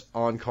of course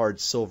on-card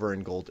silver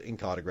and gold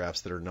ink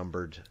autographs that are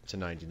numbered to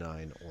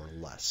 99 or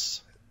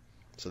less.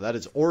 So that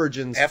is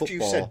Origins After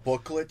football. you said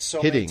booklet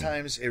so hitting. many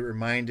times, it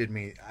reminded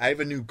me, I have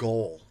a new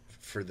goal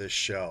for this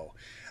show.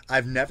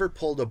 I've never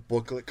pulled a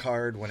booklet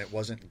card when it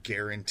wasn't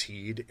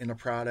guaranteed in a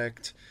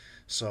product.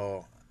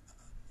 So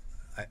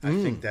I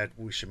think that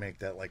we should make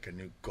that like a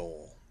new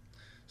goal.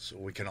 So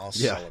we can all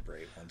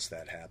celebrate once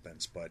that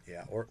happens. But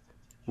yeah, or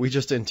we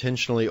just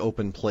intentionally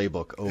open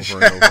Playbook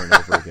over and over and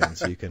over again,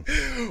 so you can.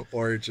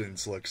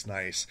 Origins looks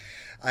nice.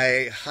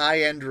 A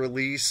high-end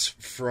release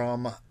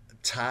from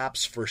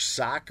Topps for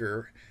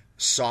Soccer,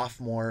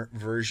 sophomore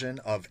version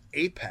of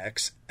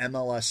Apex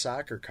MLS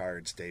soccer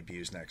cards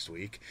debuts next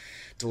week,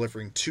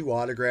 delivering 2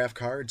 autograph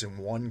cards and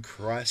 1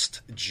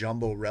 Crest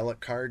jumbo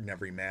relic card in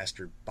every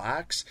mastered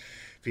box,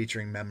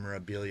 featuring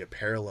memorabilia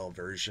parallel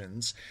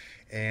versions.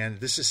 And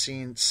this has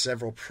seen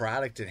several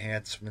product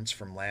enhancements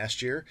from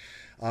last year.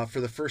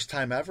 For the first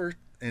time ever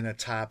in a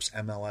Topps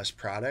MLS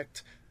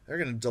product, they're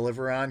going to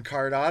deliver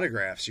on-card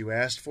autographs. You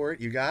asked for it,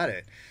 you got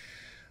it.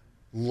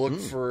 Look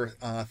for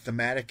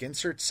thematic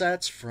insert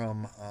sets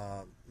from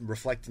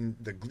reflecting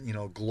the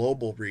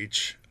global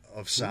reach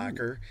of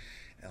soccer,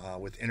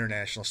 with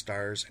international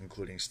stars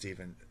including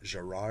Steven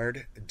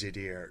Gerrard,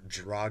 Didier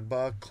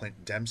Drogba,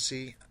 Clint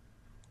Dempsey,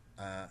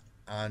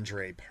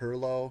 Andre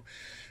Pirlo,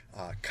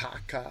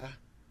 Kaká.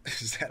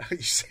 Is that how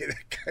you say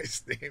that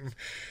guy's name?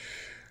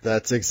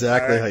 That's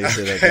exactly how you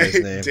say that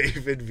guy's name.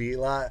 David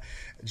Villa,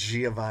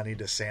 Giovanni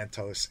Dos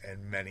Santos,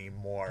 and many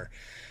more.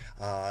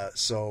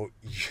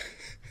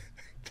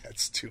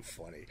 That's too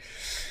funny.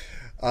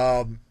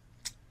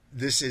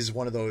 This is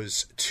one of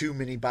those 2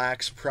 mini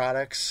box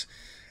products,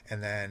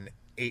 and then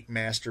 8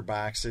 master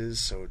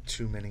boxes, so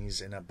 2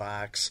 minis in a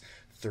box,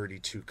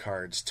 32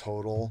 cards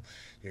total.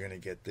 You're going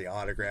to get the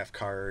autograph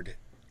card,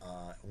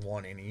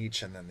 1 in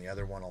each, and then the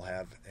other one will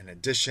have, in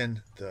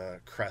addition, the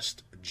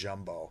Crest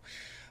Jumbo.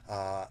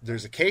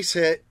 There's a case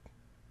hit,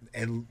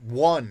 and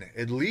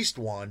at least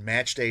one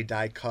match day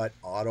die cut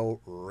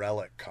auto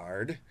relic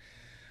card,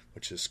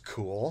 which is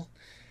cool.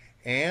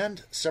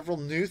 And several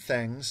new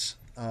things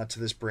to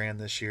this brand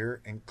this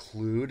year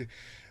include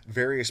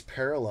various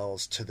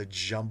parallels to the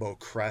Jumbo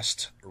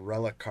Crest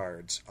relic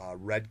cards.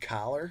 Red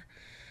Collar,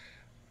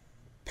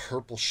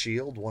 Purple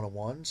Shield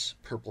 1-of-1s,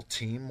 Purple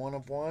Team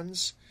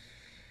 1-of-1s,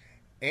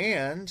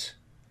 and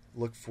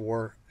look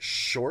for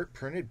short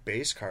printed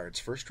base cards,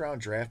 first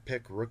round draft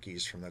pick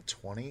rookies from the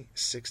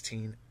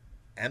 2016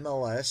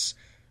 MLS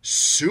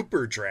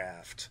Super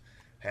Draft.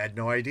 Had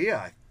no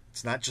idea.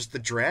 It's not just the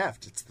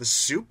draft, it's the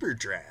Super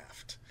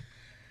Draft.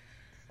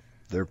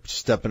 They're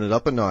stepping it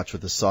up a notch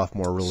with the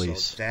sophomore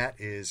release. So that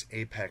is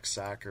Apex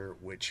Soccer,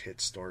 which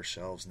hits store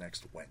shelves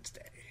next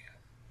Wednesday.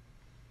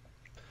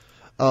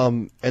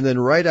 And then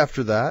right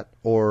after that,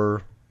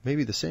 or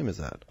maybe the same as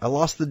that, I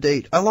lost the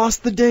date.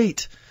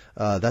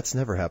 That's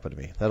never happened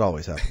to me. That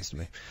always happens to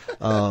me.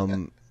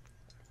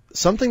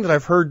 Something that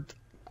I've heard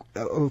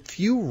a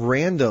few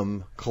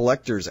random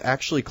collectors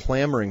actually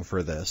clamoring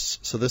for this,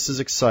 so this is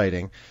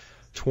exciting.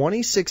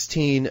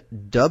 2016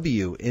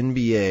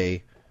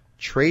 WNBA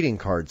trading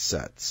card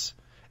sets.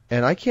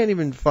 and I can't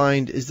even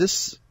find. Is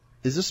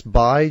this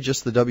by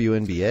just the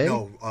WNBA?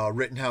 No,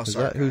 Rittenhouse Is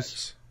that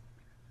Archives.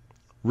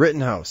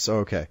 Rittenhouse.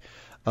 Okay.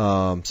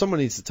 Someone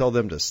needs to tell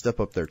them to step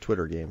up their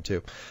Twitter game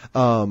too.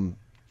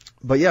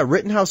 But yeah,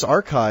 Rittenhouse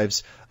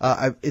Archives.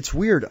 It's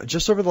weird.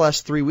 Just over the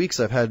last 3 weeks,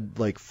 I've had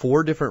like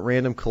 4 different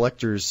random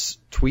collectors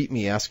tweet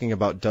me asking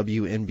about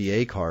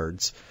WNBA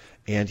cards.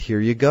 And here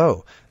you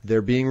go.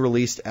 They're being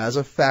released as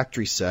a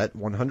factory set,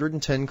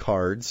 110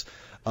 cards.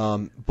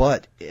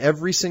 But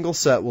every single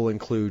set will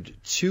include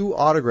 2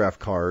 autograph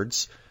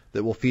cards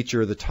that will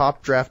feature the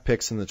top draft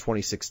picks in the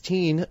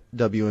 2016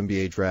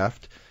 WNBA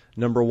draft.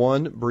 Number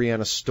 1,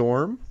 Brianna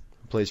Storm,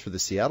 who plays for the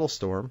Seattle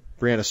Storm.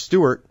 Brianna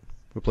Stewart,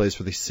 who plays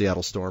for the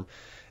Seattle Storm.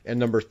 And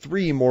number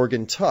 3,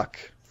 Morgan Tuck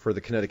for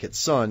the Connecticut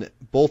Sun,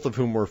 both of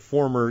whom were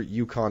former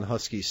Yukon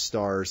Huskies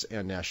stars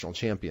and national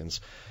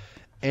champions.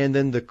 And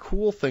then the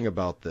cool thing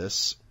about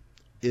this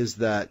is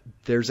that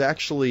there's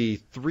actually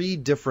 3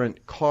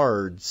 different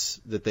cards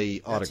that they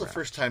autograph. That's the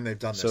first time they've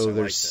done this. So I like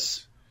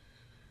this.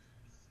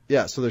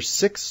 Yeah, so there's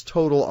 6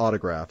 total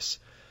autographs.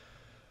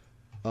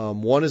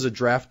 One is a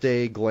draft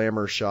day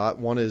glamour shot,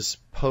 one is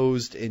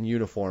posed in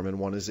uniform, and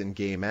one is in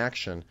game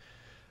action.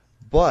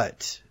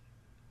 But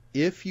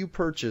if you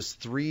purchase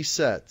 3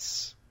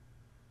 sets,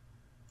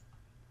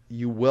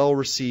 you will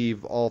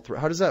receive all 3.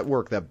 How does that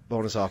work, that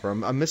bonus offer?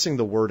 I'm missing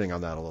the wording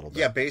on that a little bit.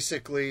 Yeah,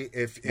 basically,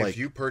 if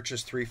you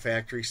purchase 3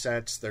 factory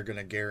sets, they're going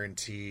to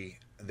guarantee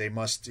they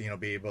must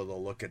be able to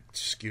look at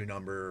SKU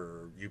number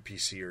or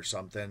UPC or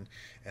something,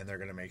 and they're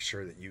going to make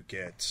sure that you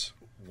get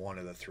one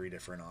of the 3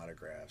 different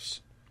autographs.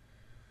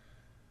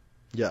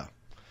 Yeah.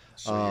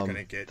 So you're going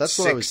to get that's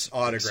 6 what I was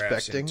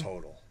autographs expecting. in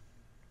total.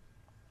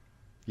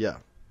 Yeah.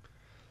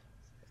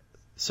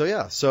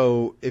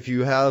 So if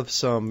you have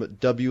some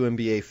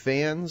WNBA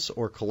fans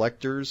or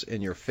collectors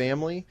in your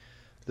family,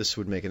 this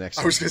would make an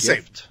excellent gift. I was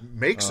going to say,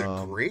 makes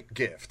a great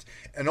gift.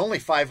 And only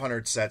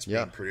 500 sets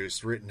being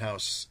produced.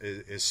 Rittenhouse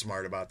is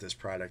smart about this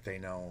product. They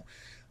know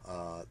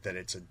that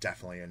it's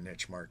definitely a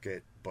niche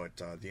market, but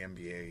the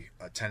NBA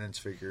attendance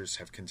figures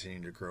have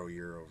continued to grow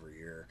year over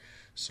year.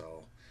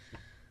 So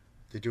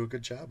they do a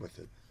good job with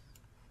it.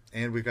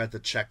 And we've got the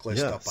checklist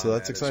up on that. So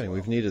that's exciting. Well.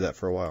 We've needed that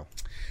for a while.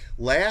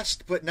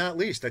 Last but not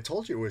least, I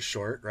told you it was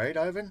short, right,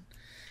 Ivan?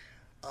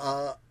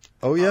 Oh,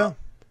 yeah.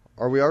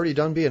 Are we already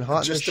done being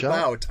hot in the shop? Just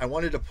about. I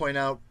wanted to point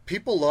out,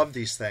 people love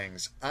these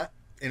things.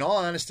 In all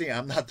honesty,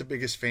 I'm not the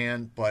biggest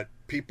fan, but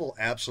people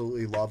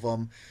absolutely love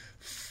them.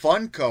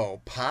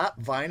 Funko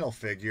Pop Vinyl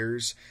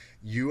Figures,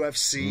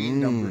 UFC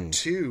number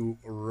 2,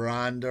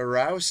 Ronda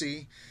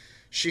Rousey.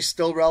 She's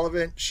still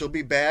relevant. She'll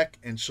be back,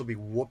 and she'll be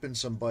whooping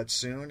some butt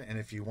soon. And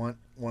if you want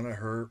one of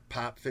her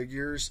pop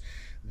figures,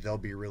 they'll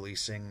be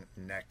releasing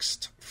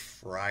next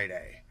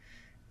Friday.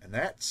 And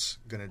that's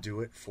going to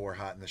do it for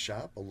Hot in the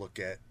Shop. A look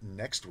at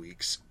next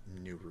week's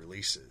new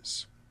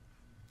releases.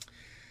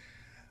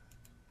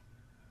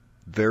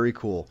 Very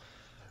cool.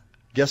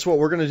 Guess what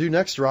we're going to do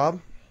next,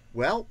 Rob?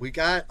 Well, we've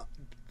got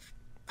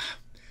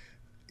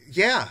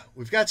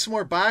some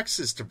more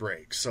boxes to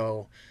break.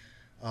 So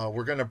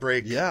we're going to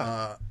break...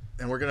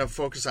 and we're going to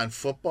focus on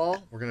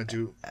football. We're going to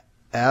do...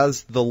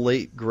 As the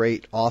late,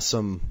 great,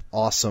 awesome...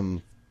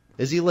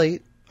 Is he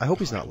late? I hope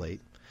he's not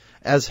late.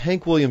 As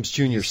Hank Williams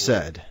Jr.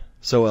 said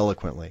so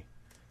eloquently.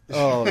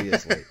 Oh, he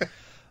is late.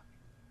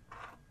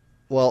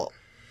 Well,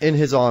 in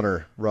his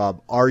honor,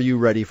 Rob, are you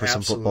ready for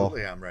some football?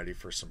 Absolutely, I'm ready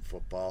for some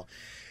football.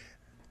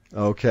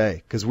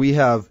 Okay, because we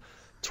have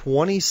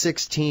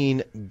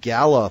 2016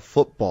 Gala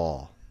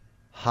football.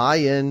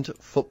 High-end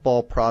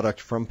football product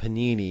from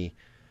Panini.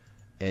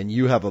 And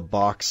you have a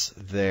box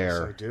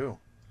there. Yes, I do.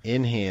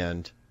 In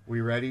hand.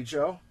 We ready,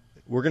 Joe?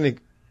 We're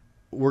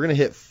gonna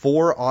hit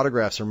 4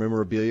 autographs or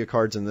memorabilia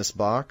cards in this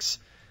box,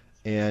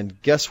 and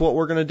guess what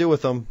we're gonna do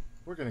with them?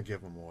 We're gonna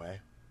give them away.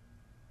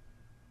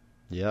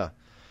 Yeah.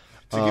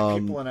 To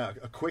give people a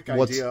quick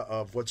idea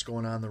of what's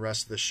going on the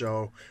rest of the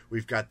show,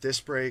 we've got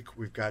this break.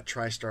 We've got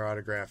TriStar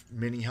Autograph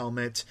mini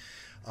helmet.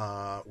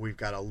 We've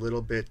got a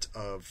little bit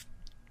of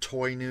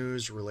toy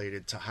news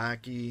related to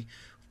hockey.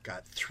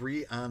 Got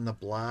 3 on the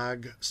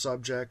blog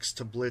subjects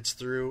to blitz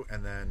through,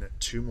 and then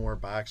 2 more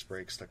box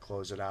breaks to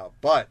close it out.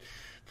 But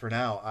for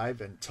now,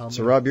 Ivan, tell me.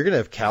 So, Rob, you're going to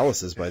have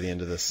calluses by the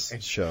end of this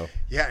show.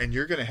 Yeah, and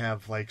you're going to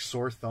have like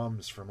sore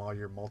thumbs from all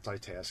your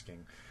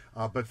multitasking.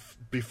 But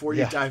before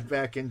you dive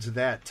back into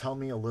that, tell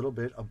me a little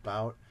bit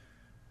about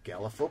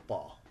Gala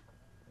football.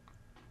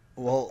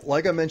 Well,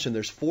 like I mentioned,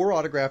 there's 4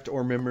 autographed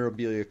or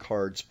memorabilia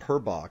cards per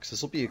box.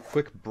 This will be a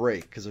quick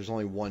break because there's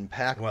only 1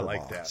 pack per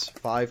box.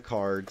 5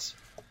 cards.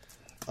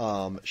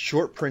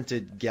 Short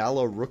printed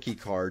Gala rookie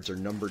cards are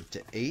numbered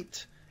to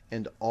 8,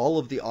 and all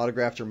of the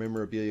autographed or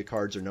memorabilia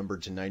cards are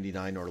numbered to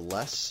 99 or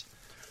less.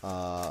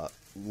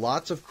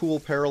 Lots of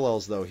cool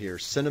parallels though here.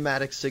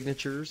 Cinematic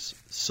signatures,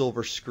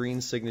 silver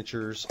screen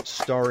signatures,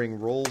 starring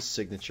roles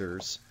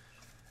signatures,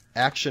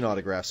 action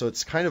autographs. So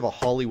it's kind of a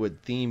Hollywood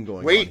theme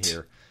going on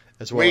here.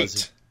 As well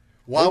as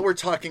while we're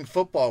talking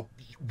football,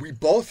 we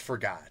both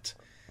forgot.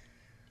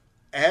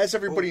 as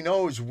everybody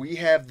knows, we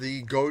have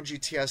the Go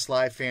GTS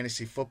Live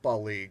Fantasy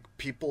Football League.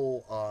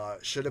 People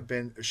should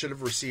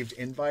have received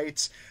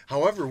invites.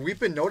 However, we've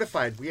been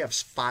notified we have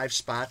 5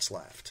 spots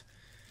left.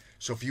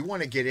 So if you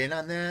want to get in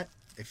on that,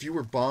 if you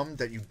were bummed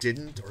that you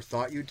didn't or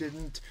thought you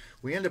didn't,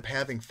 we end up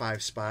having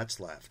 5 spots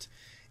left.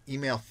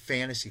 Email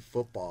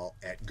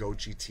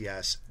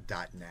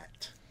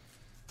fantasyfootball@gogts.net.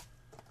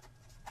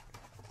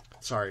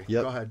 Sorry,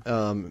 Yep. go ahead.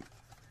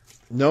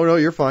 No,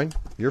 you're fine.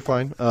 You're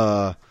fine.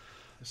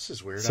 This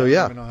is weird. So I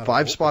don't even know yeah, how to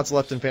 5 open spots this.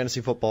 left in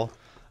fantasy football.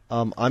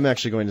 I'm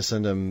actually going to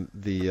send him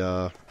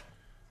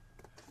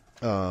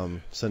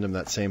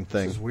that same This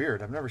thing. is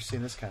weird. I've never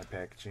seen this kind of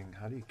packaging.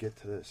 How do you get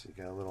to this? You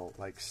got a little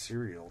like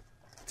cereal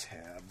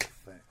tab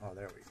thing. Oh,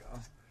 there we go.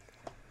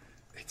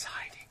 It's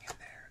hiding in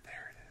there.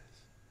 There it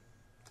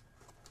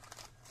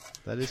is.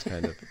 That is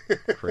kind of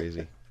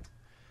crazy.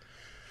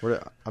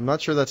 I'm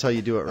not sure that's how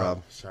you do it, Rob.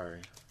 Oh, sorry.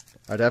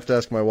 I'd have to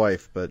ask my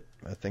wife, but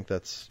I think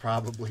that's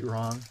Probably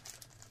wrong.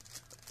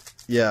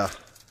 yeah.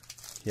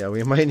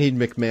 We might need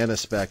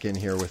McManus back in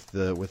here with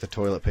the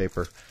toilet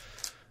paper.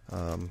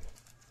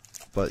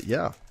 But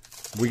yeah,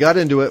 we got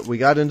into it. We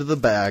got into the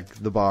bag,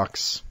 the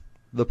box,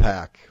 the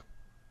pack,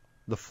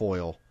 the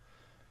foil.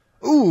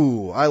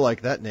 Ooh, I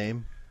like that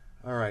name.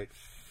 All right.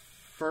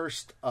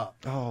 First up,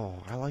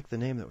 Oh, I like the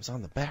name that was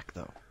on the back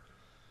though.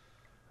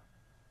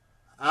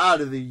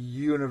 out of the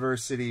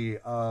University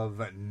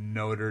of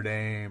Notre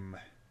Dame,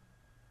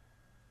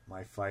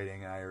 my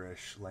Fighting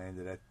Irish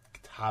landed a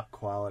top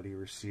quality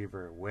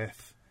receiver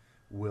with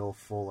Will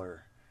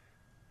Fuller.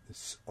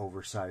 This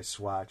oversized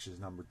swatch is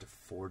numbered to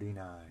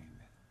 49.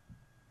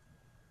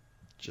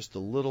 Just a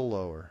little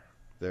lower.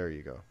 There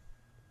you go.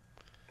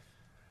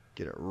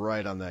 Get it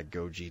right on that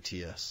Go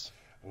GTS.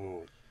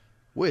 Ooh.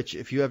 Which,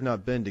 if you have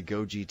not been to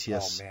Oh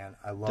GoGTS, man,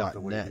 I love the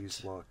way .net.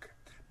 these look.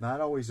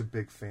 Not always a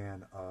big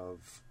fan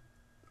of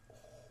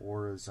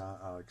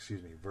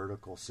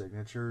vertical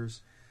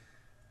signatures,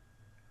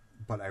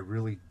 but I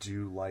really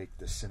do like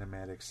the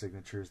cinematic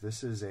signatures.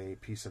 This is a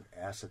piece of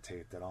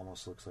acetate that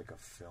almost looks like a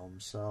film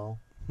cell,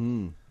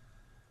 and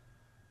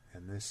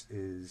this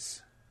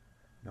is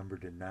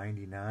numbered to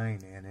 99,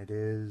 and it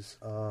is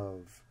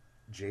of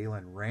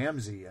Jalen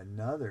Ramsey,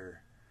 another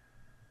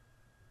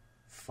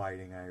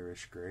Fighting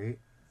Irish great.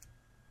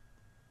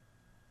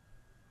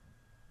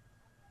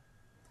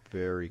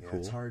 very Yeah, cool.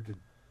 it's hard to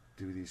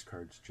do these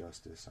cards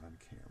justice on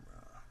camera.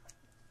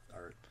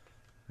 Art.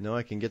 No,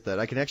 I can get that.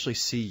 I can actually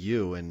see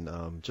you,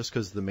 and just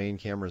because the main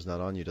camera is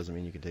not on you doesn't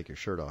mean you can take your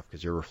shirt off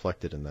because you're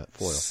reflected in that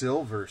foil.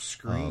 Silver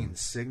screen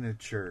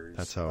signatures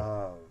that's how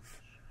of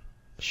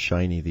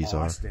shiny these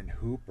Austin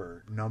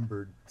Hooper,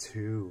 numbered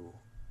 2,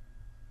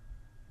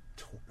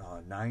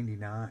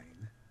 99.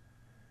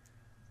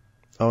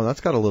 Oh,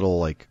 that's got a little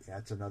like Yeah,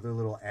 it's another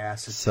little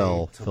acetate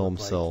Cell, to film look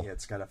like, cell. Yeah,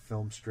 it's got a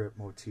film strip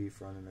motif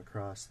running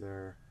across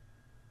there.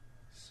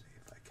 Let's see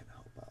if I can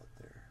help out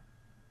there.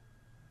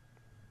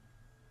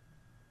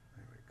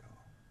 There we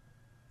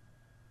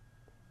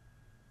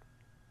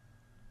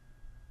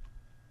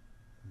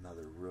go.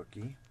 Another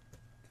rookie.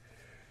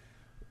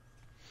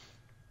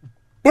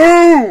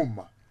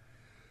 Boom!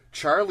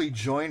 Charlie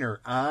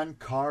Joyner on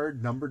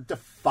card numbered to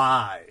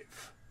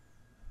 5.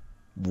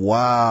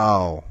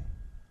 wow.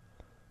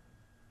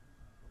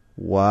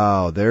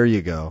 Wow, there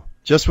you go.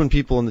 Just when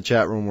people in the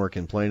chat room were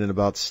complaining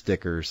about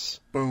stickers.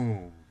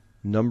 Boom.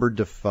 Numbered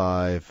to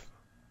 5.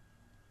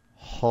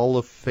 Hall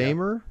of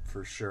Famer?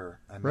 For sure.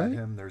 I Right? met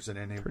him. There's an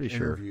Pretty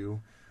sure. interview.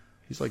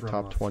 He's like from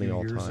top 20 a few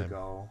all years time.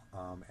 ago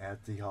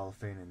at the Hall of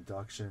Fame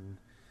induction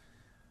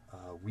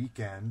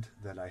weekend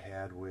that I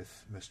had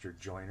with Mr.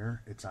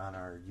 Joyner. It's on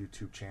our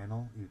YouTube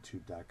channel,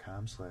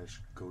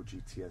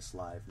 youtube.com/GoGTS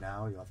Live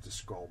now. You'll have to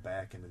scroll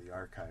back into the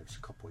archives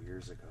a couple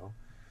years ago.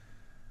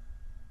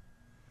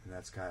 And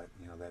that's got,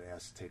 that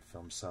acetate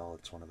film cell.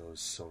 It's one of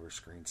those silver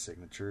screen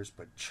signatures.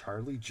 But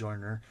Charlie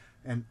Joyner,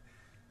 and,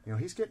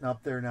 he's getting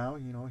up there now.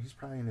 He's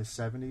probably in his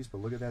 70s, but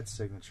look at that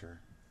signature.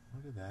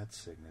 Look at that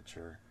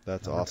signature.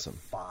 That's Number awesome.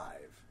 5.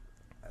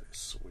 That is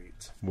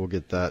sweet. We'll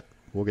get that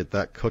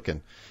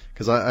cooking.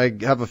 Because I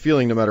have a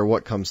feeling no matter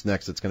what comes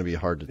next, it's going to be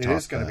hard to top. It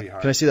is going to that. be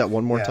hard. Can I see that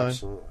one more Yeah, time?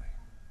 Absolutely.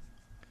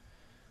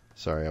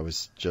 Sorry, I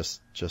was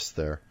just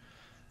there.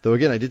 Though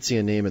again, I did see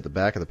a name at the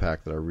back of the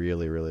pack that I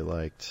really, really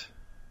liked.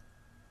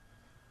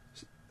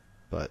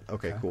 But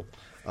okay, cool.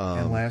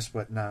 And last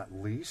but not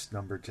least,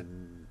 number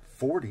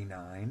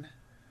 49,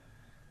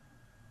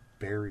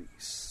 Barry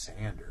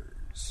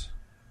Sanders.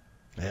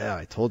 Yeah,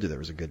 I told you there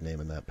was a good name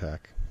in that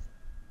pack.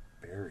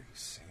 Barry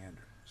Sanders.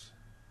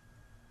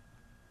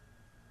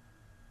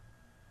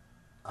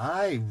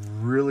 I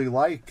really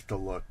like the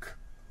look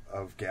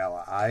of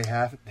Gala. I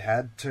have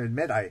had to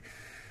admit,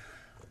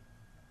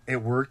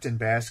 it worked in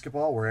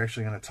basketball. We're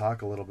actually going to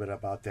talk a little bit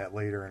about that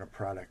later in a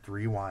product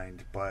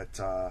rewind, but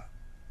I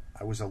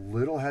was a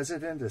little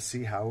hesitant to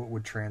see how it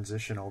would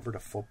transition over to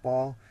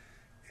football,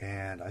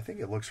 and I think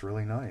it looks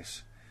really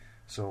nice.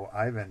 So,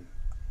 Ivan,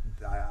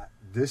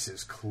 this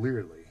is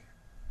clearly,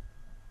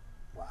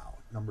 wow,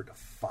 number to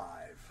 5.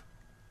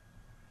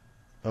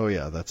 Oh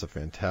yeah, that's a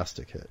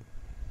fantastic hit.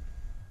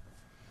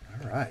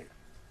 All right.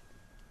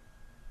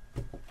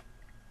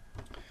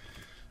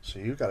 So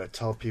you got to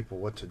tell people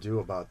what to do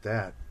about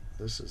that.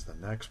 This is the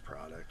next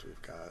product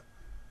we've got.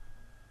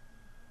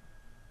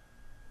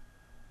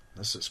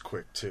 This is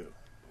quick too.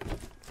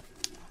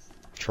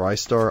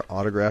 TriStar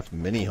autographed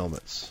mini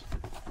helmets.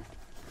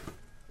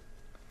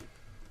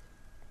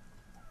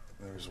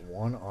 There's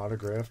one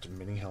autographed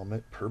mini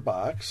helmet per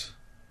box.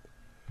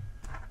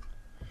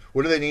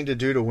 What do they need to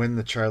do to win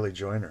the Charlie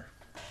Joiner?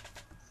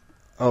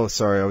 Oh,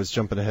 sorry, I was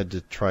jumping ahead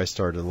to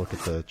TriStar to look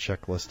at the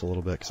checklist a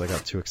little bit because I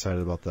got too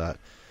excited about that.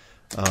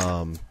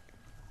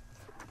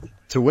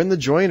 To win the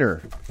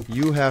Joiner,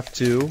 you have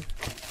to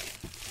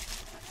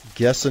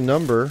guess a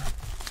number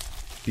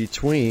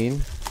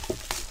between.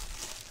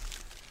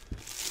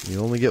 You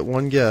only get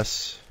one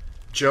guess.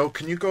 Joe,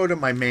 can you go to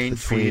my main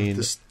Between- feed?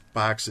 This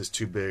box is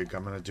too big.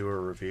 I'm going to do a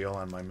reveal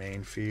on my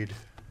main feed.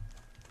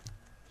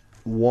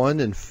 1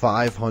 in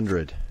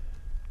 500.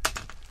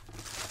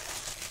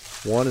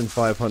 1 in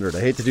 500. I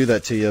hate to do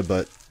that to you,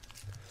 but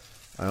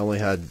I only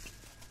had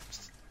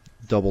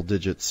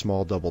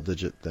small double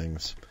digit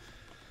things.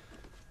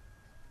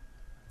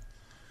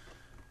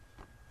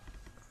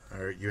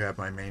 All right, you have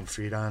my main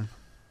feed on?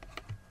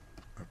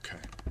 Okay.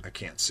 I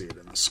can't see it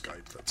in the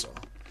Skype, that's all.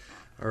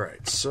 All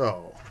right,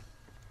 so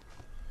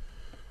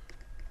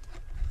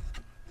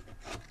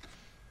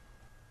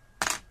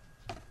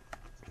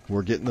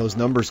We're getting those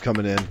numbers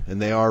coming in,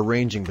 and they are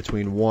ranging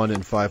between 1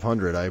 and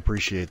 500. I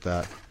appreciate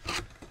that.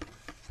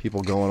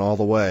 People going all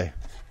the way.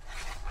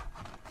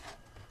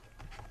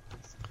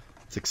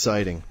 It's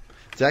exciting.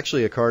 It's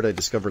actually a card I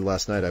discovered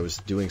last night. I was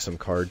doing some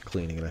card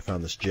cleaning, and I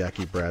found this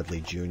Jackie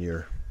Bradley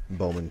Jr.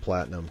 Bowman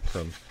Platinum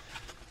from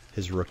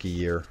his rookie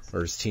year,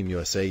 or his Team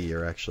USA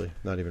year, actually.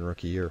 Not even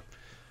rookie year.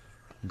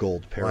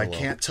 Gold well, parallel. I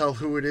can't tell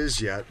who it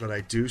is yet, but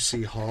I do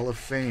see Hall of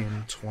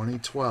Fame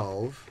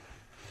 2012.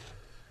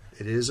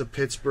 It is a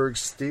Pittsburgh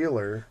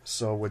Steeler,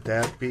 so would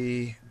that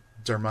be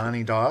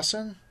Dermontti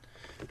Dawson?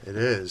 It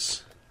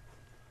is.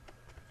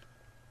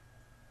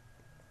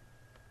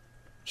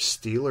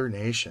 Steeler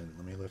Nation.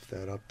 Let me lift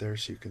that up there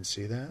so you can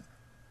see that.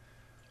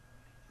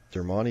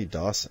 Dermontti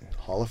Dawson.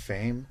 Hall of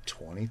Fame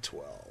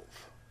 2012.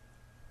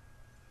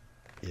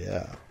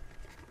 Yeah.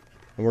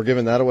 And we're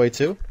giving that away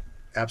too?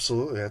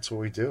 Absolutely, that's what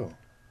we do.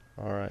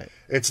 All right.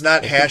 It's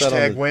not We'll get that on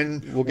hashtag the-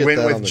 win we'll get win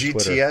that with on the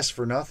GTS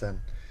for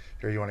nothing.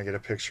 Here, you want to get a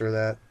picture of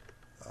that?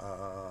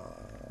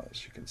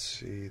 So you can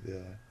see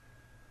the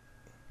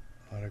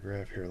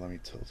autograph. Here, let me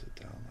tilt it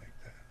down like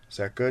that. Is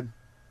that good?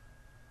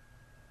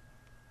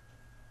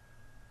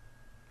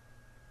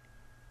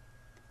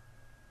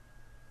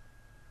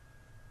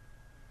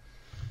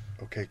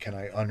 Okay, can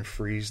I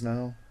unfreeze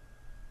now?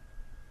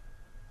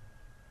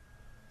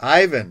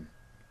 Ivan,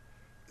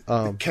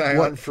 can I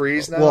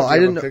unfreeze now? Well, Do you I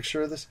have didn't a know-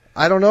 picture of this.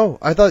 I don't know.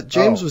 I thought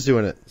James Oh. was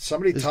doing it.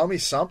 Somebody tell me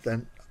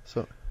something.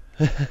 So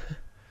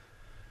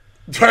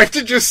Do I have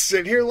to just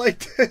sit here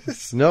like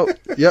this? no,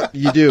 yep,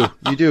 you do,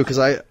 because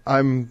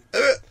I'm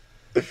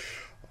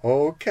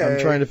Okay.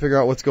 trying to figure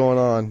out what's going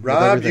on. with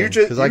Rob, everything, you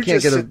just, 'cause I you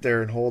can't just get sit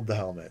there and hold the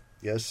helmet.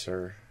 Yes,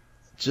 sir.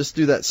 Just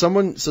do that.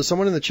 Someone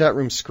in the chat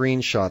room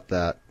screenshot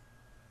that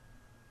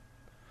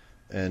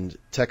and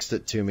text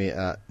it to me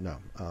at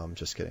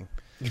just kidding.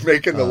 You're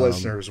making the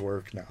listeners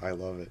work now. I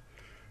love it.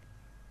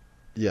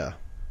 Yeah.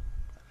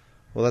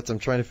 Well, I'm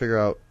trying to figure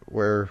out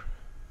where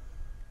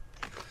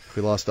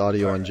we lost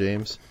audio All on right.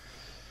 James.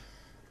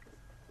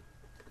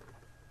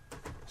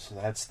 So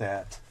that's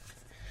that.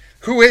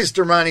 Who is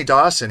Dermontti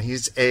Dawson?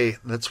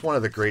 That's one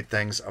of the great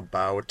things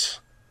about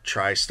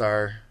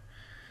TriStar.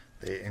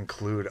 They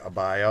include a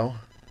bio.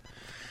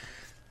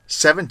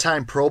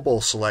 7-time Pro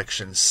Bowl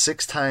selection,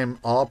 6-time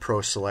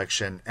All-Pro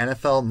selection,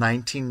 NFL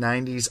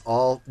 1990s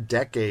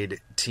All-Decade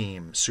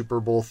Team, Super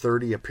Bowl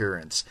 30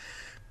 appearance,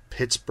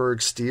 Pittsburgh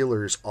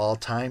Steelers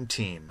All-Time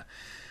Team,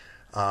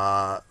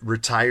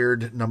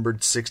 retired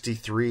numbered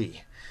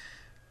 63,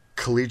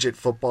 collegiate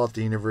football at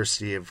the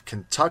University of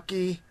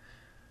Kentucky,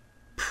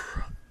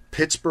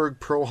 Pittsburgh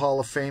Pro Hall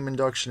of Fame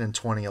induction in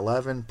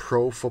 2011,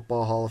 Pro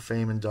Football Hall of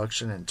Fame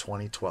induction in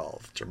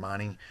 2012,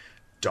 Dermontti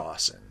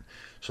Dawson.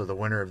 So the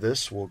winner of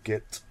this will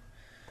get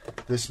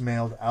this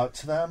mailed out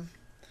to them.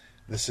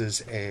 This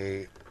is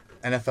a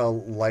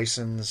NFL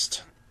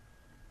licensed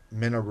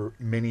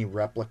mini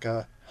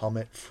replica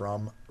helmet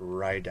from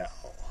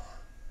Rydell.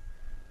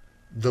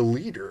 The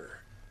leader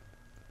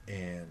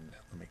in,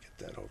 let me get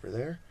that over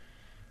there,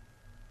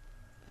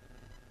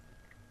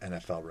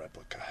 NFL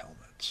replica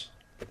helmets.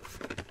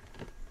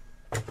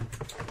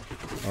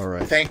 All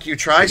right. Thank you,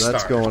 TriStar. So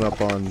that's going up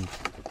on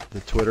the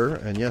Twitter,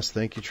 and yes,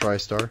 thank you,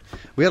 TriStar.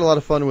 We had a lot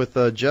of fun with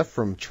Jeff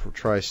from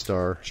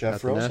TriStar Jeff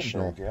at the Rosenberg,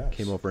 National. yes.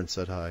 Came over and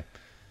said hi.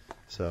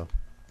 So,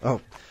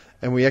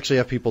 and we actually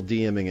have people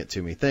DMing it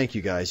to me. Thank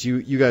you guys.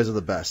 You guys are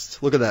the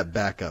best. Look at that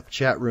backup,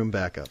 chat room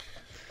backup.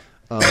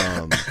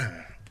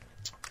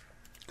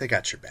 They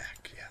got your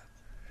back, yeah.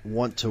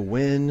 Want to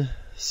win,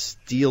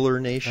 Steeler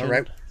Nation. All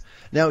right.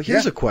 Now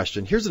here's Yeah. a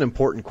question. Here's an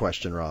important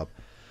question, Rob.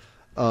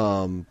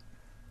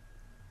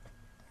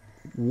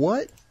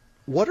 What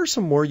are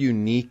some more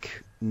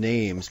unique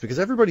names because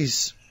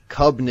everybody's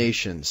Cub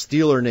Nation,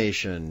 Steeler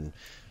Nation,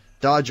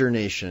 Dodger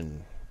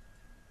Nation.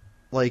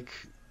 Like,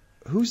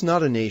 who's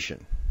not a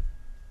nation?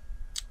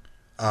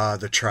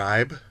 The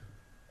Tribe.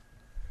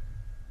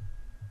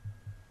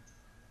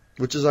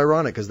 Which is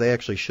ironic because they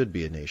actually should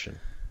be a nation.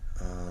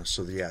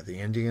 The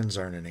Indians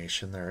aren't a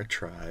nation; they're a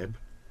tribe.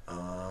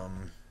 I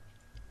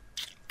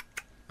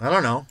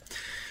don't know,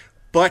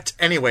 but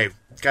anyway,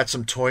 got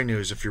some toy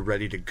news. If you're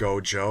ready to go,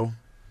 Joe.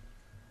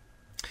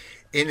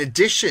 In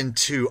addition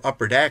to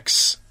Upper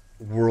Deck's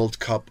World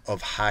Cup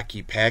of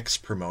Hockey Packs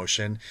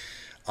promotion,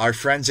 our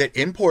friends at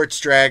Imports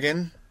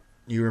Dragon,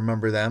 you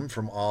remember them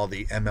from all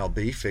the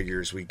MLB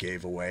figures we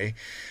gave away,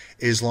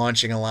 is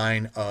launching a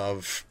line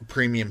of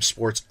premium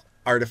sports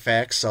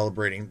artifacts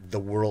celebrating the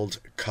World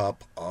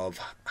Cup of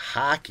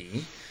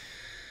Hockey.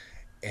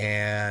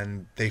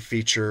 And they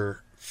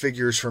feature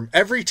figures from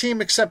every team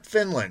except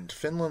Finland.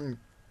 Finland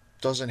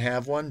doesn't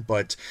have one,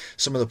 but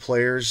some of the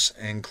players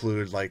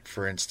include, like,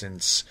 for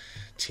instance,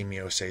 Team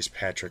USA's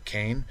Patrick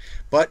Kane.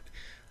 But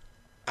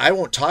I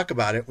won't talk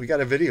about it. We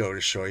got a video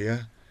to show you.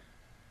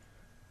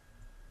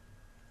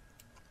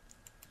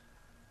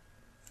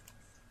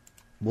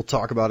 We'll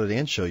talk about it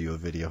and show you a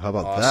video. How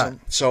about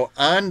Awesome. that? So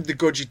on the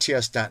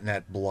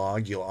GoGTS.net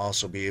blog, you'll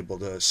also be able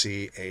to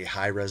see a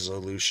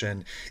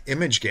high-resolution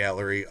image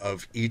gallery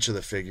of each of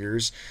the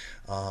figures.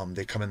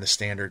 They come in the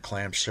standard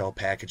clamshell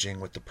packaging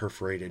with the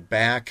perforated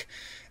back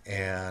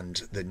and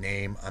the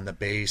name on the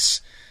base.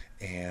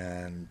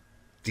 And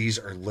these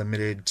are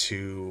limited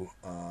to,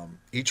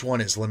 each one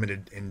is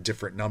limited in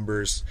different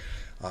numbers.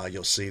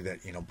 You'll see that,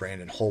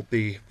 Brandon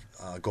Holtby,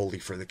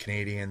 goalie for the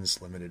Canadians,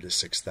 limited to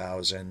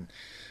 6,000.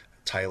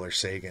 Tyler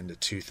Sagan to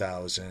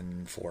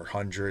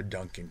 2,400,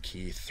 Duncan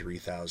Keith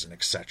 3,000,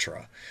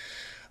 etc.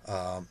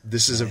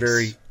 This is a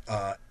very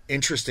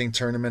interesting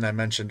tournament. I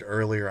mentioned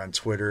earlier on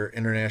Twitter,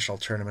 international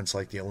tournaments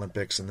like the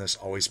Olympics and this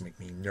always make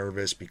me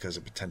nervous because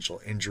of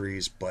potential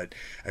injuries, but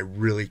I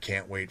really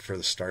can't wait for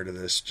the start of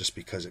this just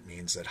because it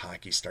means that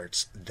hockey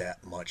starts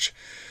that much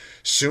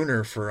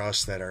sooner for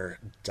us that are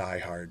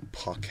diehard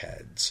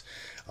puckheads.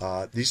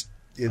 These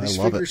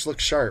figures look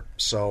sharp,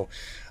 so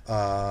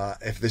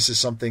if this is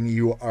something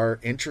you are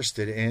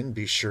interested in,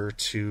 be sure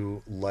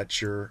to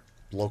let your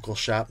local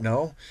shop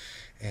know,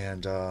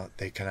 and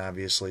they can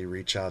obviously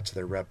reach out to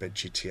their rep at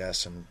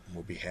GTS, and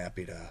we'll be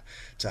happy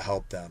to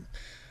help them.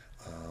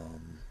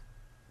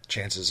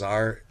 Chances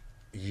are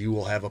you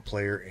will have a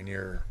player in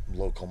your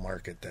local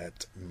market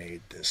that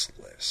made this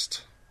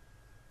list.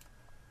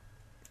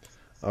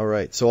 All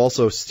right. So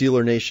also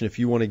Steeler Nation, if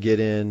you want to get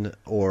in,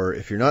 or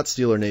if you're not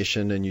Steeler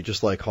Nation and you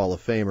just like Hall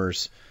of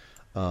Famers,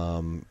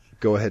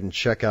 go ahead and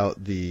check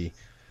out the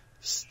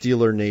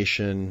Steeler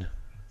Nation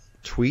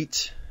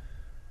tweet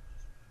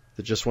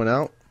that just went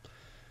out.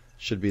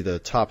 Should be the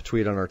top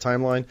tweet on our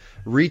timeline.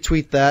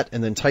 Retweet that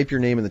and then type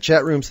your name in the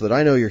chat room so that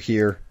I know you're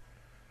here.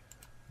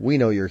 We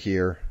know you're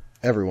here.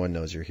 Everyone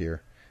knows you're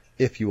here.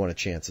 If you want a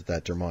chance at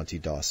that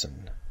Dermontti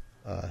Dawson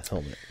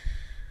helmet.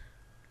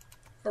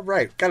 All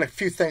right. Got a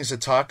few things to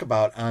talk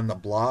about on the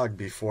blog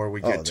before we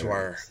get to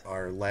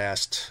our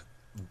last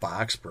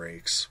box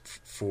breaks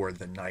for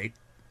the night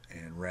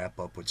and wrap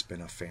up what's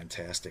been a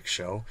fantastic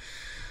show.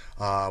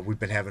 We've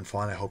been having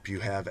fun. I hope you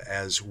have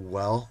as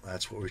well.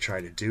 That's what we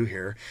try to do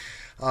here.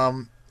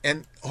 And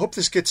I hope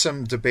this gets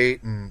some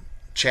debate and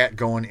chat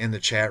going in the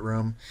chat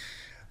room.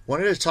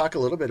 Wanted to talk a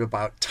little bit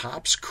about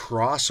Topps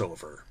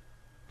Crossover.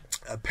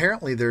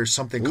 Apparently there's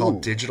something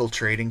called digital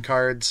trading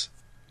cards.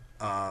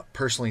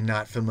 Personally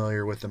not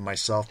familiar with them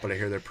myself, but I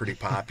hear they're pretty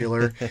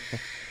popular.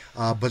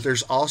 But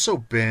there's also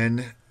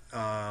been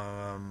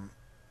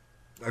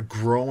a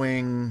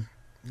growing,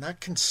 not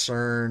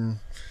concern,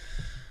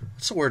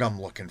 what's the word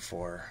I'm looking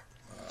for?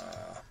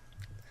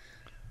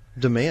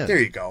 Demand. There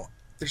you go.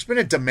 There's been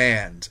a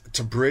demand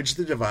to bridge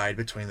the divide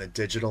between the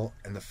digital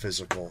and the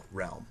physical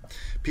realm.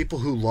 People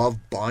who love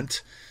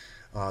Bunt,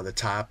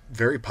 the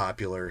very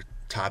popular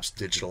Topps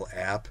digital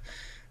app,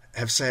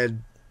 have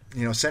said,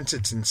 since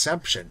its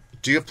inception,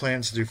 do you have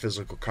plans to do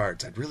physical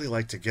cards? I'd really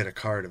like to get a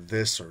card of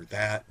this or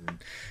that,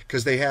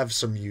 because they have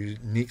some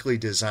uniquely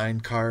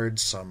designed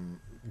cards,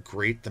 some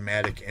great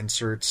thematic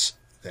inserts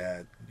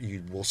that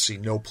you will see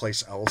no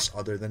place else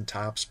other than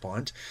Topps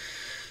Bunt.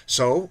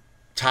 So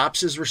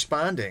Topps is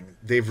responding.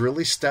 They've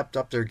really stepped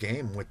up their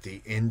game with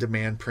the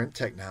in-demand print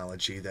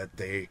technology that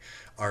they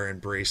are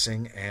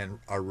embracing and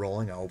are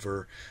rolling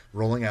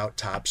out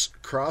Topps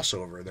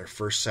Crossover. Their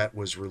first set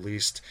was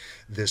released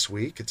this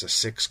week. It's a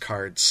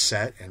 6-card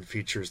set and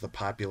features the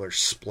popular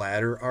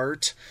splatter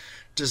art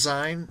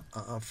design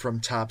from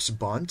Topps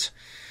Bunt.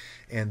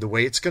 And the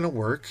way it's going to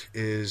work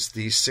is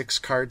these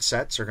 6-card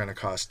sets are going to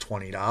cost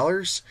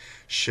 $20.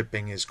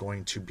 Shipping is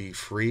going to be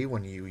free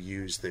when you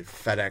use the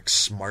FedEx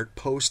Smart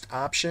Post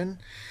option.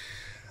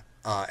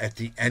 At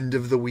the end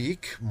of the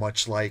week,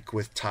 much like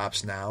with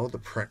Topps Now, the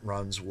print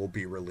runs will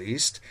be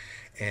released.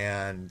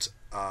 And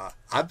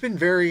I've been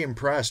very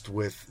impressed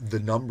with the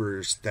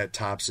numbers that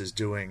Topps is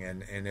doing.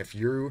 And if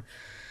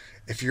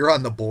if you're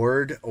on the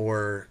board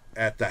or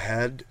at the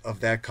head of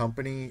that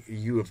company,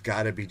 you have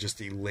got to be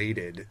just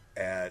elated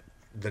at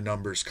the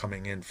numbers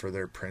coming in for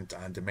their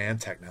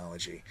print-on-demand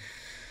technology.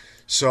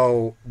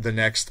 So the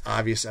next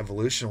obvious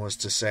evolution was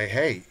to say,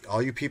 hey,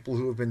 all you people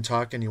who have been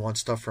talking, you want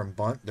stuff from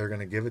Bunt, they're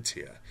going to give it to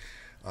you.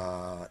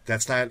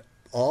 That's not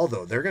all,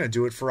 though. They're going to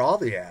do it for all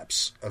the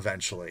apps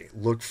eventually.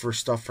 Look for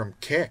stuff from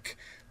Kick,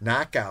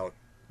 Knockout,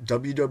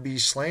 WWE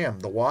Slam,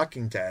 The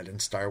Walking Dead,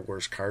 and Star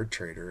Wars Card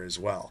Trader as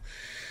well.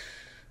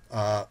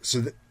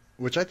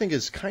 Which I think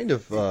is kind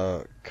of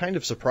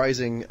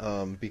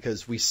surprising,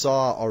 because we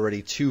saw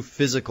already 2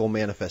 physical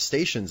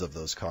manifestations of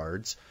those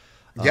cards.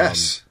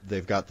 Yes.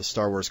 They've got the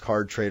Star Wars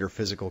Card Trader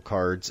physical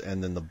cards,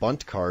 and then the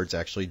Bunt cards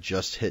actually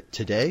just hit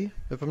today,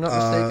 if I'm not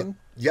mistaken.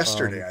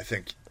 Yesterday, I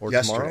think. Or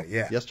yesterday, tomorrow?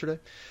 yeah. Yesterday.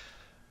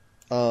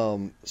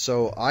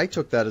 So I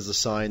took that as a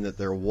sign that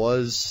there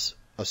was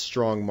a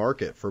strong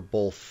market for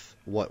both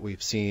what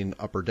we've seen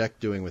Upper Deck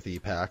doing with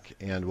EPAC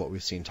and what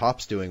we've seen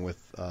Topps doing with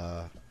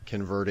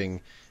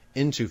converting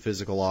into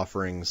physical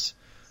offerings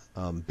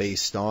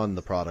based on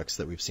the products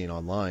that we've seen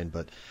online.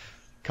 But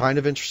kind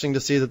of interesting to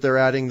see that they're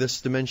adding this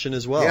dimension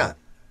as well. Yeah.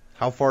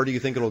 How far do you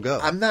think it'll go?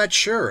 I'm not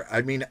sure.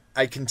 I mean,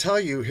 I can tell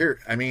you here.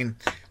 I mean,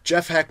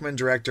 Jeff Heckman,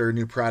 Director of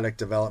New Product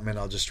Development,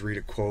 I'll just read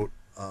a quote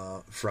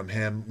from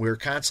him. We're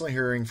constantly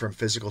hearing from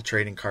physical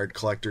trading card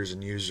collectors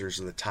and users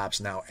of the Topps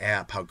Now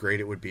app how great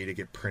it would be to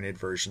get printed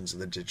versions of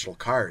the digital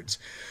cards.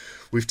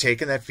 We've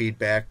taken that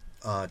feedback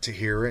to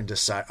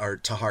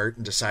heart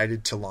and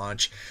decided to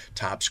launch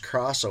Topps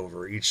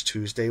Crossover. Each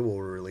Tuesday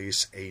we'll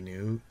release a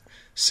new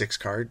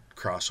 6-card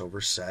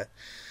crossover set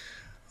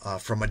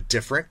from a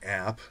different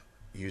app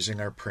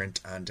using our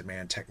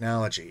print-on-demand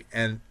technology.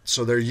 And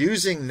so they're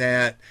using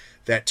that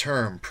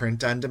term,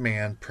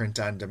 print-on-demand.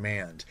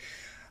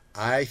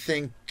 I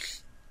think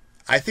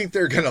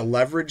they're going to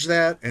leverage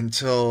that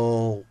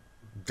until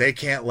they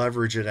can't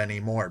leverage it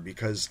anymore,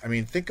 because, I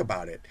mean, think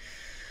about it.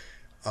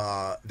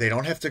 They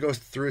don't have to go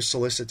through a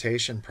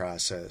solicitation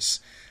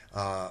process,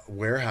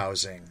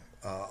 warehousing,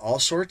 all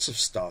sorts of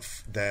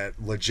stuff that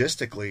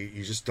logistically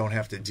you just don't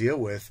have to deal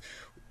with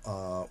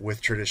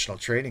traditional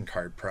trading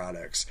card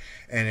products.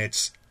 And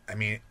it's, I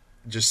mean,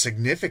 just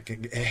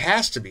significant. It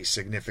has to be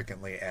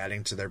significantly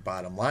adding to their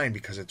bottom line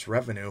because it's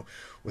revenue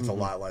with a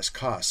lot less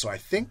cost. So I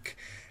think,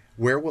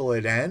 where will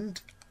it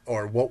end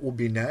or what will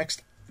be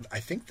next? I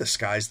think the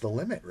sky's the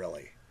limit,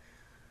 really.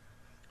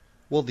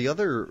 Well, the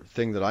other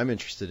thing that I'm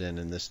interested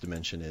in this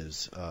dimension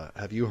is,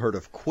 have you heard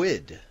of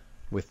Quid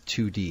with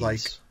 2 Ds?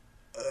 Like,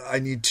 I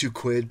need 2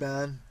 quid,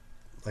 man.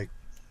 Like,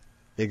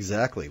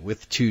 exactly,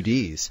 with 2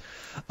 Ds.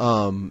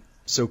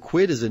 So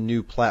Quid is a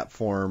new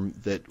platform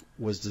that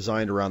was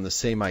designed around the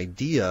same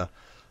idea,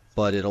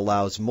 but it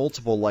allows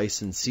multiple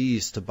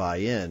licensees to buy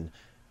in,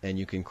 and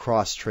you can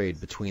cross-trade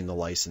between the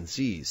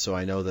licensees. So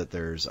I know that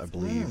there's, I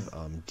believe,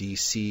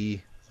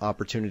 DC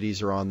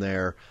opportunities are on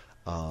there.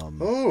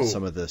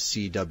 Some of the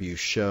CW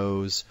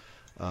shows,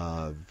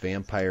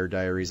 Vampire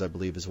Diaries, I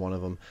believe, is one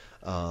of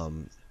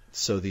them.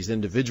 So these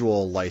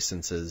individual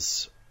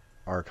licenses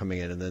are coming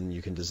in, and then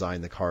you can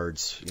design the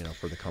cards,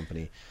 for the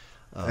company.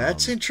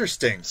 That's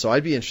interesting. So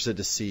I'd be interested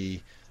to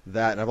see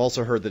that. And I've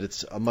also heard that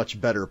it's a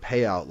much better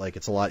payout. Like,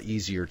 it's a lot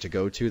easier to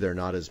go to. They're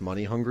not as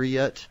money hungry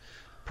yet,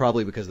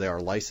 probably because they are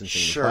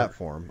licensing the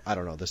platform. I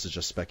don't know. This is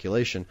just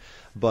speculation.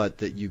 But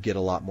that you get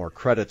a lot more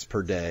credits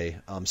per day.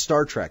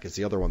 Star Trek is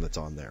the other one that's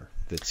on there.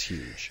 That's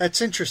huge.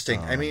 That's interesting.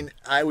 I mean,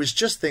 I was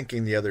just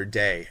thinking the other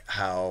day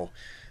how,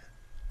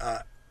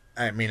 I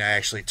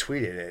actually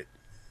tweeted it.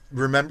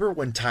 Remember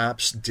when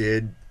Topps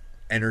did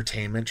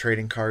entertainment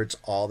trading cards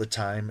all the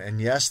time? And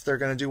yes, they're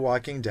going to do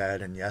Walking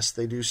Dead, and yes,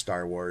 they do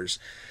Star Wars.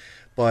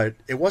 But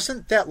it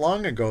wasn't that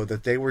long ago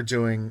that they were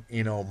doing,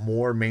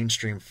 more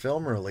mainstream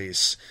film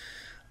release.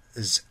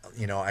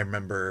 I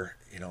remember,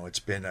 it's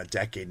been a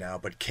decade now,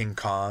 but King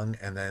Kong,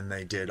 and then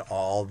they did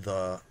all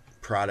the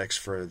products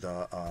for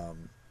the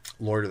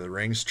Lord of the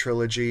Rings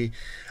trilogy.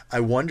 I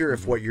wonder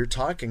if what you're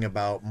talking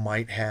about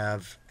might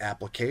have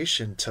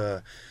application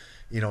to,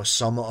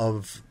 some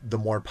of the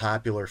more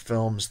popular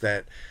films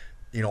that,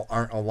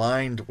 aren't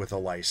aligned with a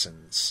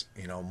license.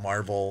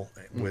 Marvel,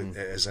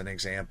 as an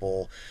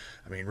example.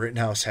 I mean,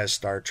 Rittenhouse has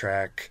Star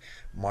Trek,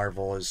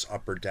 Marvel is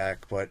Upper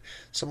Deck, but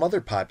some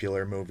other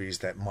popular movies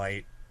that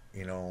might,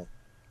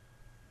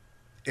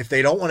 if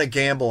they don't want to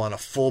gamble on a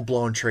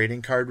full-blown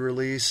trading card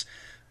release,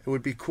 it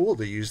would be cool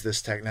to use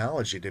this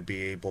technology to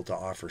be able to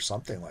offer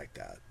something like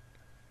that.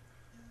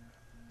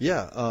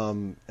 Yeah,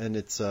 and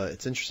it's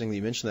interesting that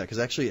you mentioned that, because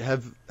actually,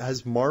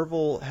 has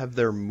Marvel, have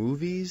their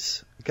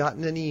movies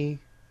gotten any?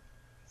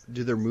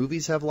 Do their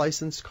movies have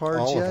licensed cards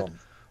all yet? Of them.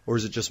 Or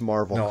is it just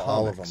Marvel No, Comics?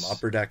 all of them.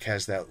 Upper Deck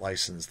has that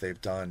license.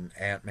 They've done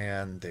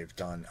Ant-Man, they've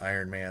done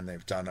Iron Man,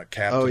 they've done a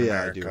Captain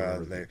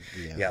America.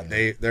 I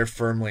do They're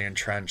firmly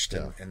entrenched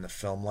in the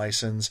film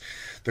license.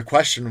 The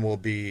question will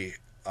be,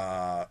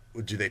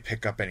 do they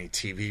pick up any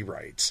TV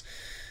rights?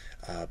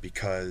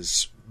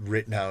 Because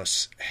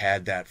Rittenhouse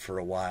had that for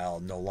a while,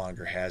 no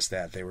longer has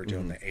that. They were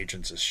doing the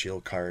Agents of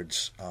S.H.I.E.L.D.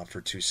 cards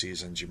for 2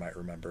 seasons, you might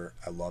remember.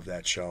 I love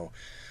that show.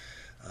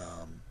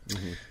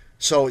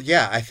 So,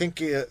 yeah, I think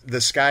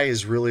the sky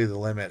is really the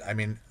limit. I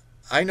mean,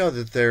 I know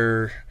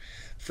that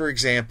for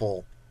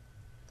example,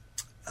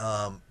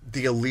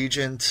 the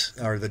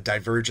Allegiant or the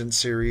Divergent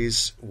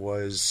series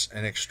was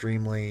an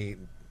extremely,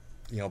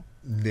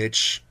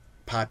 niche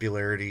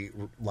popularity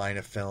line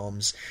of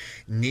films.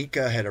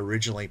 NECA had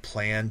originally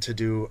planned to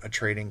do a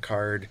trading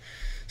card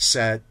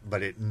set,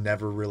 but it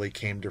never really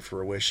came to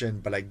fruition.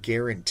 But I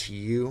guarantee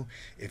you,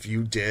 if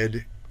you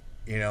did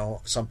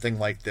something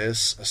like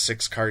this, a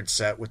 6-card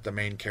set with the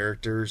main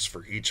characters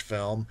for each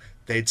film,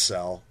 they'd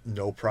sell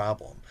no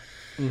problem.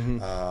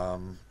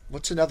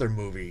 What's another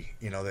movie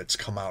that's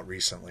come out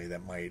recently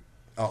that might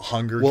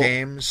Hunger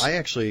Games? I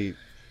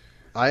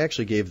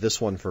actually gave this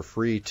one for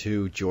free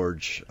to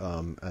George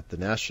at the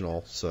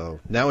National, so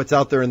now it's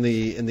out there in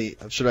the.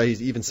 Should I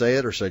even say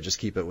it, or should I just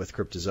keep it with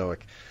Cryptozoic?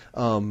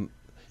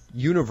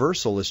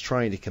 Universal is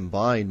trying to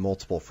combine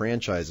multiple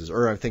franchises,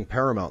 or I think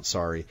Paramount,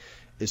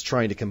 is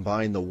trying to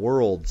combine the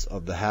worlds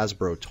of the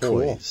Hasbro toys.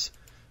 Cool.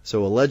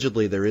 So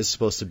allegedly there is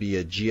supposed to be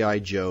a G.I.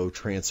 Joe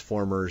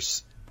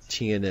Transformers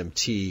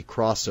TNMT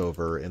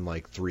crossover in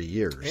like 3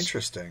 years.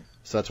 Interesting.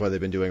 So that's why they've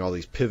been doing all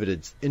these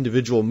pivoted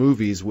individual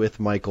movies with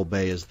Michael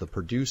Bay as the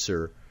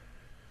producer,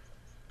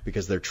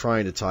 because they're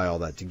trying to tie all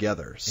that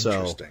together.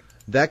 So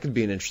that could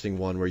be an interesting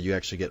one where you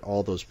actually get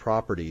all those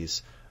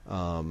properties.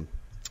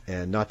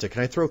 And not to,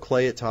 can I throw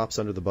Clay at Topps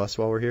under the bus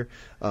while we're here?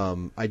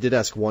 I did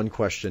ask one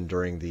question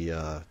during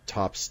the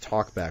Topps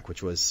talkback,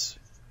 which was,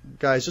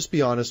 guys, just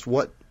be honest.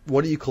 What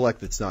do you collect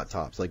that's not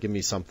Topps? Like, give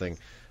me something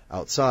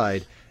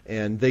outside.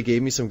 And they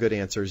gave me some good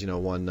answers.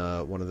 One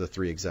of the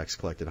 3 execs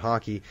collected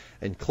hockey,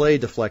 and Clay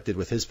deflected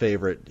with his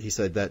favorite. He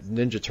said that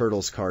Ninja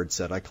Turtles card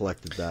set. I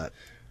collected that.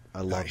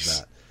 I love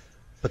that.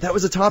 But that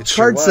was a Topps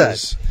card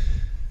set.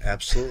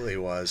 Absolutely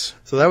was.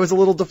 So that was a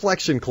little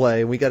deflection,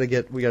 Clay, and we got to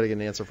get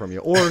an answer from you,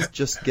 or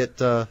just get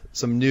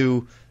some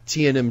new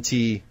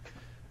TNMT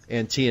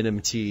and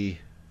TMNT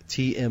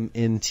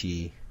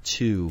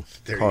 2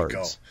 there cards. You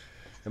go.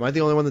 Am I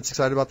the only one that's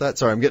excited about that?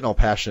 Sorry, I'm getting all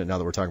passionate now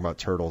that we're talking about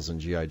Turtles and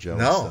G.I. Joe.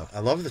 No, and stuff. I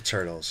love the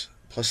Turtles.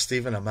 Plus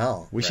Stephen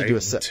Amell. We should do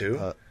a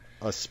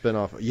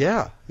spin-off.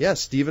 Yeah,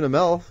 Stephen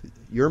Amell,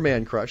 your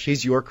man crush.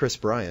 He's your Chris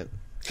Bryant.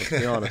 Let's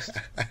be honest.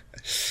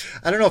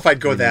 I don't know if I'd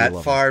go that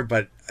far,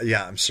 but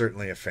yeah, I'm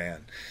certainly a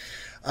fan.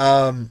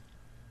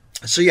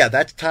 So yeah,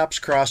 that's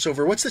Topps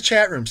crossover. What's the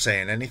chat room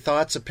saying? Any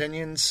thoughts,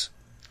 opinions?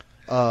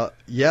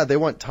 Yeah, they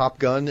want Top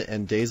Gun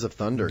and Days of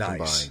Thunder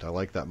combined. I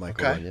like that,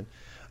 Michael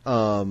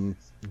Runyon.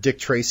 Dick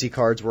Tracy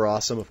cards were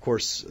awesome. Of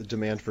course,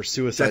 demand for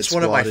Suicide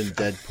Squad and Deadpool.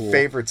 That's one of my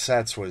favorite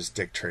sets was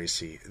Dick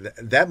Tracy.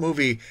 That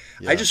movie,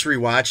 I just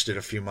rewatched it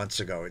a few months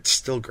ago. It's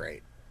still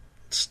great.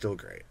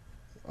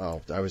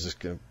 Oh, I was just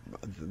going to...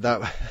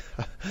 That.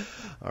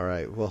 All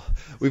right. Well,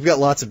 we've got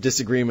lots of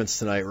disagreements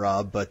tonight,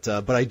 Rob, but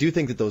I do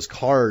think that those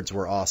cards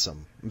were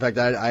awesome. In fact,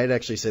 I'd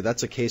actually say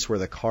that's a case where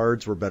the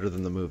cards were better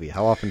than the movie.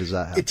 How often does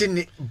that happen? It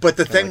didn't... But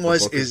the thing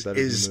was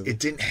it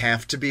didn't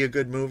have to be a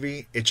good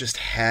movie. It just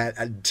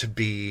had to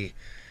be...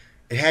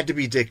 It had to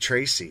be Dick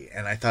Tracy,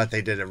 and I thought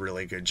they did a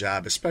really good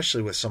job,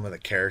 especially with some of the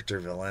character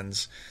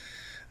villains.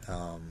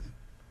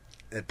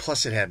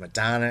 Plus, it had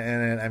Madonna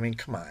in it. I mean,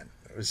 come on.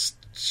 It was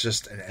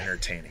just an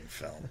entertaining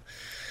film.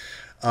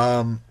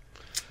 Well,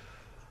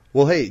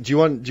 hey, do you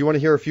want to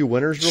hear a few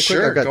winners real quick?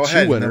 Sure, I've got go 2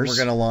 ahead, winners. And then we're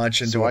going to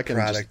launch into a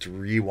product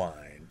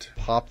rewind.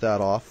 Pop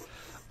that off.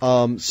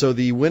 So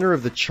the winner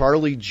of the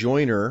Charlie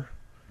Joyner,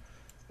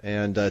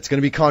 and it's going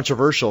to be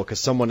controversial because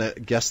someone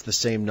guessed the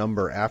same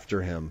number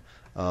after him,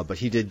 but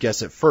he did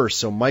guess it first.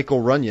 So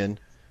Michael Runyon,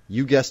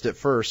 you guessed it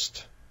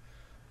first.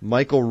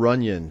 Michael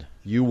Runyon,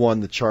 you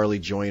won the Charlie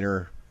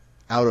Joyner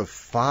out of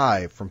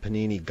 5 from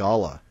Panini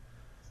Gala.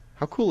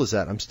 How cool is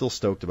that? I'm still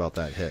stoked about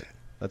that hit.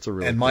 That's a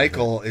really And cool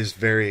Michael hit. is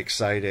very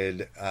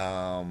excited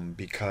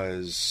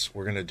because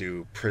we're going to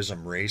do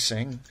Prism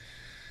Racing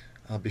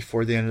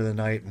before the end of the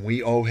night, and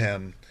we owe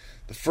him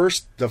the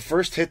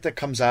first hit that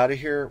comes out of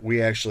here.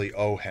 We actually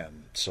owe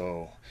him.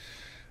 So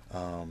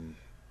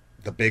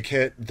the big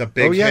hit,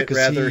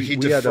 he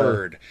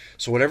deferred.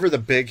 So whatever the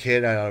big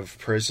hit out of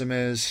Prism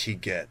is, he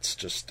gets,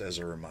 just as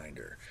a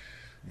reminder.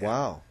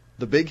 Wow.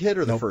 The big hit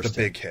or the first hit?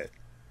 The big hit.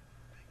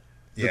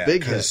 The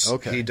big hit.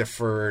 Okay. He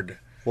deferred.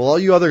 Well, all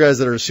you other guys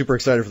that are super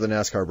excited for the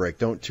NASCAR break,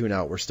 don't tune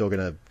out. We're still going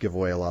to give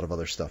away a lot of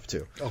other stuff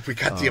too. Oh, we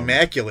got the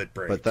Immaculate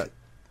break. But that,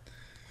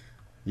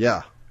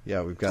 yeah,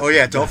 we've got. Oh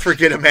yeah, don't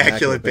forget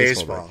Immaculate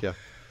Baseball. Break, yeah.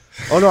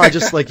 Oh no, I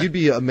just you'd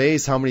be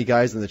amazed how many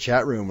guys in the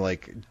chat room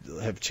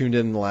have tuned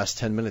in the last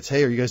 10 minutes.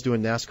 Hey, are you guys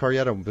doing NASCAR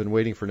yet? I've been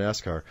waiting for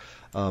NASCAR.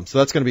 So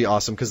that's going to be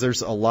awesome because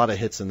there's a lot of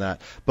hits in that.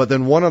 But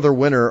then one other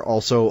winner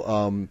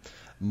also,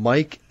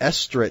 Mike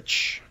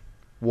Estrich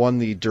won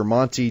the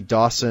Dermonti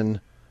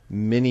Dawson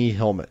mini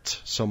helmet.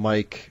 So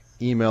Mike,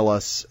 email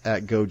us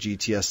at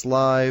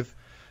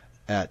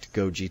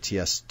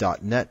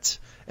gogtslive@gogts.net.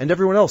 And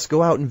everyone else,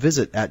 go out and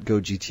visit at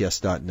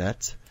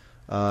gogts.net.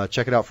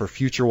 Check it out for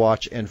Future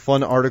Watch and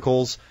fun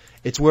articles.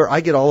 It's where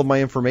I get all of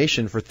my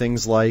information for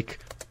things like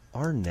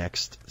our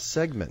next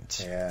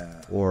segment.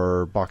 Yeah.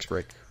 Or box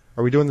break.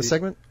 Are we doing the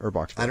segment or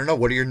box break? I don't know.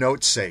 What do your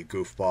notes say,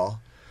 goofball?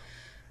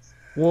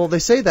 Well, they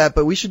say that,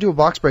 but we should do a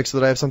box break so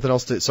that I have something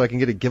else so I can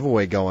get a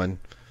giveaway going.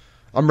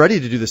 I'm ready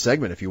to do the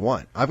segment if you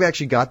want. I've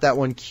actually got that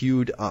one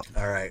queued up.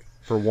 All right.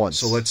 For once.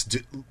 So let's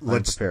do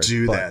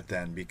that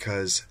then,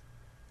 because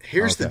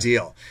here's the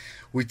deal.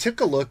 We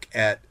took a look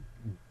at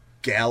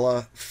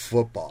Gala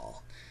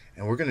football,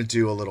 and we're going to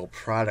do a little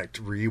product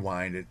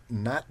rewind.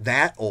 Not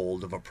that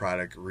old of a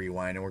product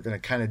rewind, and we're going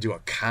to kind of do a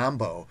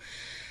combo.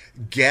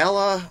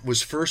 Gala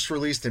was first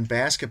released in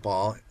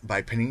basketball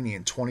by Panini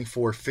in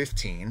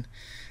 24-15,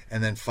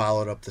 and then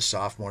followed up the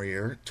sophomore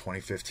year,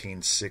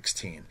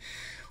 2015-16.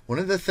 One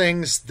of the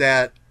things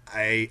that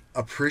I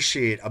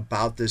appreciate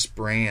about this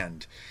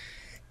brand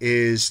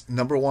is,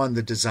 number one,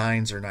 the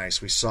designs are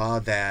nice. We saw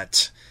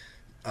that,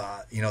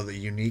 the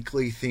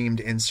uniquely themed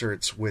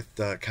inserts with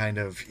the kind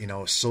of,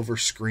 silver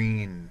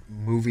screen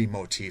movie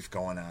motif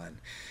going on.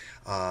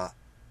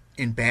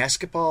 In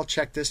basketball,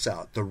 check this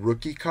out. The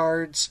rookie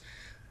cards,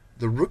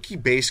 the rookie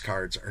base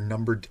cards are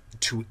numbered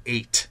to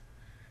 8.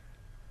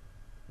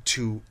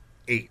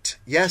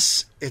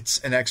 Yes, it's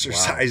an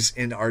exercise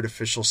in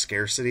artificial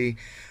scarcity.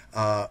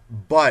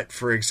 But,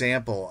 for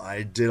example,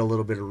 I did a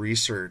little bit of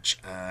research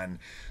on,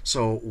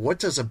 so what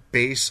does a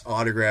base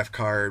autograph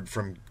card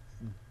from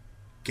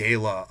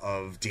Gala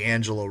of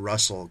D'Angelo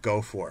Russell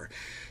go for?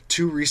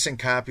 2 recent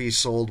copies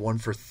sold, one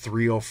for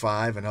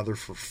 $305, another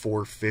for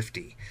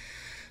 $450.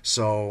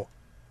 So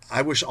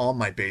I wish all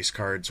my base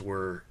cards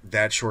were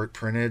that short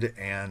printed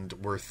and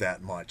worth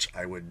that much.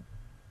 I would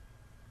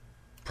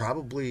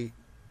probably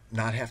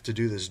not have to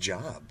do this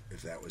job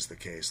if that was the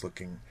case,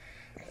 looking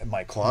in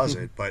my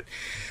closet. But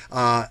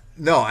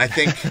no, I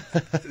think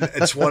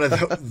it's one of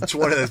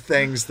the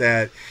things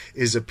that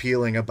is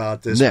appealing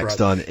about this. Next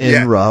on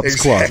Rob's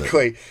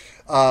Closet.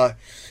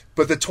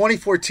 But the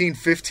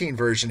 2014-15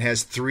 version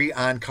has 3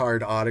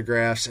 on-card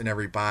autographs in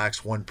every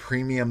box, 1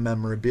 premium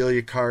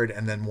memorabilia card,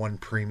 and then 1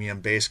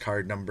 premium base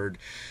card numbered,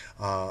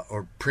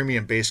 or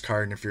premium base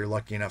card. And if you're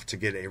lucky enough to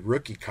get a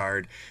rookie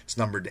card, it's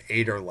numbered to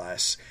 8 or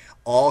less.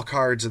 All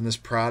cards in this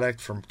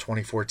product from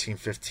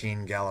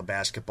 2014-15 Gala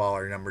basketball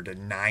are numbered to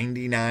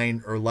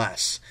 99 or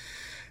less.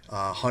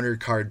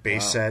 100-card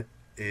base set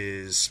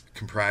is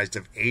comprised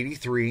of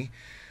 83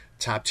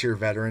 top-tier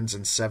veterans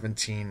and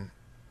 17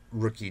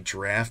 rookie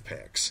draft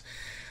picks.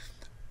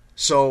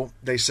 So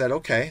they said,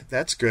 okay,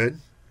 that's good.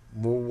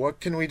 Well,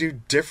 what can we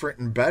do different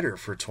and better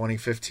for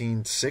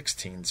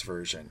 2015-16's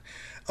version?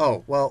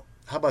 Oh, well,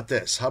 how about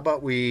this? How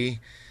about we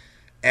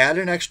add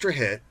an extra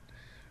hit,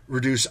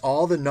 reduce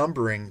all the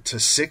numbering to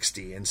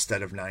 60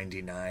 instead of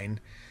 99,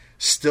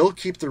 still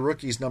keep the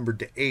rookies numbered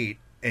to 8,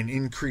 and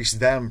increase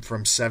them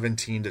from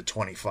 17 to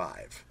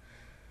 25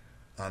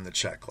 on the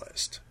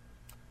checklist.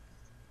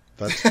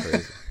 That's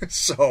crazy.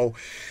 So,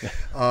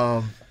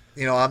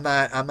 I'm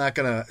not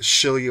going to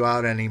shill you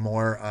out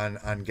anymore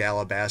on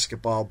Gala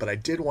basketball, but I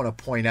did want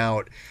to point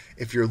out,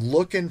 if you're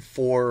looking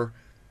for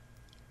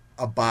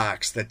a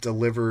box that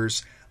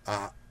delivers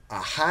a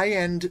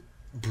high-end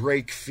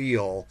break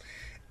feel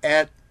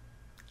at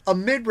a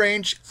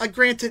mid-range,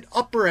 granted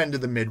upper end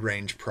of the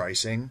mid-range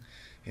pricing,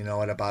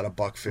 at about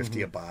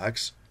 $1.50 a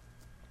box,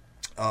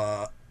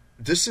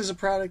 this is a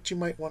product you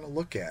might want to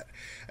look at.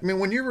 I mean,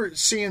 when you were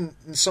seeing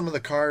some of the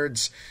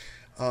cards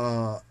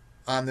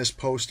on this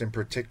post in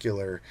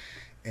particular,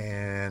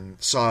 and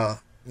saw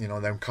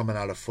them coming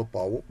out of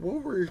football,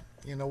 what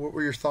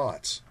were your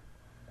thoughts?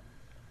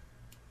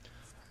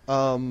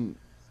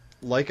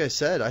 Like I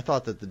said, I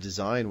thought that the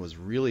design was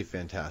really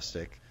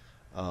fantastic.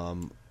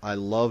 I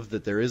love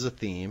that there is a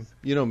theme.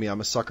 You know me,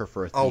 I'm a sucker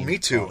for a theme. Oh, me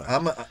too.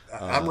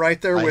 I'm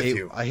right there with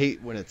you. I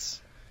hate when it's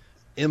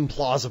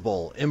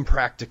implausible,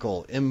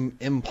 impractical,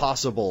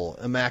 impossible,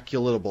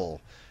 immaculatable.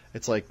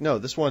 It's like, no,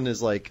 this one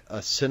is like a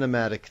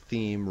cinematic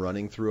theme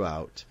running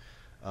throughout,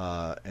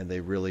 and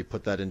they really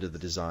put that into the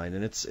design,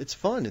 and it's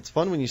fun. It's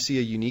fun when you see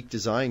a unique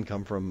design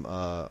come from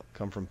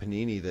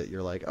Panini that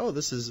you're like, oh,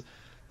 this is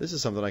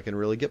something I can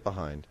really get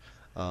behind.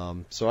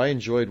 So I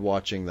enjoyed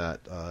watching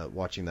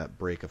that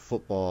break of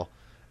football,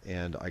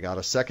 and I got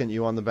to second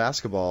you on the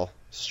basketball.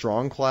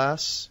 Strong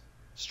class,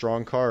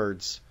 strong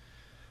cards.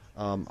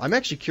 I'm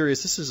actually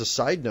curious. This is a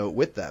side note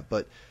with that,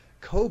 but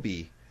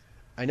Kobe,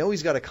 I know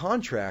he's got a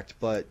contract,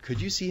 but could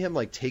you see him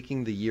like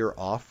taking the year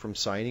off from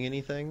signing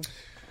anything?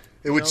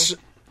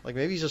 Like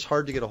maybe he's just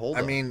hard to get a hold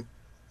of. I mean,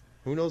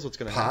 who knows what's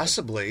going to happen?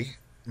 Possibly.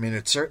 I mean,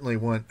 it certainly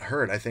wouldn't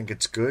hurt. I think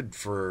it's good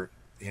for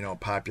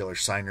popular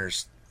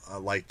signers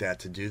like that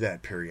to do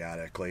that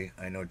periodically.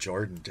 I know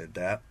Jordan did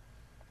that.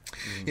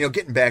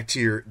 Getting back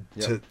to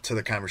to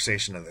the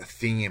conversation of the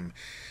theme,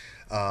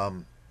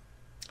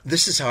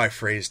 this is how I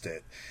phrased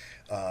it.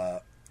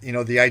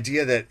 The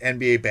idea that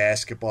NBA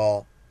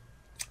basketball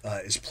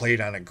is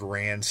played on a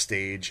grand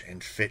stage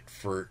and fit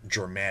for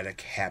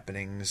dramatic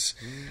happenings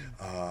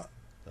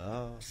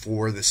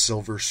for the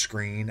silver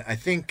screen. I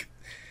think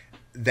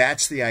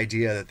that's the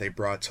idea that they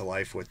brought to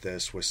life with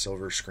this, with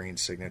silver screen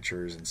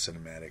signatures and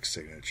cinematic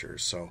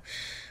signatures. So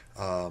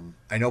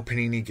I know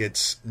Panini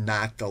gets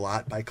knocked a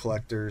lot by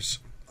collectors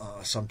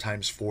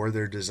sometimes for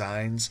their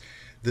designs.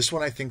 This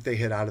one I think they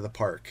hit out of the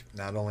park,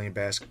 not only in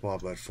basketball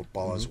but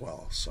football as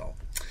well. So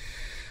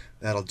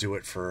that'll do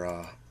it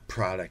for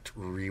Product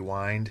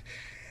Rewind.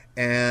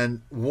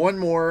 And one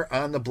more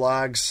on the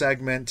blog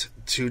segment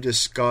to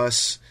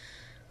discuss.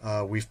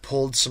 We've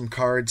pulled some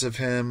cards of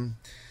him.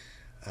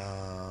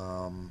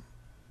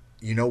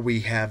 We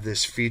have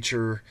this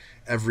feature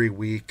every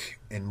week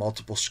in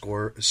multiple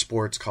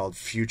sports called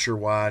Future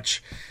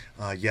Watch.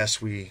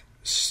 Yes, we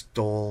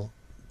stole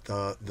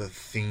the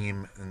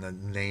theme and the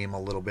name a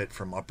little bit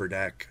from Upper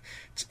Deck.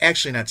 It's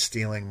actually not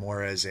stealing,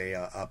 more as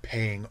a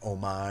paying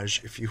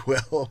homage, if you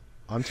will.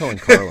 I'm telling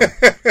Carla,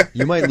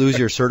 you might lose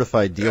your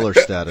certified dealer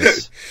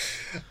status.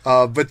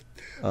 But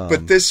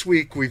this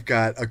week we've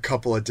got a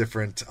couple of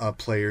different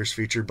players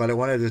featured. But I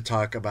wanted to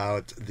talk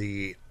about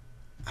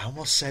I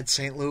almost said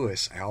St.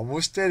 Louis. I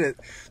almost did it.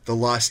 The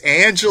Los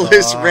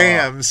Angeles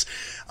Rams.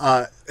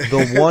 The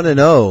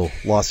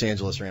 1-0 Los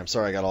Angeles Rams.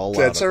 Sorry, I got all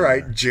loud. That's all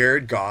right. There.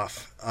 Jared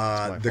Goff,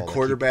 the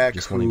quarterback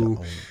who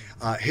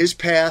his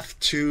path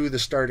to the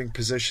starting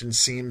position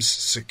seems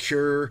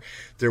secure.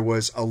 There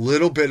was a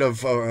little bit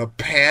of a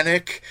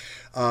panic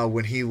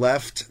when he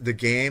left the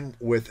game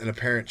with an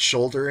apparent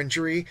shoulder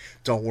injury.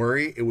 Don't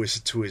worry, it was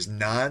to his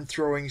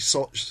non-throwing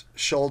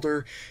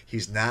shoulder.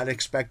 He's not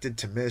expected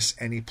to miss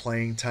any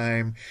playing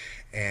time,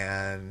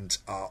 and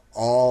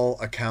all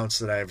accounts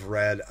that I've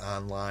read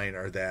online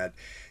are that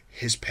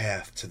his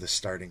path to the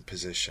starting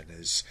position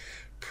is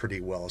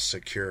pretty well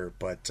secure.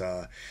 But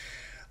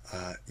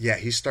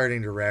he's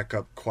starting to rack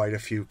up quite a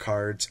few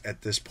cards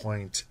at this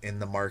point in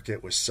the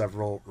market with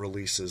several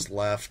releases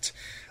left,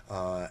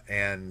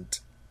 and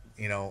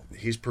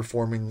he's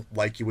performing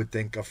like you would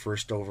think a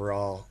first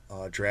overall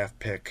draft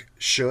pick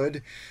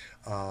should.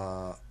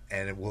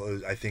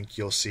 And I think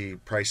you'll see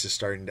prices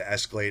starting to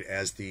escalate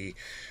as the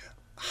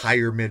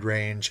higher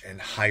mid-range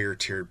and higher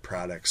tiered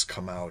products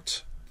come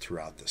out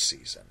throughout the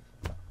season.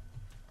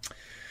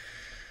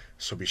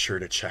 So be sure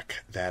to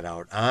check that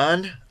out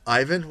on,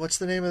 Ivan, what's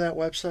the name of that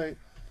website?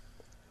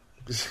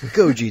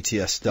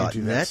 GoGTS.net.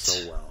 You do that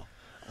so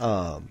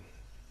well.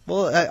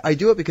 Well, I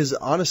do it because,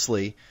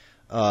 honestly,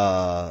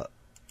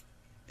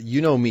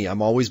 you know me,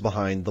 I'm always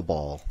behind the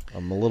ball.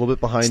 I'm a little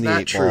bit behind the 8 ball.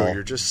 It's not true.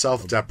 You're just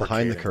self-deprecating.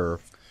 Behind the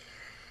curve.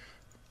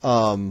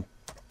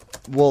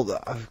 Well,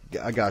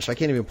 gosh, I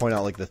can't even point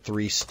out like the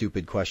 3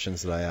 stupid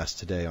questions that I asked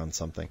today on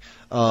something.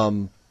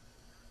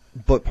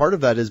 But part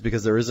of that is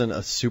because there isn't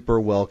a super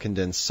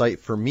well-condensed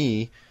site for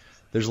me.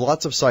 There's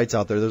lots of sites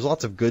out there. There's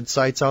lots of good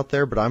sites out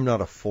there, but I'm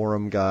not a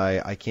forum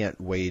guy. I can't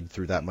wade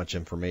through that much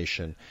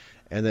information.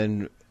 And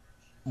then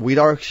we'd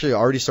actually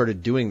already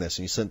started doing this,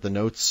 and you sent the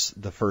notes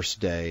the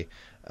first day,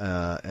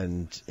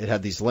 and it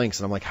had these links,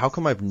 and I'm like, how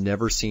come I've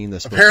never seen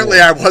this before? Apparently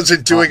I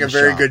wasn't doing a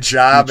very good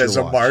job as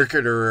a Watch.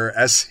 marketer or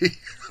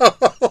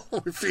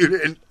SEO, if you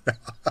didn't know.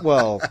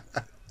 Well,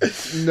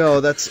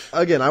 no,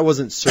 I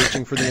wasn't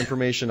searching for the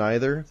information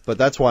either, but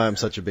that's why I'm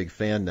such a big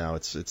fan now.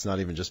 It's not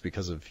even just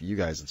because of you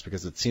guys. It's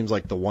because it seems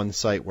like the one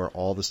site where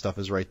all the stuff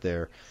is right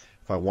there.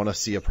 If I want to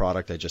see a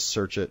product, I just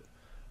search it,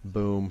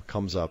 boom,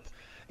 comes up.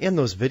 And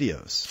those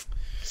videos.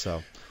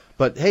 So,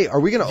 but hey,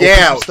 are we going to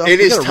open some stuff? It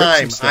is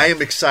time. I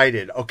am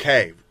excited.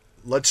 Okay,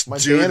 let's do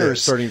this. My banner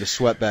is starting to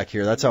sweat back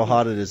here. That's how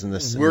hot it is in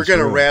this. We're going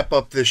to wrap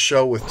up this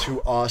show with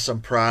 2 awesome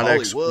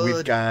products. Hollywood.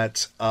 We've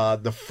got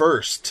the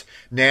first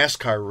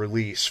NASCAR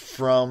release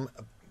from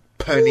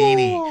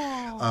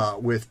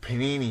Panini with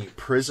Panini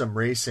Prism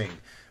Racing.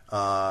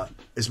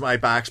 Is my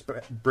box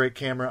break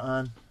camera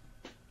on?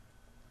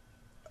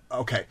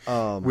 Okay.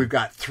 We've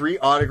got 3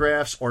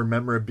 autographs or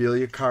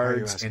memorabilia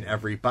cards in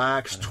every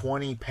box,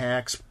 20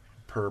 packs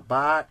per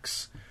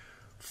box,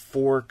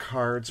 4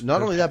 cards Not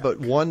per only pack. that,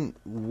 but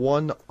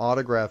one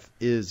autograph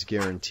is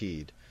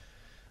guaranteed.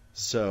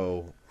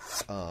 So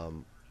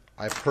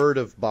I've heard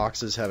of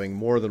boxes having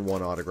more than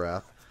 1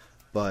 autograph,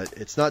 but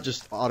it's not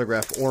just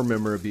autograph or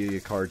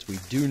memorabilia cards. We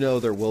do know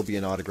there will be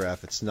an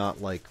autograph. It's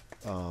not like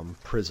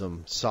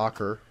Prism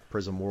Soccer,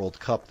 Prism World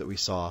Cup that we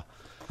saw.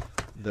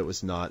 That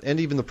was not, and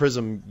even the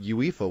Prism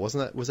UEFA was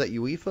that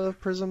UEFA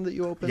Prism that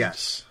you opened?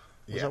 Yes.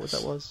 Was that what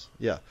that was?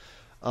 Yeah.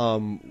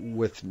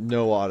 With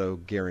no auto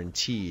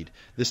guaranteed.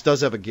 This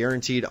does have a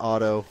guaranteed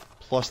auto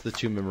plus the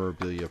 2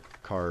 memorabilia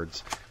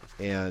cards,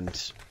 and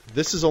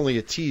this is only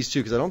a tease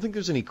too because I don't think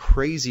there's any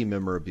crazy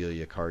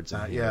memorabilia cards in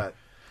Not here. yet.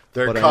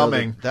 They're But I know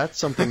coming. that's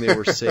something they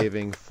were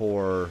saving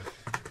for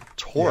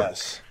Torque,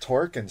 Yes.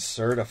 Torque and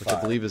Certified. which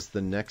I believe is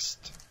the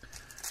next.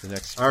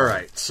 All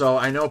right, so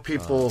I know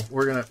people.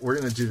 We're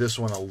gonna do this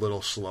one a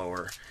little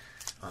slower,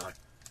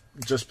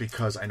 just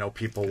because I know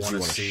people want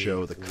to see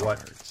show the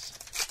cards.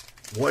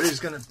 what is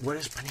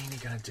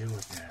Panini gonna do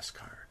with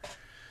NASCAR.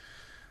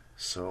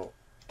 So,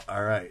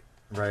 all right,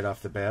 right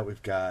off the bat,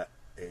 we've got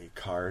a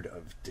card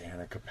of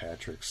Danica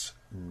Patrick's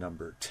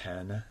number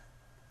 10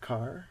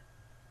 car.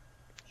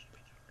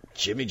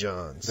 Jimmy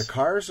John's. The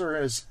cars are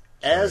as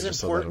I just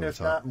saw that important, on the if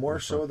top. not more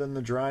so, than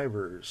the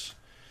drivers.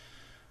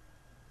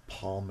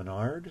 Paul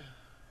Menard.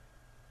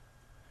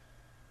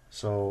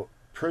 So,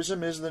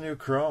 Prism is the new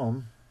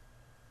Chrome.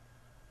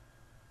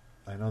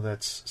 I know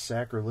that's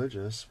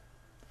sacrilegious.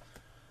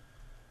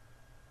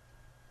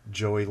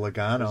 Joey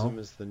Logano. Prism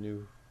is the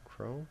new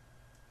Chrome.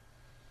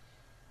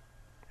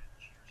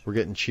 We're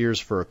getting cheers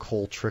for a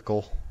Cole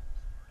Trickle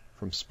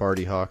from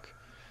Sparty Hawk.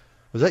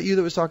 Was that you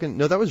that was talking?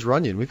 No, that was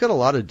Runyon. We've got a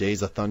lot of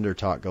Days of Thunder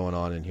talk going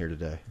on in here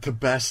today. The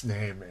best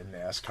name in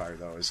NASCAR,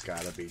 though, has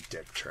got to be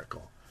Dick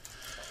Trickle.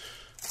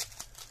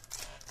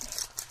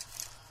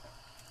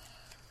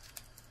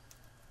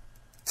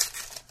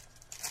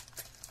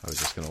 I was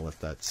just going to let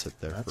that sit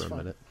there That's for a fine.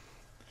 minute.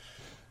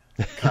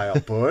 Kyle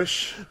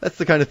Busch. That's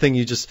the kind of thing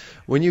you just,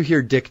 when you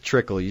hear Dick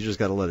Trickle, you just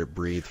got to let it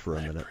breathe for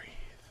a minute.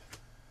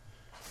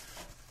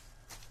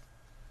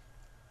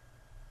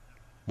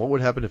 What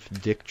would happen if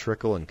Dick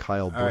Trickle and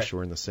Kyle Busch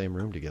were in the same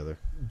room together?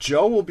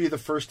 Joe will be the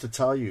first to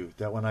tell you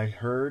that when I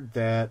heard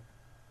that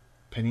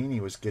Panini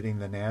was getting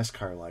the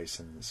NASCAR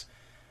license,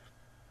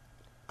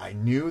 I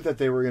knew that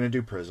they were going to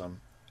do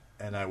Prism,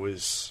 and I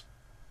was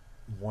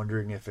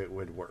wondering if it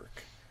would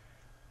work.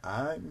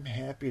 I'm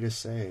happy to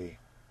say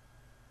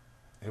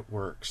it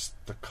works.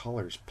 The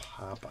colors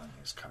pop on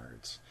these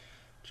cards.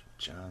 Jim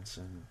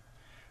Johnson,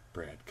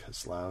 Brad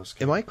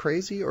Keselowski. Am I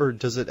crazy, or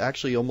does it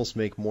actually almost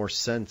make more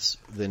sense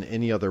than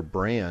any other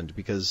brand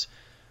because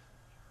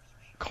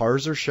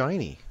cars are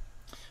shiny?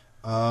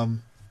 I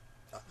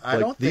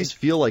don't these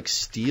think, feel like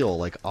steel,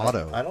 like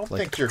auto. I don't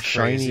like think you're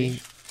shiny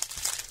crazy.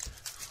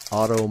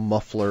 Auto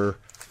muffler,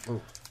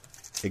 Ooh.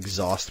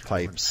 exhaust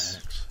pipes,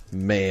 Packs.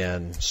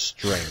 man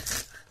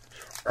strength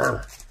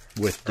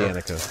with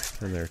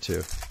Danica in there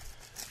too.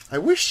 I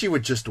wish she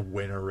would just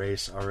win a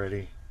race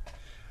already.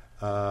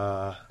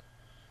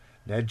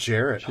 Ned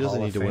Jarrett. She doesn't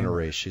Hall need of to win a Famer.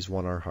 race. She's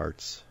won our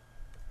hearts.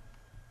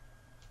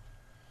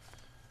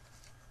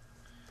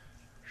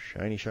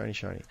 Shiny, shiny,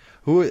 shiny.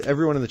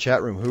 Everyone in the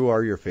chat room, who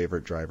are your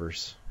favorite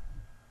drivers?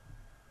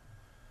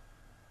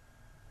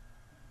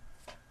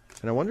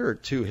 And I wonder,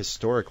 too,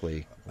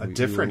 historically. A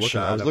different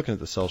shot. I was looking at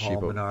the cell sheet.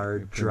 Paul but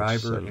Menard we pretty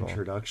much driver said it all.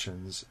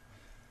 introductions.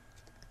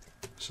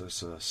 So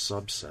it's a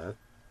subset.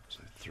 So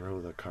I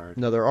throw the card.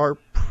 Now, there are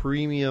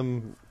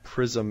premium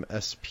Prism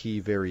SP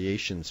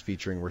variations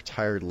featuring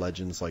retired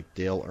legends like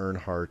Dale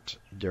Earnhardt,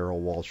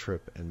 Darrell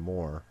Waltrip, and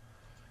more.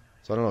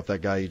 So I don't know if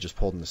that guy you just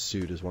pulled in the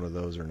suit is one of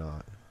those or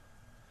not.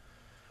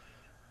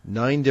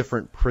 9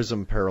 different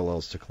Prism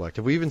parallels to collect.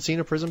 Have we even seen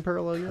a Prism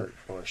parallel yet?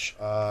 Kurt Busch.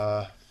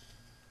 I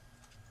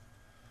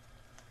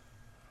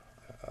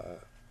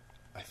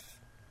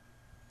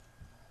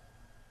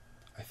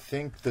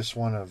think this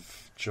one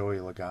of Joey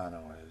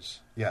Logano is.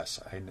 Yes,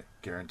 I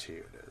guarantee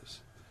you it is.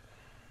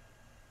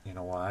 You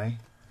know why?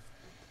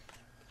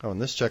 Oh,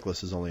 and this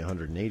checklist is only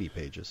 180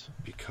 pages.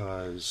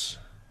 Because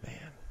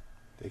Man.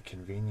 they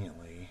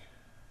conveniently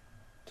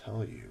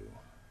tell you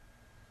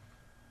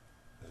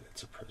that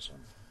it's a prism.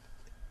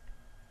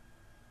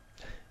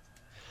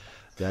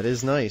 That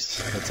is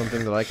nice. That's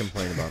something that I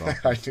complain about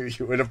often. I knew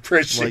you would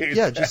appreciate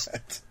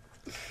that.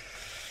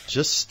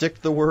 Just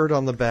stick the word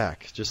on the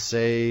back. Just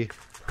say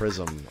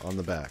Prism on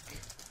the back.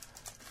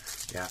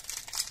 Yeah.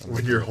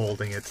 When you're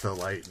holding it to the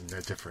light in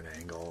a different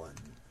angle and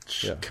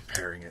Yeah.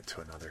 comparing it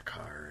to another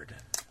card.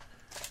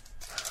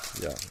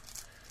 Yeah.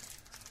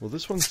 Well,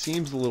 this one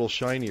seems a little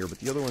shinier, but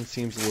the other one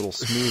seems a little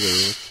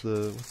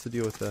smoother. What's the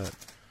deal with that?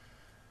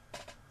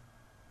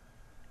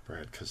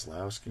 Brad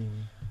Keselowski.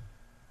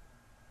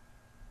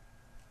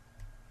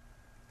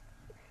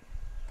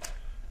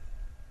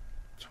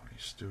 Tony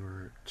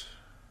Stewart.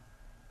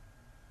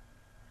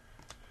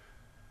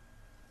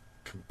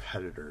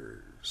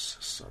 Competitors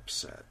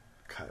subset.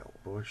 Kyle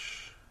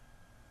Busch.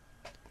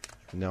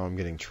 Now I'm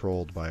getting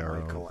trolled by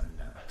Michael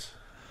Annett.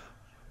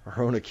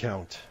 our own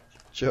account.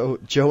 Joe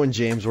and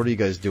James, what are you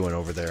guys doing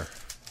over there?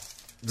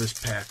 This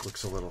pack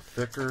looks a little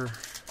thicker.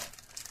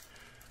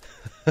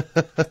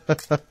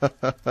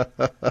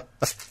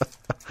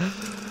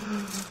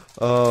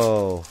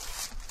 Oh,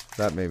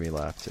 that made me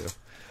laugh too.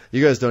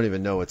 You guys don't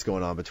even know what's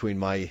going on between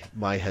my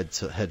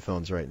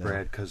headphones right now.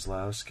 Brad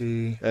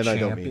Keselowski. And Champions. I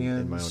don't mean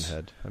in my own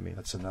head. I mean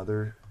That's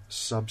another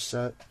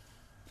subset.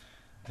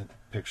 And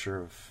picture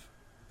of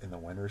in the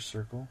winner's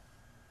circle.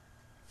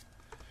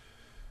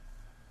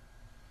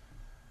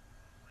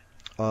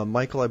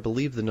 Michael, I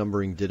believe the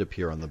numbering did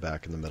appear on the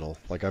back in the middle.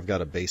 Like I've got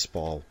a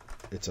baseball.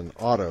 It's an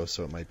auto,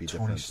 so it might be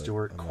Tony different.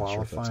 Stewart but I'm not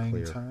sure if that's qualifying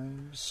clear.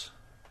 times.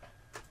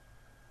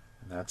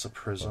 And that's a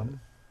prism.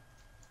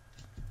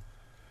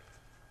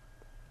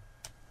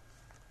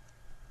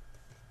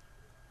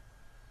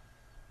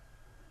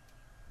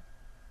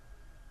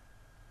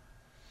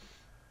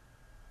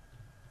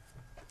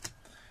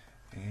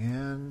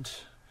 And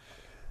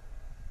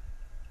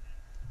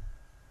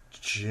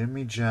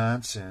Jimmy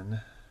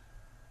Johnson,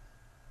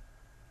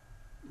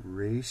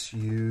 race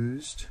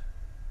used,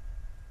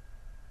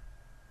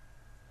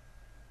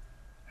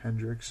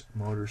 Hendricks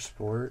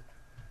Motorsport.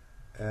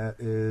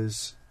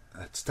 That's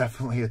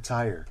definitely a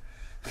tire.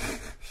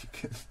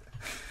 There's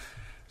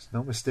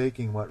no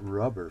mistaking what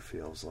rubber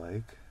feels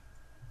like.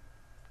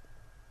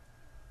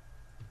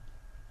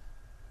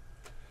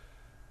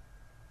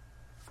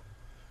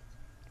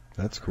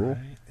 That's cool.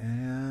 Right,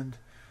 and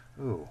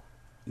ooh,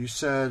 You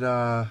said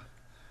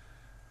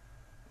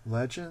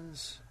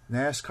Legends?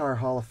 NASCAR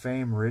Hall of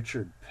Fame,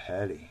 Richard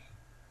Petty.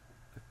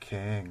 The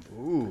King.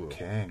 Ooh. The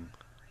King.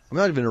 I'm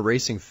not even a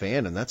racing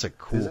fan, and that's a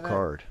cool Isn't it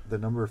card. The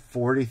number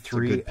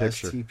 43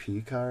 picture.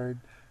 STP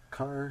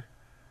car.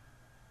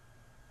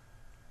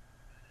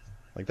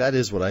 Like, that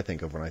is what I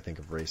think of when I think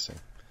of racing.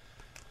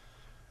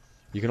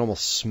 You can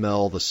almost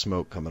smell the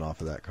smoke coming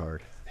off of that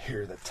card.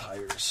 Hear the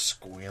tires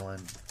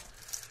squealing.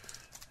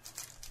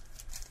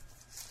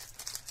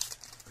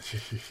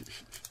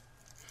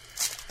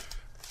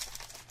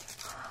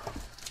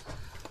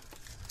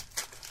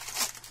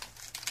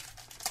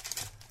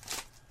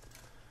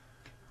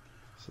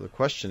 So the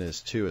question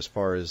is, too, as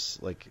far as,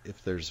 like,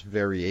 if there's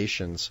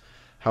variations,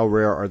 how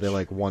rare are they,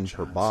 like, one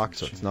per box,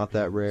 so it's not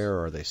that rare,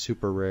 or are they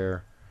super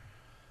rare?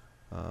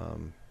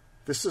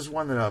 This is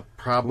one that I'll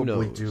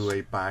probably knows? do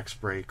a box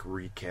break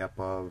recap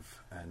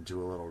of and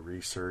do a little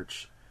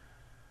research.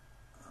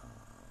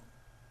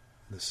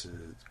 This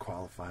is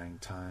qualifying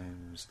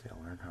times, Dale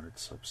Earnhardt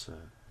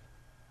subset.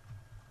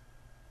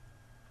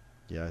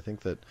 Yeah, I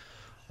think that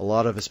a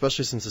lot of,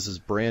 especially since this is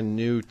brand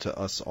new to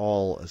us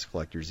all as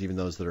collectors, even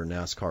those that are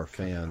NASCAR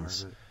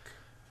fans,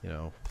 you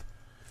know,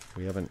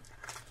 we haven't.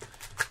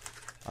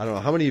 I don't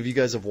know, how many of you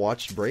guys have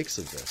watched breaks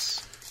of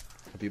this?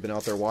 Have you been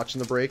out there watching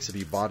the breaks? Have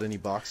you bought any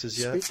boxes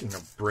yet? Speaking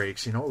of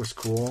breaks, you know what was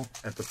cool?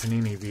 At the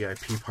Panini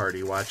VIP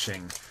party,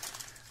 watching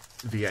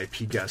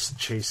VIP guest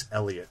Chase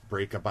Elliott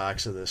break a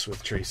box of this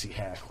with Tracy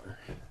Hackler.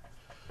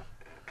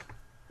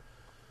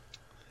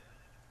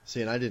 See,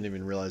 and I didn't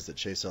even realize that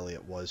Chase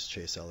Elliott was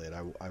Chase Elliott.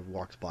 I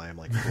walked by him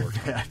like 4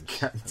 times, and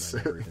I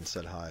never even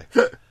said hi.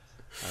 I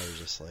was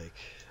just like...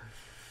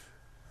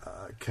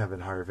 Kevin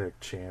Harvick,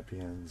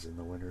 champions in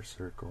the winner's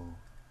circle.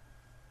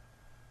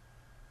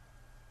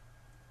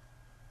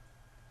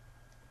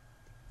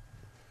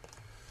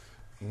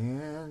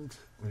 And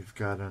we've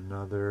got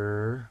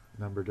another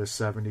number to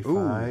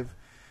 75.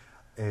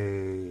 Ooh.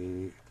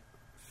 A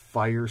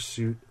Fire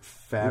Suit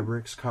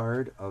Fabrics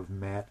card of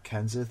Matt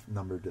Kenseth,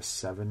 number to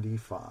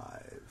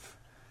 75.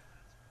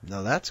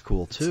 Now that's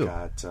cool, too.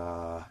 It's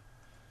got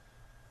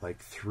like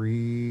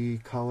 3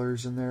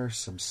 colors in there,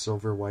 some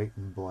silver, white,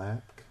 and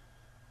black.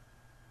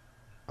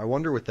 I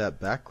wonder with that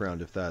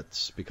background if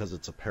that's because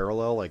it's a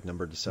parallel, like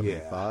numbered to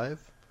 75.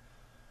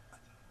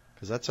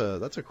 Because that's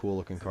a cool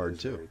looking card,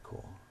 too. Very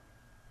cool.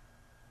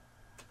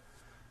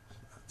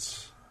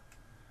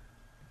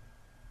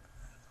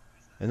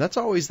 And that's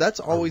always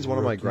one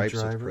of my gripes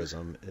with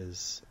Prism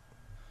is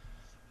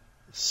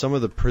some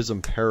of the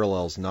Prism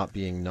parallels not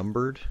being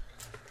numbered.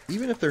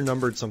 Even if they're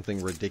numbered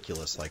something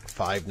ridiculous like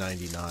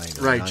 599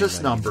 or right,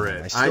 just number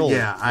it.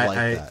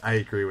 I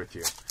agree with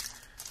you.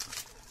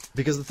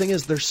 Because the thing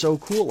is, they're so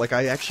cool. Like,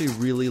 I actually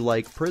really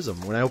like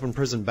Prism. When I open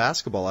Prism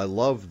Basketball, I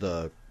love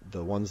the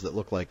ones that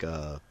look like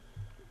a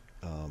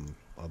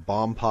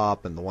bomb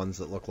pop and the ones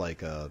that look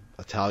like a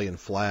Italian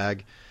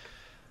flag.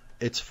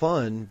 It's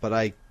fun, but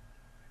I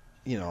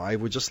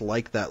would just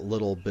like that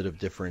little bit of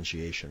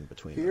differentiation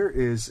between them. Here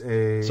is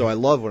a... So I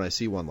love when I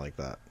see one like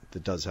that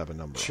does have a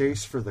number.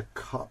 Chase for the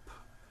Cup.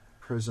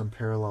 Prism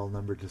parallel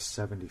number to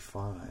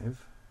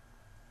 75.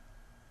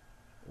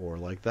 Or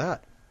like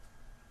that.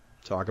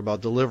 Talk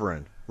about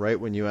delivering, right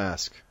when you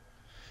ask.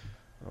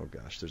 Oh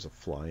gosh, there's a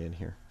fly in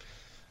here.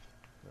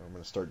 I'm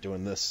going to start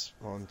doing this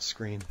on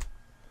screen.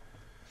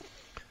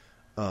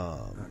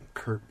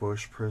 Kurt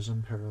Busch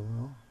Prism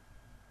parallel.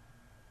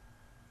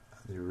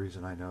 The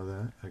reason I know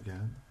that,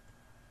 again.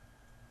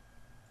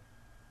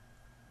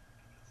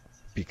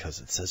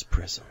 Because it says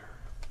Prism.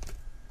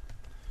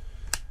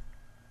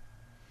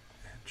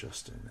 And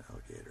Justin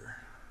Alligator.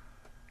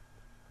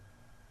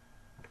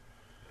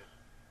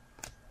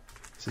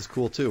 This is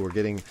cool, too.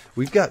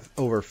 We've got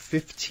over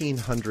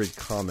 1,500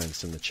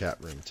 comments in the chat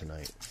room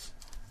tonight.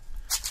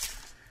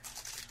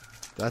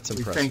 That's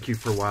impressive. We thank you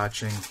for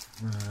watching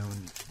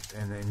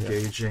and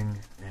engaging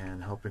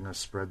and helping us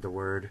spread the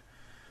word.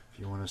 If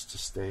you want us to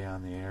stay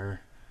on the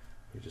air,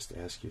 we just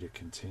ask you to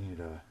continue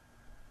to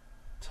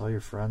tell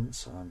your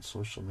friends on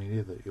social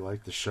media that you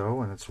like the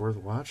show and it's worth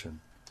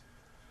watching.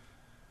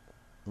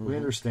 Mm-hmm. We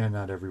understand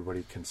not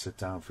everybody can sit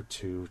down for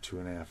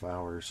 2.5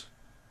 hours.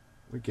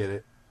 We get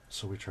it,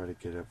 so we try to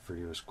get it for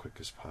you as quick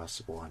as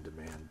possible on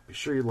demand. Be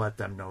sure you let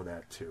them know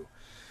that too.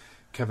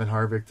 Kevin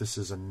Harvick, this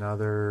is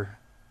another,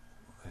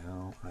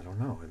 well, I don't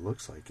know, it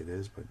looks like it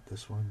is, but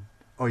this one,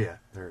 oh yeah,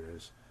 there it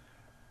is.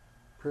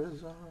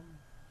 Prism.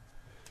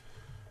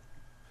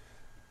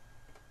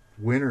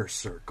 Winner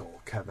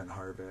Circle, Kevin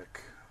Harvick.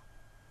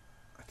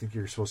 I think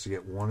you're supposed to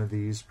get one of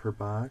these per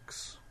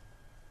box.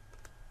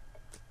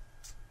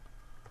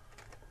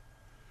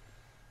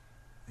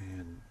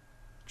 And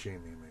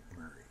Jamie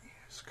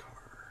McMurray's car.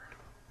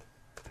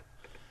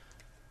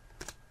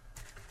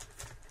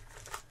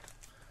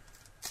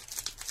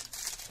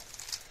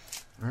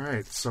 All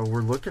right, so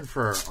we're looking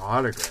for our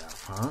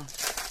autograph, huh?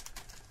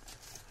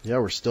 Yeah,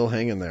 we're still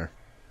hanging there.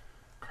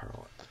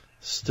 Carl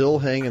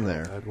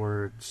there.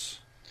 Edwards.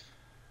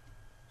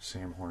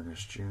 Sam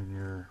Hornish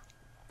Jr.,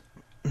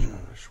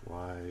 Josh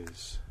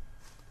Wise,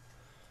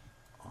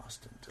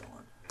 Austin Dillon.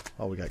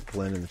 Oh, we got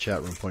Glenn in the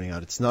chat room pointing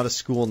out it's not a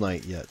school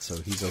night yet, so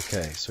he's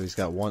okay. So he's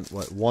got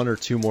one or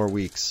two more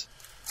weeks.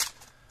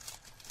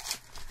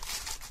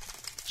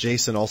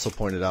 Jason also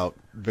pointed out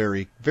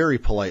very, very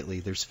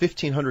politely, there's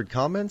 1,500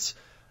 comments.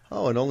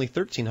 Oh, and only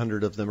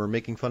 1,300 of them are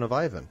making fun of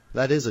Ivan.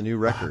 That is a new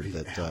record.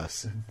 Bobby that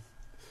Allison.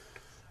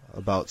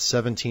 About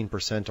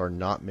 17% are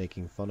not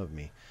making fun of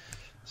me.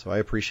 So I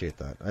appreciate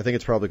that. I think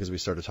it's probably because we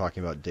started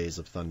talking about Days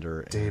of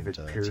Thunder David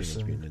and Pearson,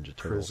 Teenage Mutant Ninja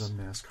Turtles. Prism,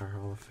 NASCAR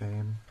Hall of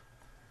Fame.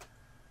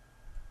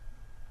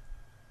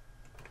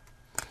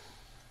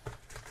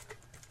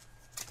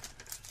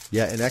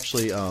 Yeah, and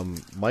actually,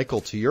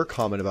 Michael, to your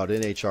comment about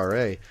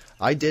NHRA,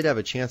 I did have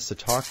a chance to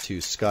talk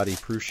to Scotty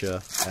Pruscia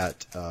at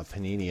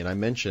Panini, and I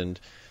mentioned,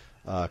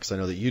 because I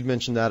know that you'd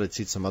mentioned that, I'd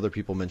seen some other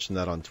people mention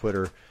that on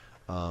Twitter,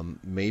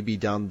 maybe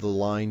down the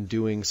line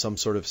doing some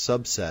sort of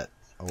subset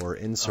or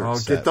insert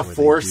set. Get the where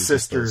Four they do get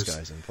Sisters. those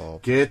guys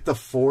involved. Get the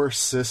Four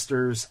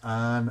Sisters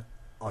on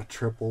a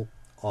triple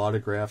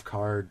autograph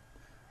card.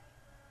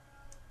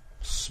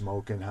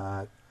 Smoking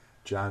hot.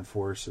 John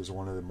Force is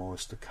one of the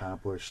most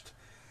accomplished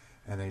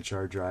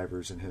NHR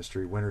drivers in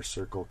history. Winner's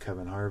Circle,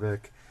 Kevin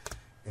Harvick.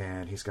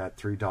 And he's got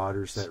 3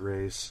 daughters that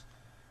race.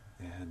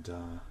 And they're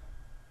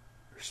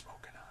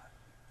smoking hot.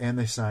 And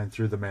they signed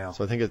through the mail.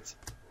 So I think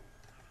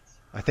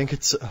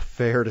it's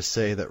fair to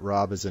say that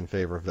Rob is in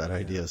favor of that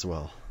idea as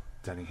well.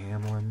 Denny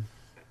Hamlin.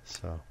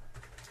 So,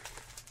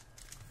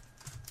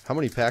 how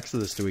many packs of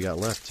this do we got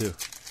left, too?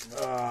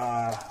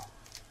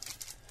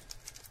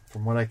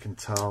 From what I can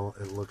tell,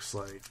 it looks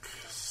like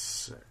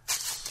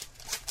 6.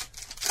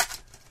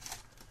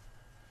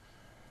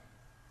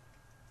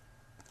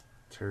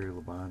 Terry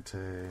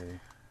Labonte,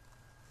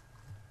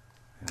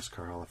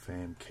 NASCAR Hall of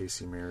Fame,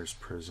 Casey Mears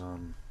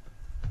Prism.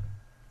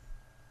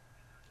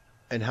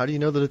 And how do you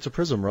know that it's a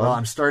Prism, Rob? Well,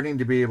 I'm starting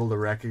to be able to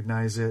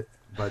recognize it,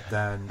 but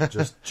then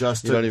just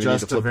You don't even need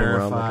to to flip them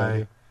around like I verify,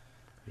 do.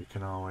 you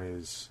can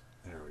always.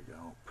 There we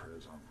go,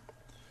 Prism.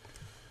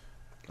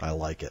 I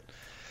like it.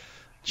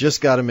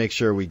 Just got to make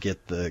sure we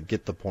get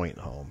the point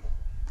home.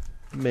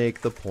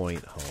 Make the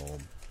point home.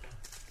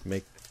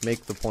 Make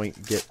the point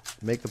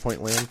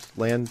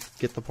land.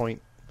 Get the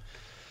point.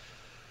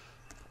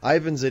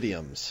 Ivan's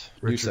idioms.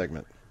 New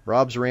segment.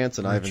 Rob's rants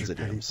and Ivan's Richard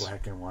Petty, idioms.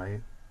 black and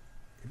white.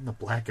 Even the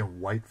black and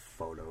white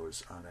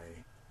photos on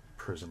a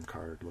Prism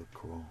card look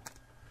cool.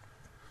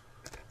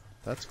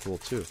 That's cool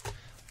too.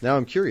 Now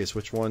I'm curious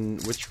which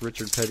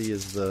Richard Petty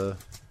is the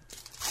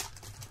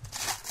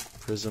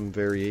Prism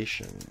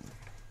variation.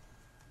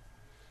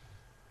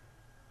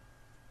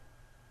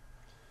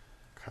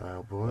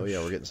 Kyle Busch. Oh yeah,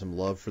 we're getting some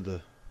love for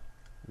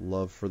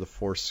the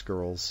Force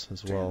girls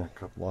as well.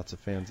 Danica Lots of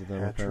fans of them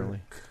Patrick.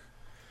 apparently.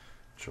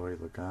 Joey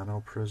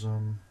Logano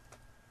Prism.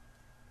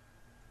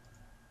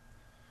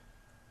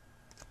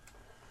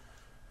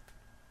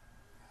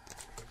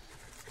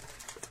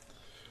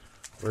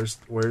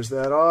 Where's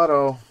that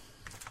auto?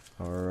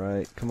 All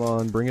right, come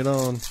on, bring it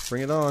on,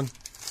 bring it on.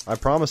 I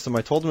promised him.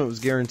 I told him it was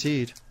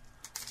guaranteed.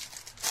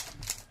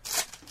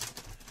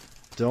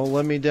 Don't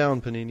let me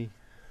down, Panini.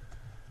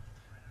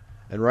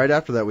 And right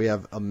after that, we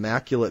have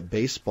Immaculate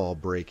Baseball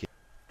breaking.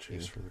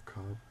 Chase for the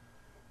Cub.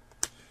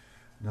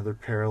 Another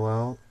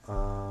parallel.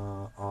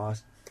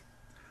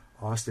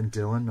 Austin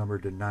Dillon,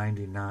 numbered to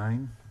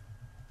 99.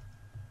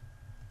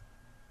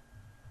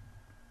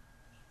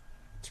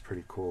 It's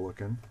pretty cool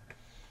looking.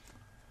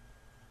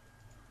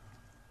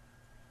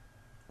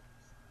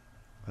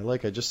 I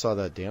just saw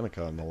that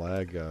Danica on my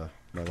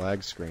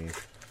lag screen.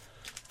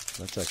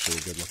 That's actually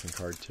a good looking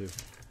card too.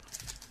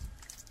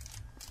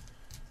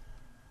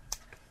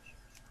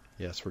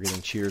 Yes, we're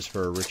getting cheers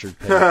for a Richard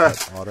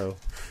Petty auto.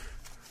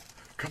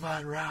 Come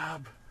on,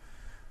 Rob.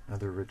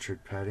 Another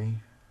Richard Petty,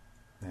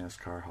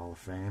 NASCAR Hall of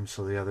Fame.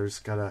 So yeah,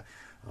 I'll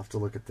have to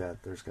look at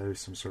that. There's gotta be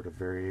some sort of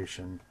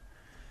variation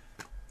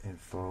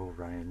info.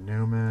 Ryan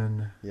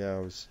Newman.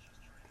 Yeah,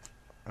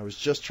 I was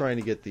just trying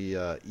to get the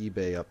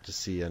eBay up to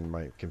see, and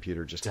my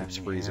computer just keeps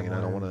Denny freezing,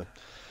 Hamlin. and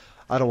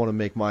I don't want to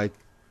make my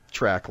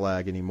track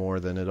lag any more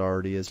than it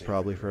already is,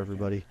 probably for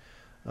everybody.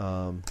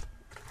 3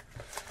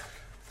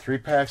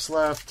 packs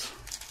left.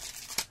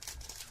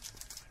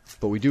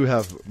 But we do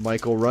have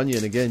Michael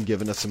Runyon again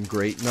giving us some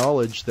great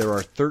knowledge. There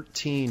are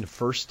 13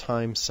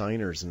 first-time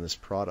signers in this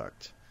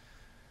product,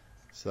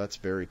 so that's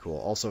very cool.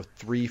 Also,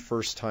 3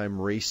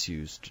 first-time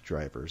race-used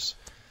drivers.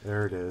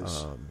 There it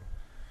is.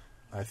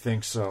 I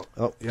think so.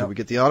 Oh, Yep. did we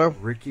get the auto?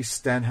 Ricky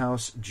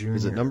Stenhouse Jr.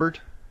 Is it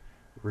numbered?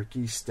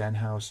 Ricky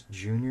Stenhouse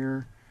Jr.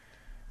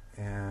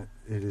 And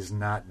it is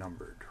not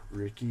numbered.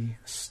 Ricky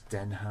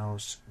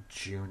Stenhouse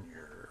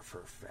Jr. for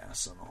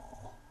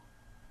Fastenal.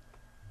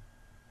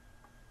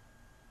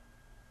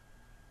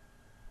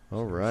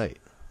 All right.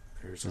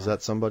 There's Is our-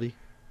 that somebody?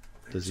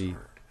 there's Does he?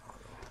 our auto.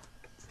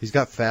 He's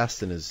got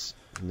fast in his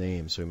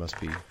name, so he must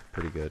be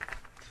pretty good.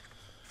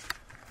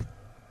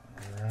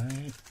 All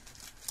right.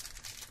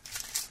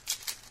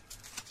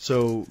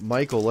 So,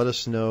 Michael, let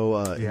us know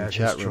in Yeah, the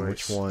chat his room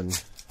choice. which one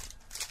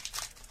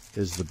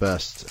is the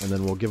best, and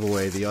then we'll give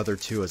away the other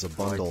 2 as a I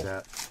bundle. like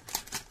that.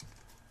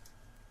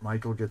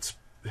 Michael gets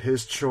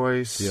his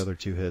choice. The other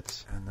 2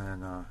 hits. And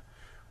then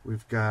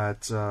we've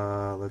got,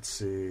 let's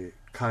see,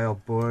 Kyle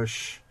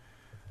Busch,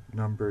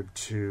 numbered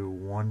to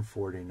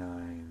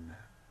 149.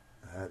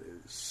 That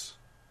is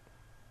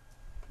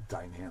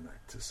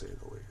dynamic, to say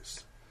the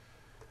least.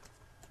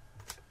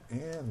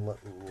 And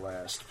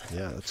last pack.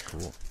 Yeah, that's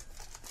cool.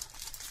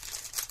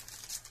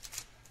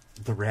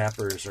 The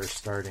wrappers are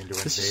starting to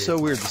invade. This is so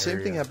weird. The area.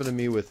 same thing happened to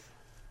me with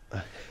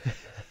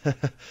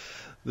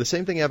the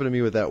same thing happened to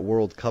me with that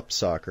World Cup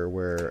soccer,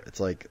 where it's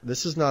like,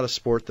 this is not a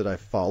sport that I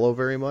follow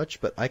very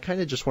much, but I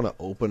kind of just want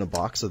to open a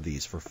box of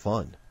these for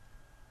fun.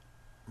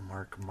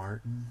 Mark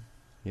Martin.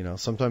 You know,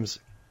 sometimes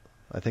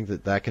I think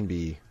that can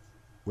be,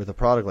 with a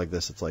product like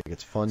this, it's like,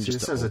 it's fun just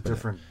this to has a open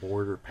different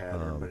border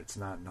pattern, but it's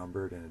not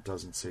numbered and it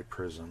doesn't say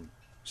Prism,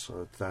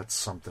 so that's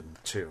something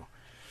too.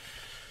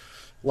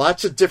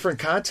 Lots of different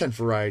content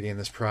variety in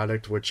this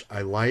product, which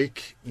I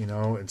like. You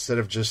know, instead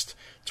of just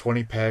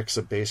 20 packs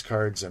of base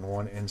cards and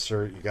one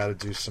insert, you got to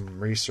do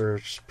some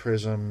research,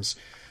 prisms,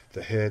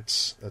 the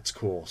hits. That's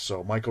cool.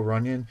 So, Michael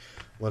Runyon,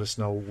 let us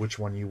know which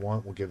one you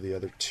want. We'll give the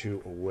other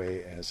 2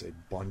 away as a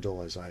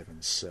bundle, as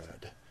Ivan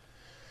said.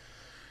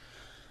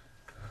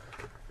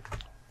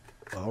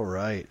 All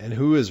right. And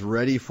who is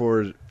ready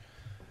for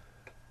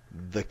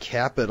the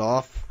cap it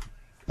off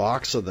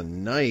box of the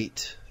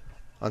night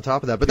on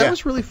top of that? But that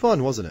was really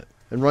fun, wasn't it?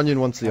 And Runyon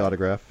wants the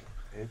autograph.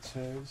 It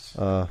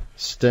says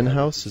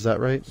Stenhouse, is that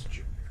right?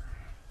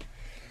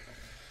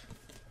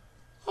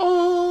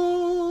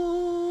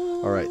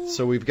 Oh. All right.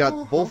 So we've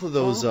got both of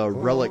those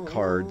relic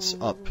cards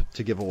up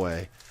to give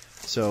away.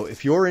 So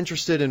if you're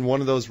interested in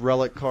one of those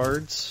relic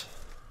cards,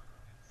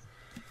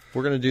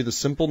 we're going to do the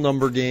simple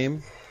number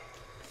game.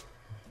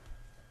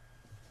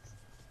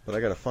 But I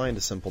got to find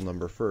a simple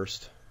number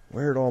first.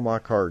 Where'd all my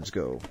cards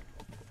go?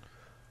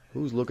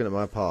 Who's looking at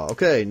my paw?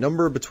 Okay,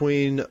 number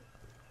between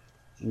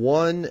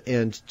 1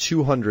 and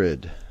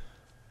 200.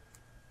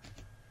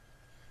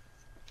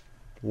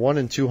 1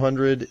 and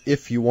 200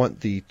 if you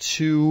want the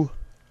 2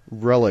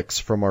 relics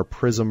from our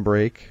Prism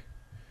break.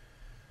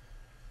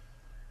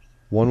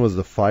 One was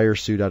the fire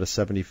suit out of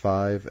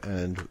 75,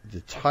 and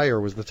the tire,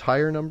 was the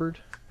tire numbered?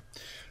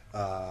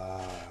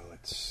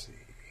 Let's see.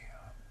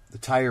 The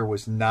tire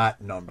was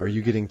not numbered. Are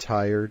you getting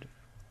tired?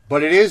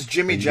 But it is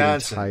Jimmy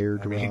Johnson.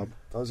 Tired, I mean, Rob?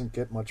 doesn't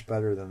get much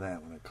better than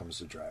that when it comes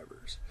to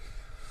drivers.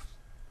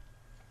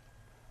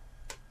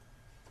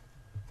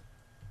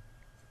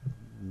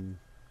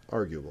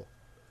 Arguable.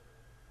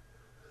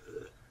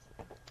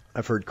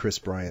 I've heard Chris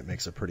Bryant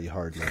makes a pretty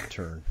hard left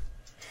turn.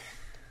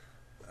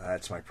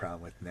 That's my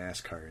problem with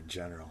NASCAR in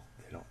general.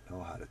 They don't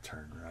know how to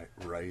turn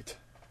right.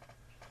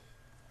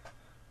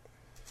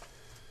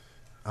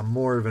 I'm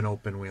more of an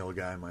open wheel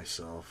guy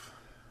myself.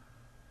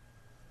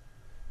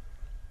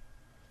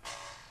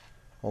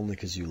 Only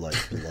because you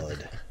like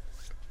blood.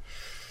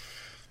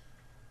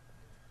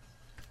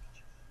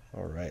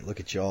 All right, look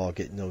at y'all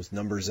getting those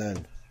numbers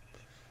in.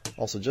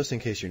 Also, just in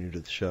case you're new to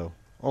the show,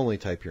 only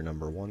type your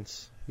number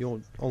once.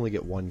 You'll only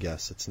get one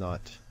guess. It's not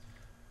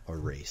a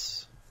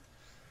race.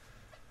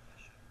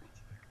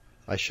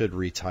 I should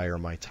retire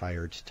my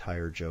tired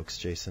tire jokes,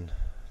 Jason.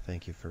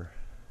 Thank you for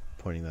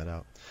pointing that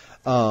out.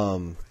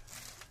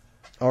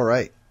 All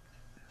right.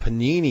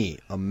 Panini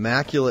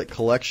Immaculate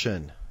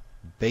Collection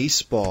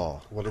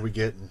Baseball. What are we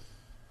getting?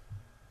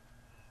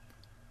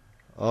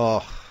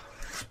 Oh,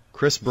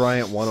 Chris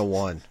Bryant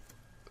 101.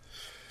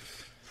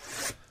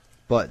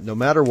 But no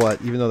matter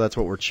what, even though that's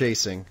what we're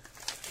chasing,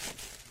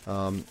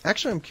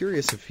 actually I'm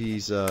curious if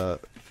he's in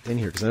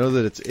here, because I know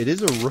that it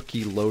is a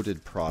rookie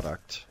loaded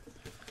product.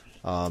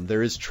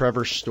 There is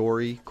Trevor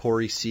Story,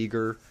 Corey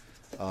Seager,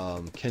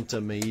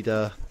 Kenta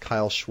Maeda,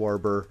 Kyle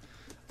Schwarber,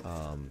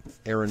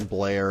 Aaron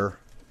Blair,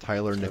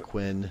 Tyler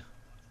Naquin,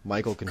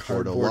 Michael Conforto,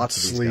 Cardboard lots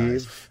of these sleeve.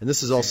 guys. And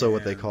this is also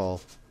what they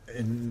call...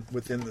 And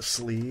within the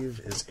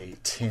sleeve is a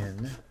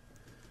tin.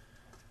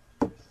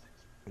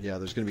 Yeah,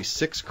 there's going to be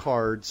 6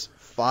 cards,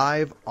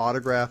 5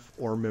 autograph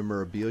or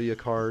memorabilia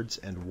cards,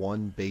 and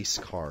 1 base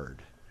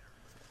card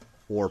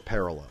or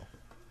parallel.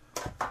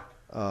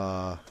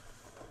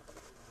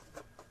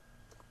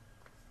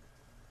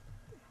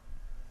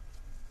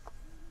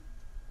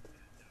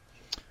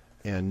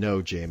 And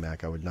no,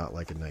 J-Mac, I would not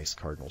like a nice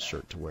Cardinal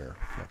shirt to wear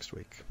next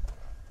week.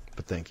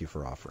 But thank you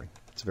for offering.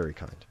 It's very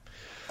kind.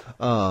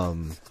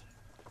 In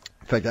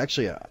fact,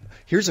 actually,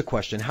 here's a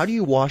question. How do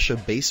you wash a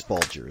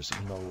baseball jersey?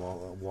 The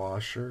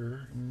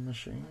washer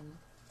machine.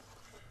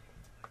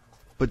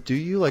 But do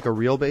you, like a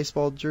real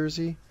baseball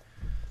jersey?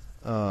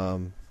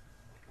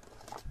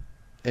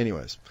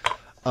 Anyways.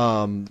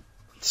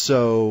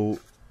 So,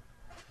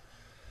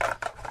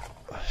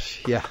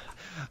 yeah,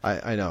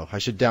 I know. I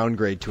should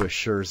downgrade to a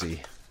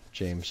jersey.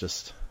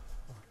 James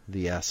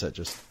the asset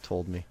just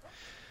told me.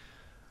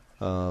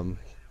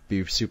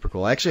 Be super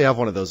cool. I actually have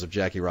one of those of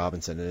Jackie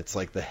Robinson, and it's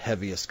like the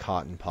heaviest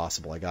cotton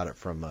possible. I got it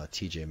from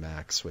TJ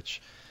Maxx,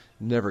 which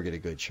Never get a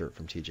good shirt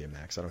from TJ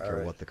Maxx. I don't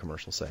care what the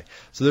commercials say.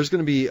 So there's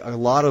going to be a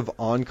lot of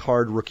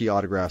on-card rookie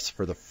autographs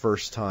for the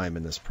first time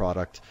in this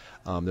product.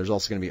 There's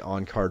also going to be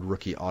on-card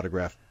rookie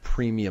autograph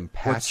premium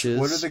patches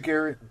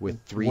with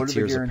 3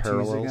 tiers of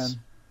parallels.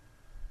 Again?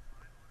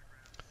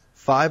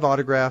 5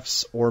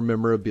 autographs or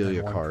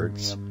memorabilia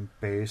cards. Premium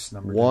base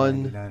number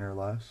 99 or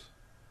less.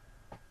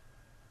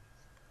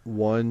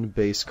 1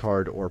 base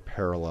card or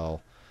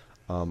parallel.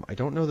 I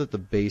don't know that the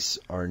base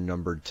are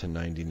numbered to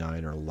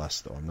 99 or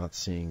less, though. I'm not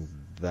seeing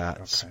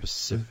that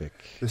specific.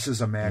 This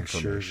is a Max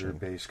Scherzer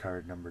base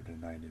card numbered to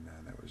 99.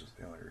 That was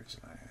the only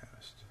reason I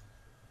asked.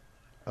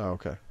 Oh,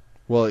 okay.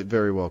 Well, it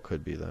very well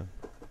could be then,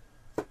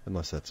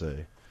 unless that's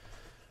a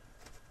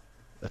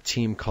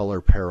team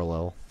color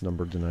parallel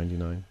numbered to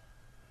 99.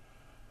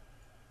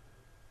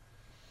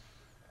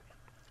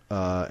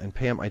 And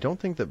Pam, I don't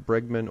think that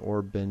Bregman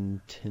or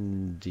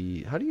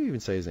Benintendi. How do you even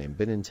say his name?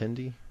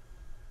 Benintendi?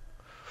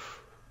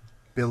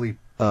 Billy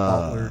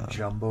Butler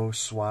jumbo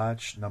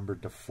swatch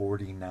numbered to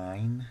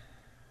 49.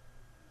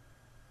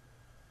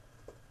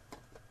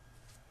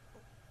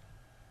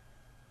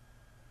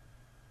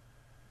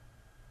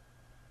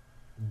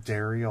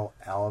 Dario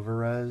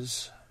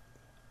Alvarez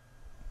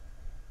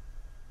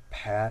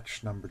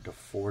patch numbered to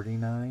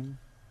 49.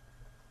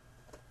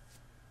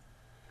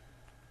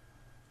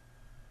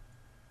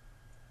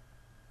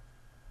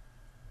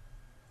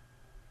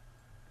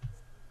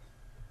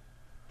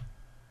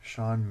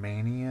 Sean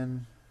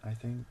Mannion, I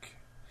think,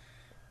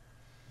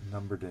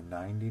 numbered to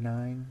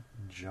 99,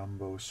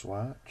 jumbo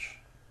swatch.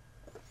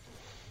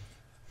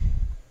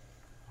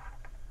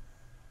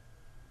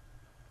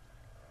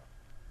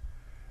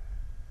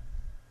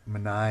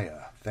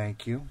 Manaea,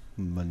 thank you.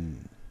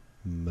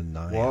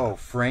 Manaea. Whoa,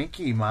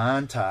 Frankie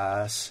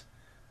Montas,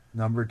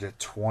 numbered to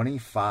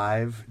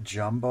 25,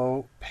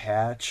 jumbo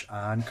patch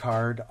on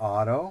card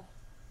auto.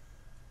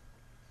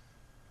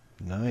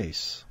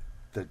 Nice.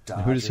 The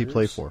Dodgers. Who does he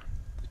play for?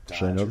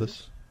 Should I know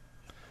this?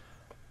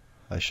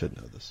 I should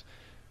know this.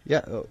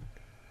 Yeah.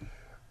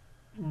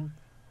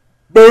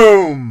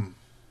 Boom!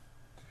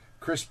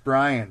 Chris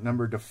Bryant,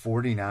 numbered to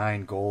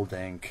 49, gold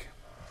ink.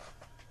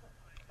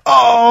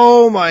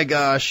 Oh my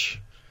gosh.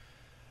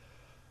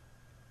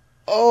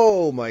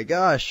 Oh my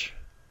gosh.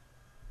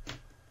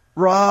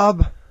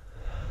 Rob.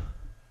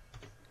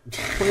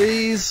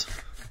 Please.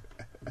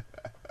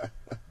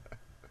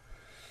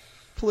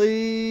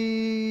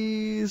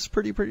 Please.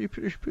 Pretty,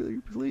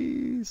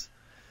 please.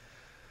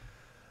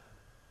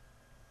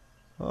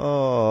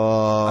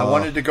 Oh. I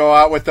wanted to go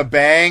out with a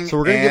bang. So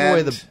we're going to give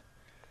away the.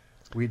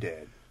 We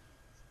did.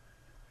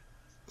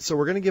 So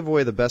we're going to give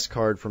away the best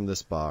card from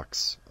this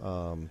box,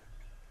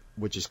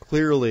 which is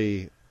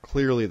clearly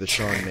the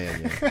Sean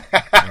Mannion.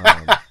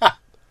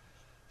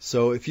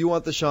 So if you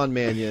want the Sean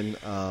Mannion,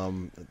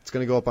 it's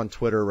going to go up on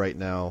Twitter right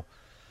now.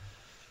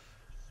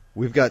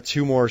 We've got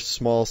 2 more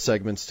small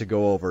segments to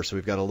go over, so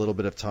we've got a little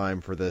bit of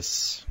time for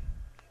this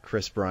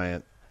Chris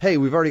Bryant. Hey,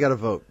 we've already got a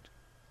vote.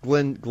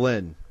 Glenn.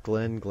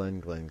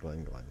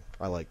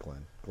 I like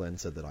Glenn. Glenn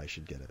said that I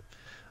should get it.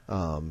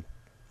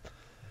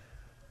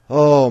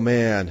 Oh,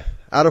 man.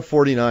 Out of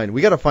 49.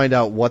 We got to find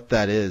out what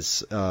that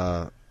is.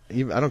 I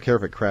don't care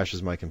if it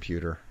crashes my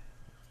computer.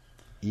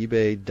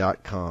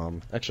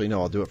 eBay.com. Actually,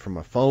 no, I'll do it from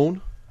my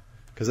phone,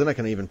 because then I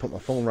can even put my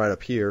phone right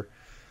up here.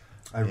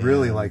 I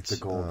really like the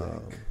gold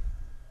ink.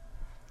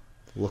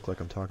 Look like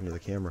I'm talking to the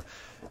camera.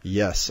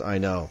 Yes, I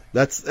know.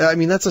 That's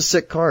a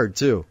sick card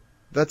too.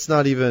 That's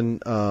not even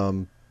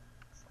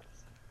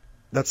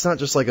that's not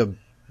just like a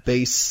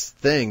base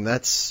thing.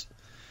 That's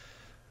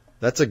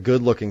a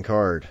good looking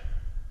card.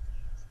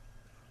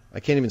 I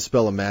can't even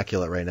spell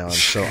immaculate right now.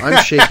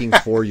 I'm shaking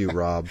for you,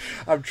 Rob.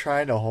 I'm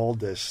trying to hold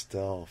this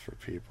still for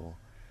people.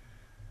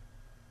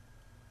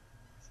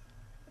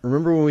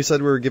 Remember when we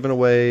said we were giving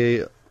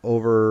away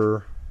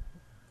over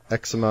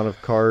X amount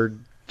of card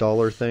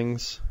dollar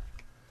things?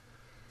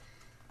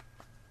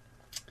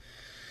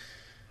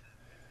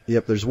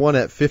 Yep, there's one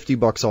at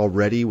 $50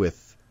 already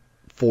with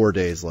 4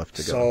 days left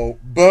to go. So,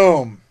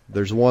 boom.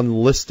 There's one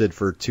listed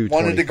for $225.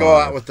 Wanted to go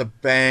out with a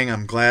bang.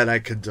 I'm glad I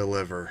could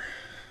deliver.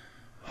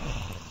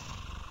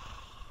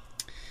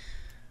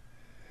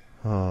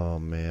 Oh,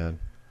 man.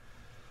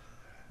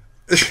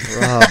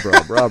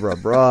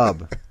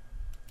 Rob.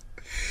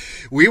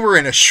 We were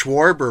in a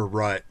Schwarber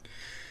rut,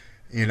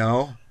 you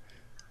know?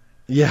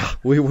 Yeah,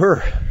 we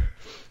were.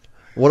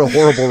 What a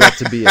horrible rut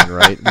to be in,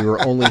 right? We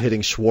were only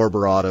hitting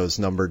Schwarber autos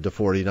numbered to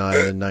 49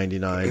 and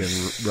 99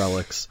 and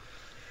relics.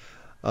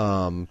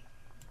 God,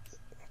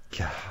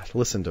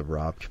 listen to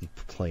Rob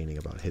complaining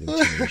about hitting too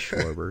many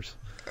Schwarbers.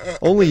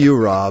 Only you,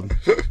 Rob.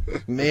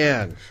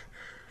 Man.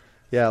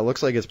 Yeah, it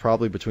looks like it's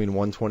probably between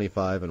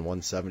 125 and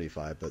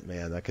 175, but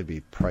man, that could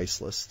be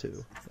priceless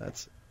too.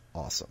 That's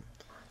awesome.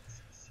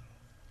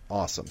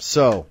 Awesome.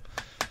 So,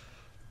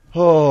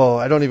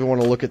 I don't even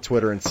want to look at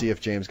Twitter and see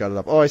if James got it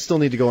up. Oh, I still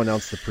need to go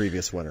announce the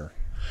previous winner.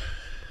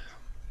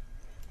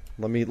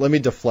 Let me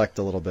deflect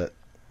a little bit.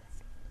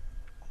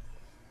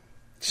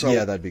 So,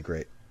 yeah, that'd be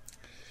great.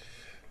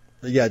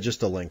 Yeah,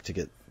 just a link to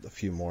get a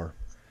few more.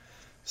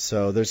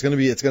 So it's going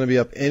to be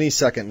up any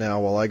second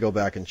now while I go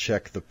back and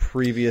check the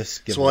previous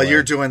giveaway. So while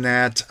you're doing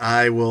that,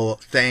 I will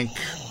thank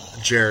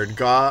Jared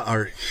Goff.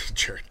 And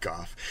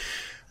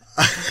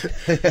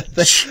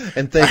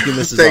thank you,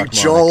 Mrs. Thank Achmonic,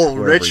 Joel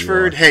wherever you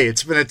Richford. are. Hey,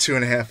 it's been a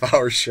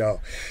 2.5-hour show.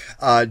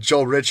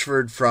 Joel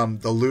Richford from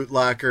the Loot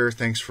Locker,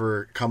 thanks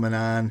for coming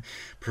on,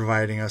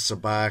 providing us a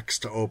box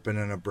to open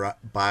and a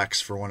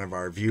box for one of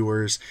our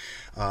viewers.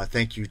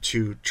 Thank you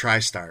to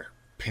TriStar,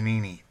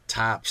 Panini,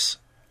 Topps,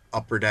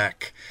 Upper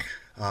Deck,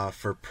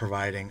 for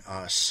providing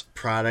us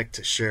product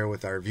to share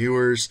with our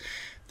viewers.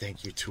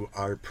 Thank you to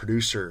our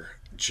producer,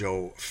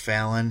 Joe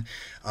Fallon.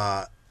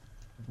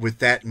 With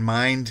that in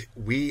mind,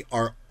 we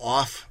are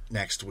off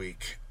next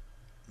week.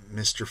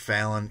 Mr.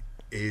 Fallon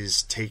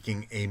is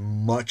taking a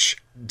much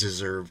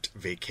deserved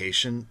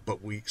vacation,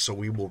 but we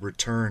will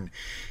return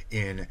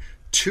in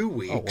 2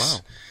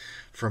 weeks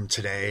from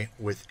today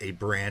with a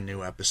brand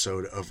new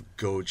episode of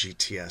Go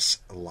GTS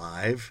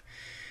Live.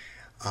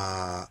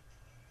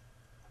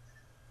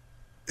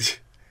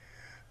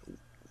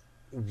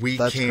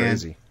 That's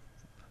crazy.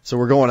 So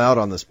we're going out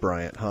on this,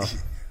 Bryant, huh?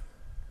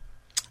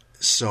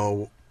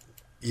 So,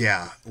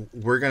 yeah,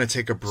 we're going to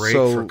take a break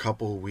for a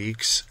couple of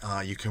weeks.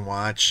 You can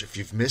watch, if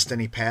you've missed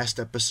any past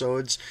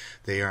episodes,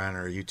 they are on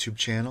our YouTube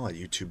channel at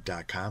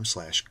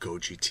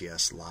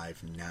youtube.com/GoGTSLive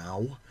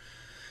now.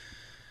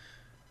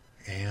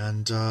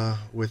 And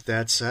with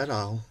that said,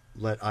 I'll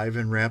let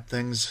Ivan wrap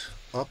things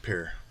up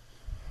here.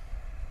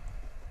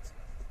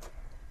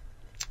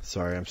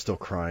 Sorry, I'm still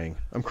crying.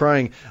 I'm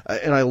crying,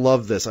 and I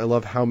love this. I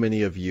love how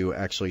many of you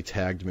actually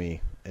tagged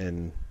me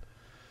in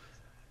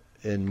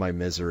my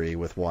misery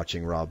with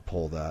watching Rob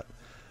pull that.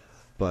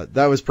 But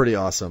that was pretty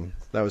awesome.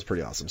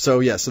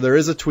 So yeah, so there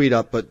is a tweet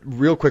up, but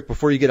real quick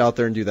before you get out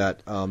there and do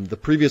that, the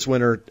previous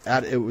winner,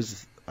 I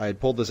had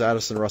pulled this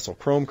Addison Russell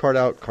Chrome card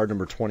out, card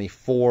number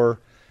 24.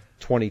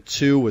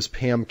 22 was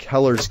Pam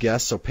Keller's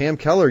guess. So Pam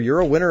Keller,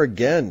 you're a winner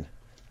again.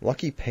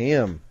 Lucky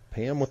Pam.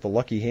 Pam with the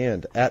lucky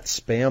hand at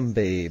Spam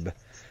Babe.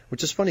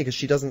 Which is funny because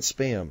she doesn't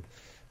spam.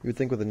 You would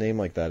think with a name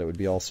like that it would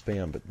be all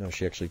spam, but no,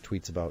 she actually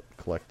tweets about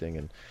collecting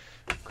and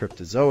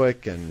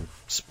Cryptozoic and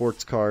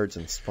sports cards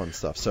and fun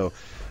stuff. So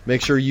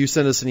make sure you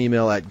send us an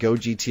email at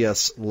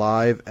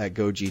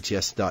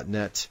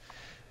gogtslive@gogts.net.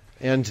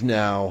 And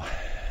now,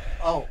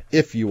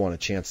 if you want a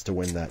chance to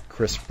win that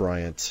Chris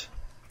Bryant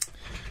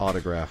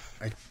autograph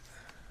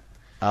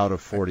out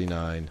of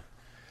 49.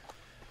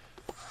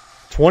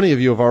 20 of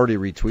you have already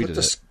retweeted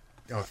it.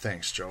 Oh,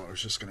 thanks, Joe. I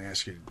was just going to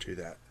ask you to do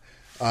that.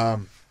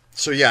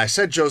 So, yeah, I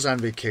said Joe's on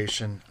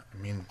vacation. I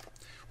mean,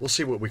 we'll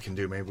see what we can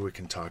do. Maybe we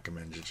can talk him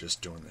into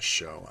just doing the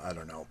show. I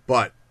don't know.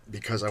 But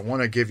because I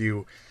want to give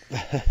you...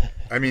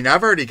 I mean,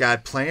 I've already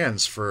got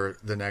plans for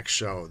the next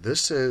show.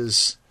 This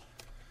is...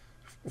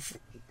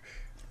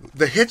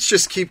 The hits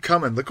just keep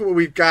coming. Look at what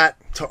we've got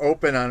to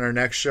open on our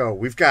next show.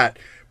 We've got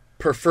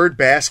Preferred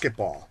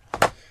Basketball.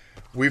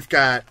 We've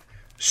got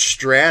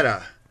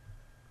Strata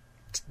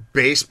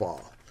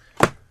Baseball.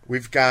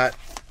 We've got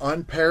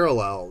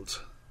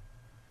Unparalleled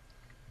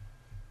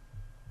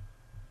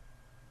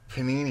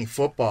Panini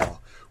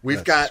Football.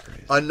 We've got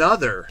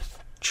another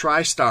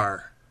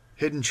TriStar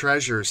Hidden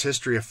Treasures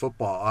History of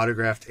Football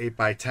autographed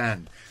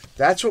 8x10.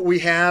 That's what we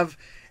have.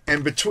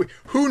 And between,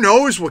 who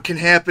knows what can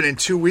happen in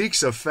 2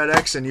 weeks of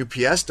FedEx and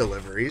UPS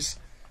deliveries.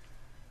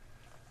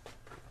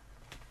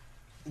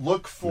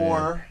 Look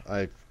for...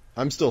 Man,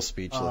 I'm still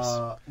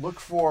speechless. Look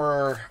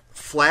for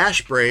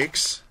flash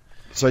breaks.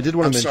 So I did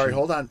want to mention... Sorry,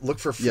 hold on. Look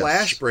for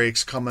flash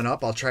breaks coming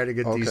up. I'll try to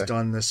get these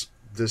done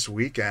this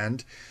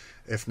weekend.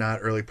 If not,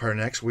 early part of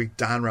next week.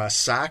 Donruss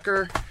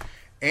Soccer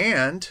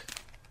and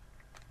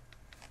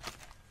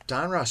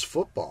Donruss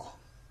Football.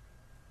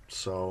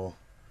 So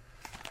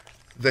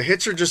the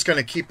hits are just going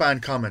to keep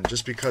on coming.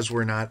 Just because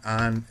we're not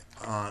on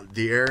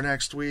the air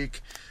next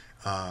week,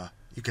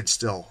 you can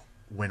still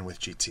win with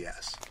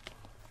GTS.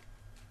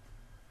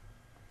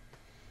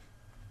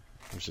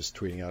 I was just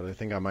tweeting out. I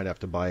think I might have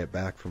to buy it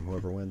back from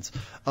whoever wins.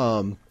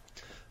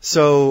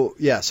 So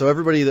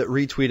everybody that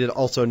retweeted,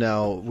 also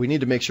now we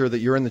need to make sure that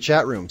you're in the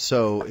chat room.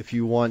 So if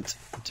you want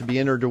to be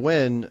entered to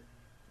win,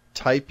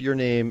 type your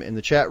name in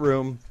the chat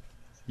room.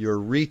 Your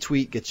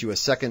retweet gets you a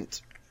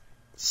second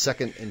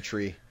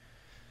entry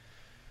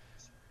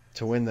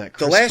to win that.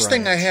 The last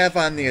thing I have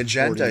on the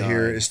agenda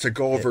here is to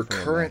go over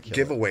current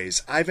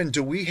giveaways. Ivan,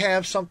 do we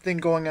have something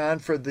going on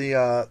for the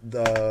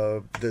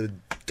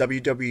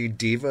WWE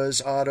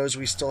Divas autos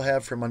we still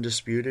have from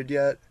Undisputed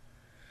yet?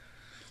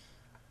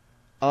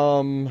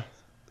 The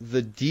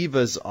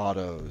Divas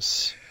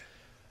autos.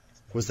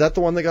 Was that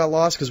the one that got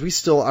lost?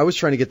 Because I was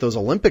trying to get those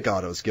Olympic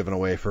autos given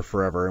away for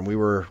forever, and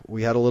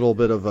we had a little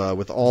bit of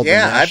with all the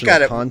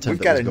national content.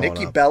 We've got a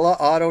Nikki Bella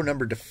auto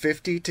number to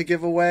 50 to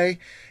give away.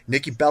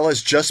 Nikki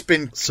Bella's just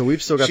been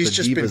we've still got she's the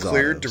just Divas been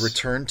cleared autos to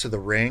return to the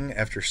ring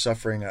after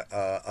suffering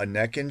a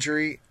neck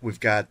injury. We've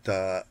got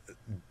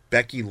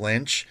Becky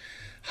Lynch,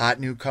 hot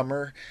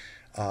newcomer.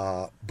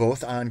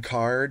 both on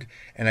card,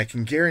 and I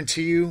can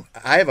guarantee you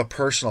I have a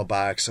personal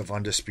box of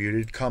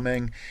Undisputed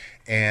coming,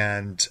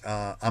 and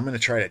I'm going to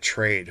try to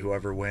trade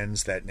whoever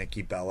wins that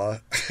Nikki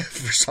Bella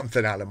for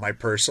something out of my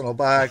personal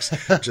box.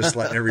 Just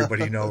letting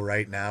everybody know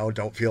right now,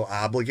 don't feel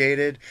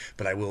obligated,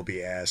 but I will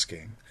be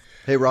asking.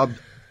 Hey, Rob,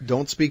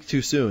 don't speak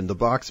too soon. The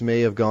box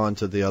may have gone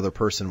to the other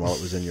person while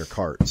it was in your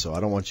cart, so I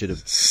don't want you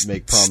to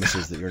make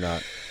promises that you're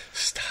not.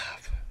 Stop.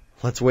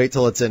 Let's wait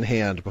till it's in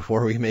hand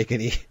before we make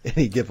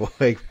any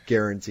giveaway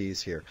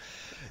guarantees here.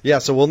 Yeah,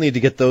 so we'll need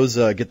to get those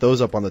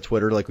up on the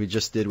Twitter like we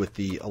just did with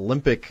the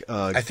Olympic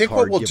I think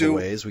card what we'll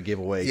giveaways. We gave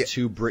away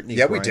 2 Brittany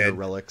Griner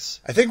relics.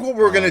 I think what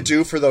we're going to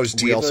do for those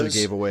divas, we also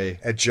gave away,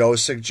 at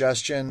Joe's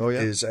suggestion,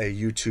 is a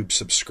YouTube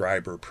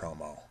subscriber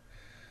promo.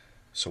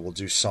 So we'll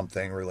do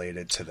something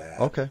related to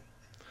that. Okay.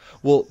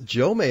 Well,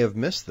 Joe may have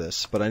missed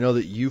this, but I know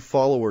that you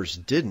followers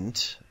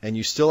didn't, and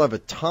you still have a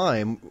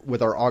time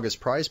with our August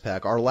prize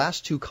pack. Our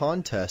last 2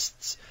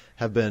 contests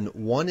have been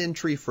 1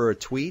 entry for a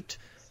tweet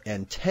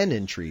and 10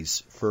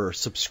 entries for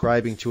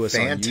subscribing to us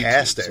on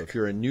YouTube. So if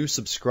you're a new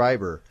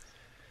subscriber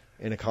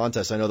in a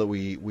contest, I know that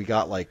we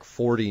got like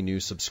 40 new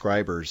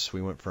subscribers.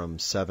 We went from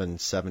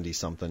 770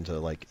 something to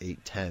like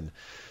 810.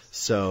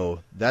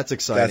 So that's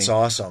exciting. That's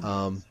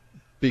awesome.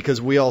 Because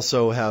we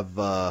also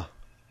have...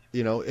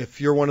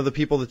 if you're one of the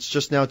people that's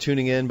just now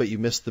tuning in, but you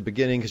missed the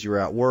beginning because you were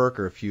at work,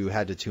 or if you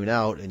had to tune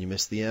out and you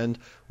missed the end,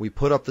 we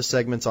put up the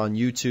segments on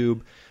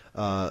YouTube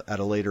at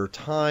a later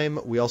time.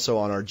 We also,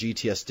 on our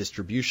GTS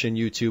distribution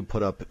YouTube,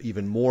 put up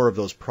even more of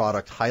those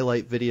product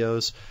highlight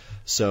videos.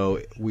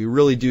 So we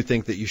really do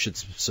think that you should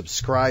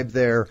subscribe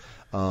there.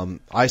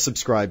 I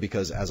subscribe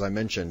because, as I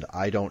mentioned,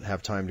 I don't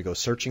have time to go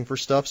searching for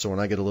stuff. So when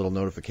I get a little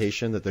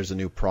notification that there's a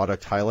new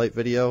product highlight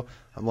video,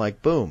 I'm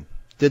like, boom.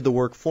 Did the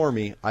work for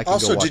me. I can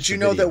also, go watch did you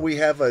know that we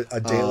have a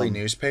daily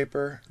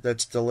newspaper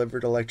that's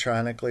delivered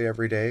electronically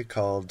every day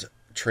called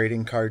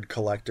Trading Card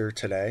Collector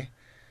Today?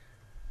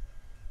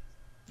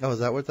 Oh, is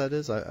that what that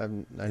is? I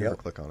never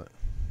click on it.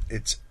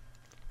 It's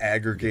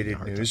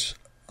aggregated news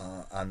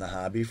on the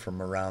hobby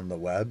from around the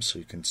web, so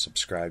you can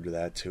subscribe to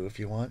that too if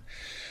you want.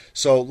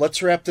 So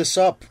let's wrap this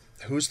up.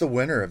 Who's the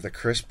winner of the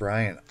Kris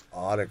Bryant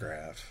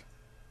autograph?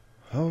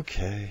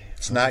 Okay.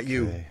 It's not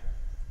you.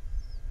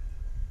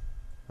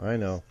 I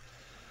know.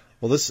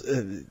 Well, this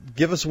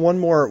give us one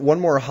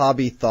more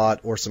hobby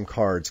thought or some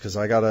cards, because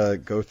I gotta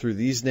go through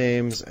these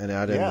names and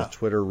add in the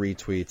Twitter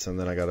retweets, and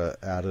then I gotta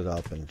add it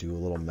up and do a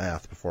little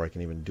math before I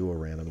can even do a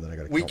random. Then I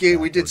gotta.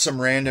 We did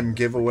some random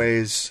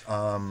giveaways,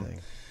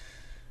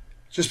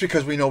 just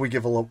because we know we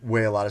give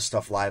away a lot of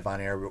stuff live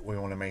on air, but we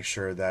want to make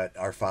sure that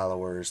our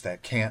followers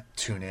that can't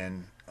tune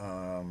in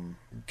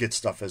get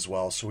stuff as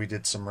well. So we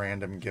did some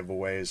random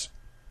giveaways.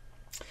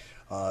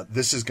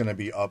 This is going to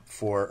be up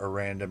for a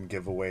random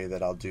giveaway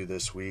that I'll do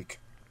this week.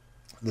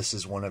 This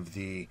is one of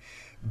the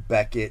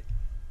Beckett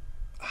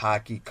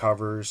hockey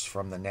covers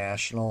from the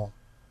National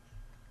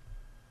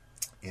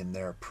in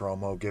their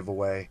promo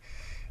giveaway.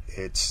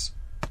 It's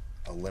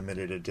a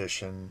limited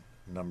edition,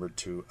 numbered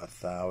to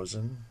 1,000.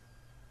 I don't know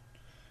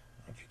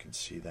if you can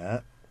see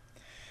that.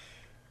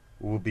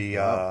 Will be,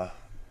 and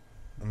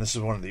this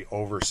is one of the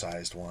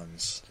oversized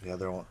ones. The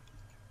other one.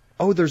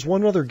 Oh, there's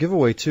one other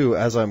giveaway too,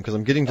 because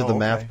I'm getting to the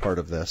math part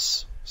of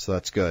this, so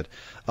that's good.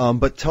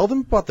 But tell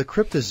them about the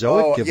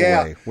Cryptozoic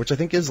giveaway, which I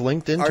think is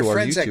linked into our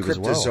friends YouTube at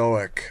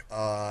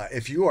Cryptozoic,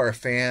 if you are a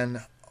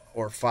fan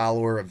or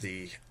follower of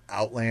the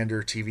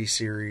Outlander TV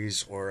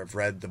series or have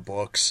read the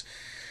books,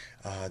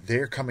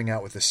 they're coming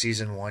out with a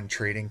season 1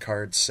 trading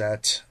card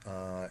set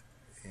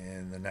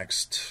in the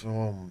next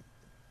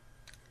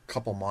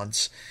couple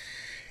months.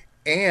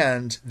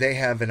 And they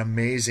have an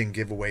amazing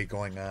giveaway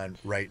going on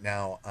right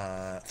now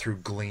through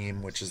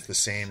Gleam, which is the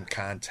same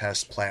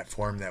contest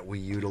platform that we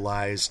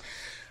utilize.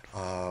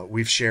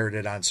 We've shared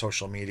it on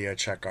social media.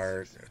 Check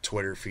our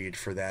Twitter feed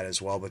for that as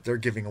well. But they're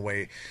giving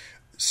away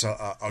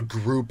a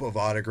group of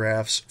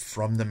autographs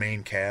from the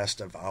main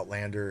cast of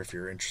Outlander. If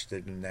you're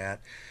interested in that,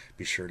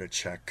 be sure to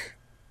check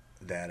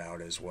that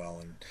out as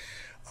well.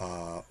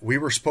 And we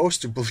were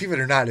supposed to, believe it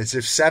or not, as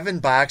if 7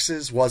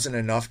 boxes wasn't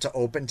enough to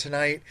open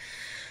tonight.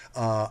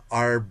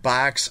 Our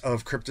box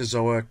of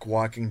Cryptozoic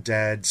Walking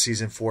Dead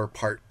Season 4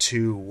 Part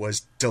 2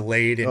 was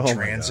delayed in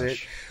transit,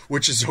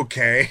 which is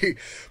okay.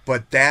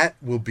 But that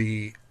will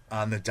be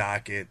on the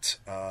docket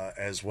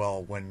as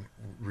well when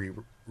we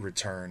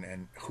return,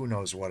 and who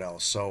knows what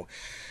else. So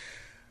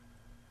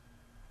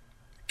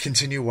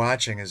continue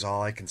watching is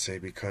all I can say,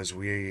 because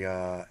we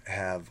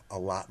have a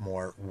lot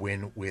more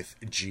win with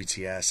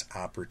GTS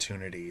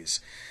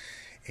opportunities.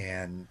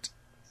 And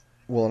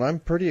I'm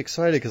pretty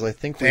excited because I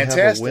think we have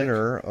a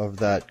winner of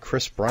that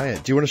Kris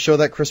Bryant. Do you want to show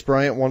that Kris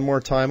Bryant one more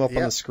time up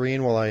on the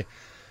screen while I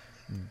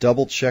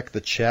double check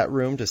the chat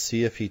room to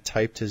see if he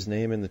typed his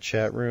name in the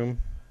chat room?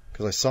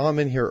 Because I saw him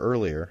in here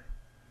earlier.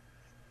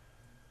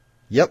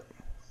 Yep.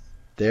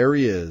 There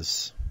he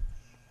is.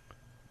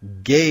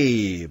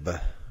 Gabe,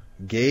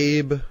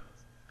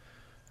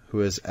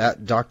 who is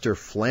at Dr.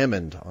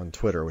 Flamand on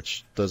Twitter,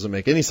 which doesn't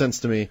make any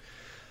sense to me.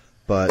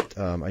 but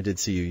I did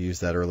see you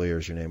use that earlier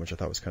as your name, which I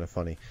thought was kind of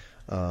funny.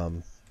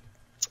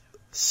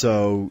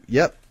 So,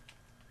 yep,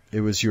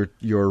 it was your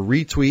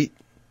retweet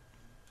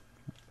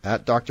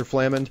at Dr.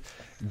 Flamand.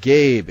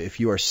 Gabe, if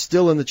you are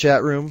still in the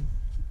chat room,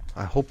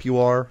 I hope you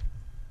are,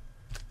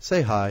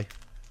 say hi,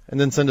 and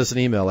then send us an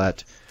email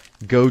at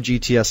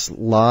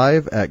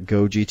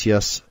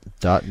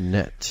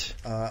gogtslive@gogts.net.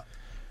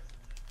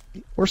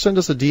 Or send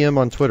us a DM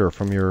on Twitter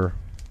from your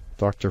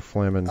Dr.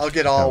 Flamand I'll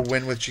get all account.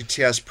 Win with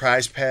GTS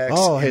prize packs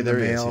in the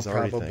mail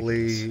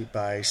probably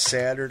by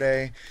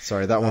Saturday.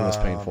 Sorry, that one was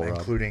painful, Rob.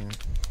 Including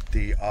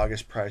the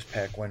August prize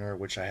pack winner,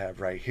 which I have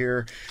right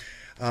here.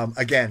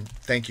 Again,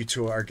 thank you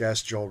to our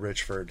guest, Joel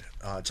Richford,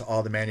 to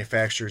all the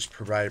manufacturers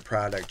provided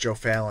product, Joe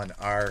Fallon,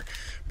 our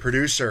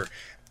producer,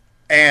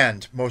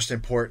 and most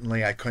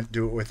importantly, I couldn't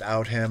do it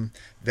without him,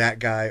 that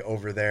guy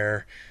over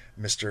there,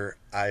 Mr.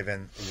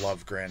 Ivan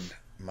Lovegren,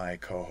 my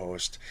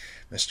co-host,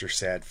 Mr.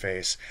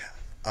 Sadface.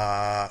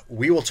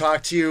 We will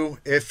talk to you,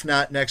 if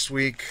not next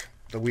week,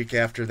 the week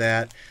after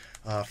that.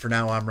 For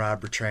now, I'm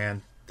Rob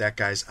Bertrand. That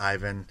guy's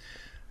Ivan.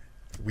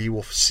 We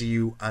will see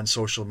you on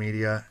social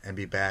media and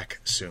be back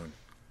soon.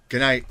 Good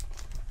night.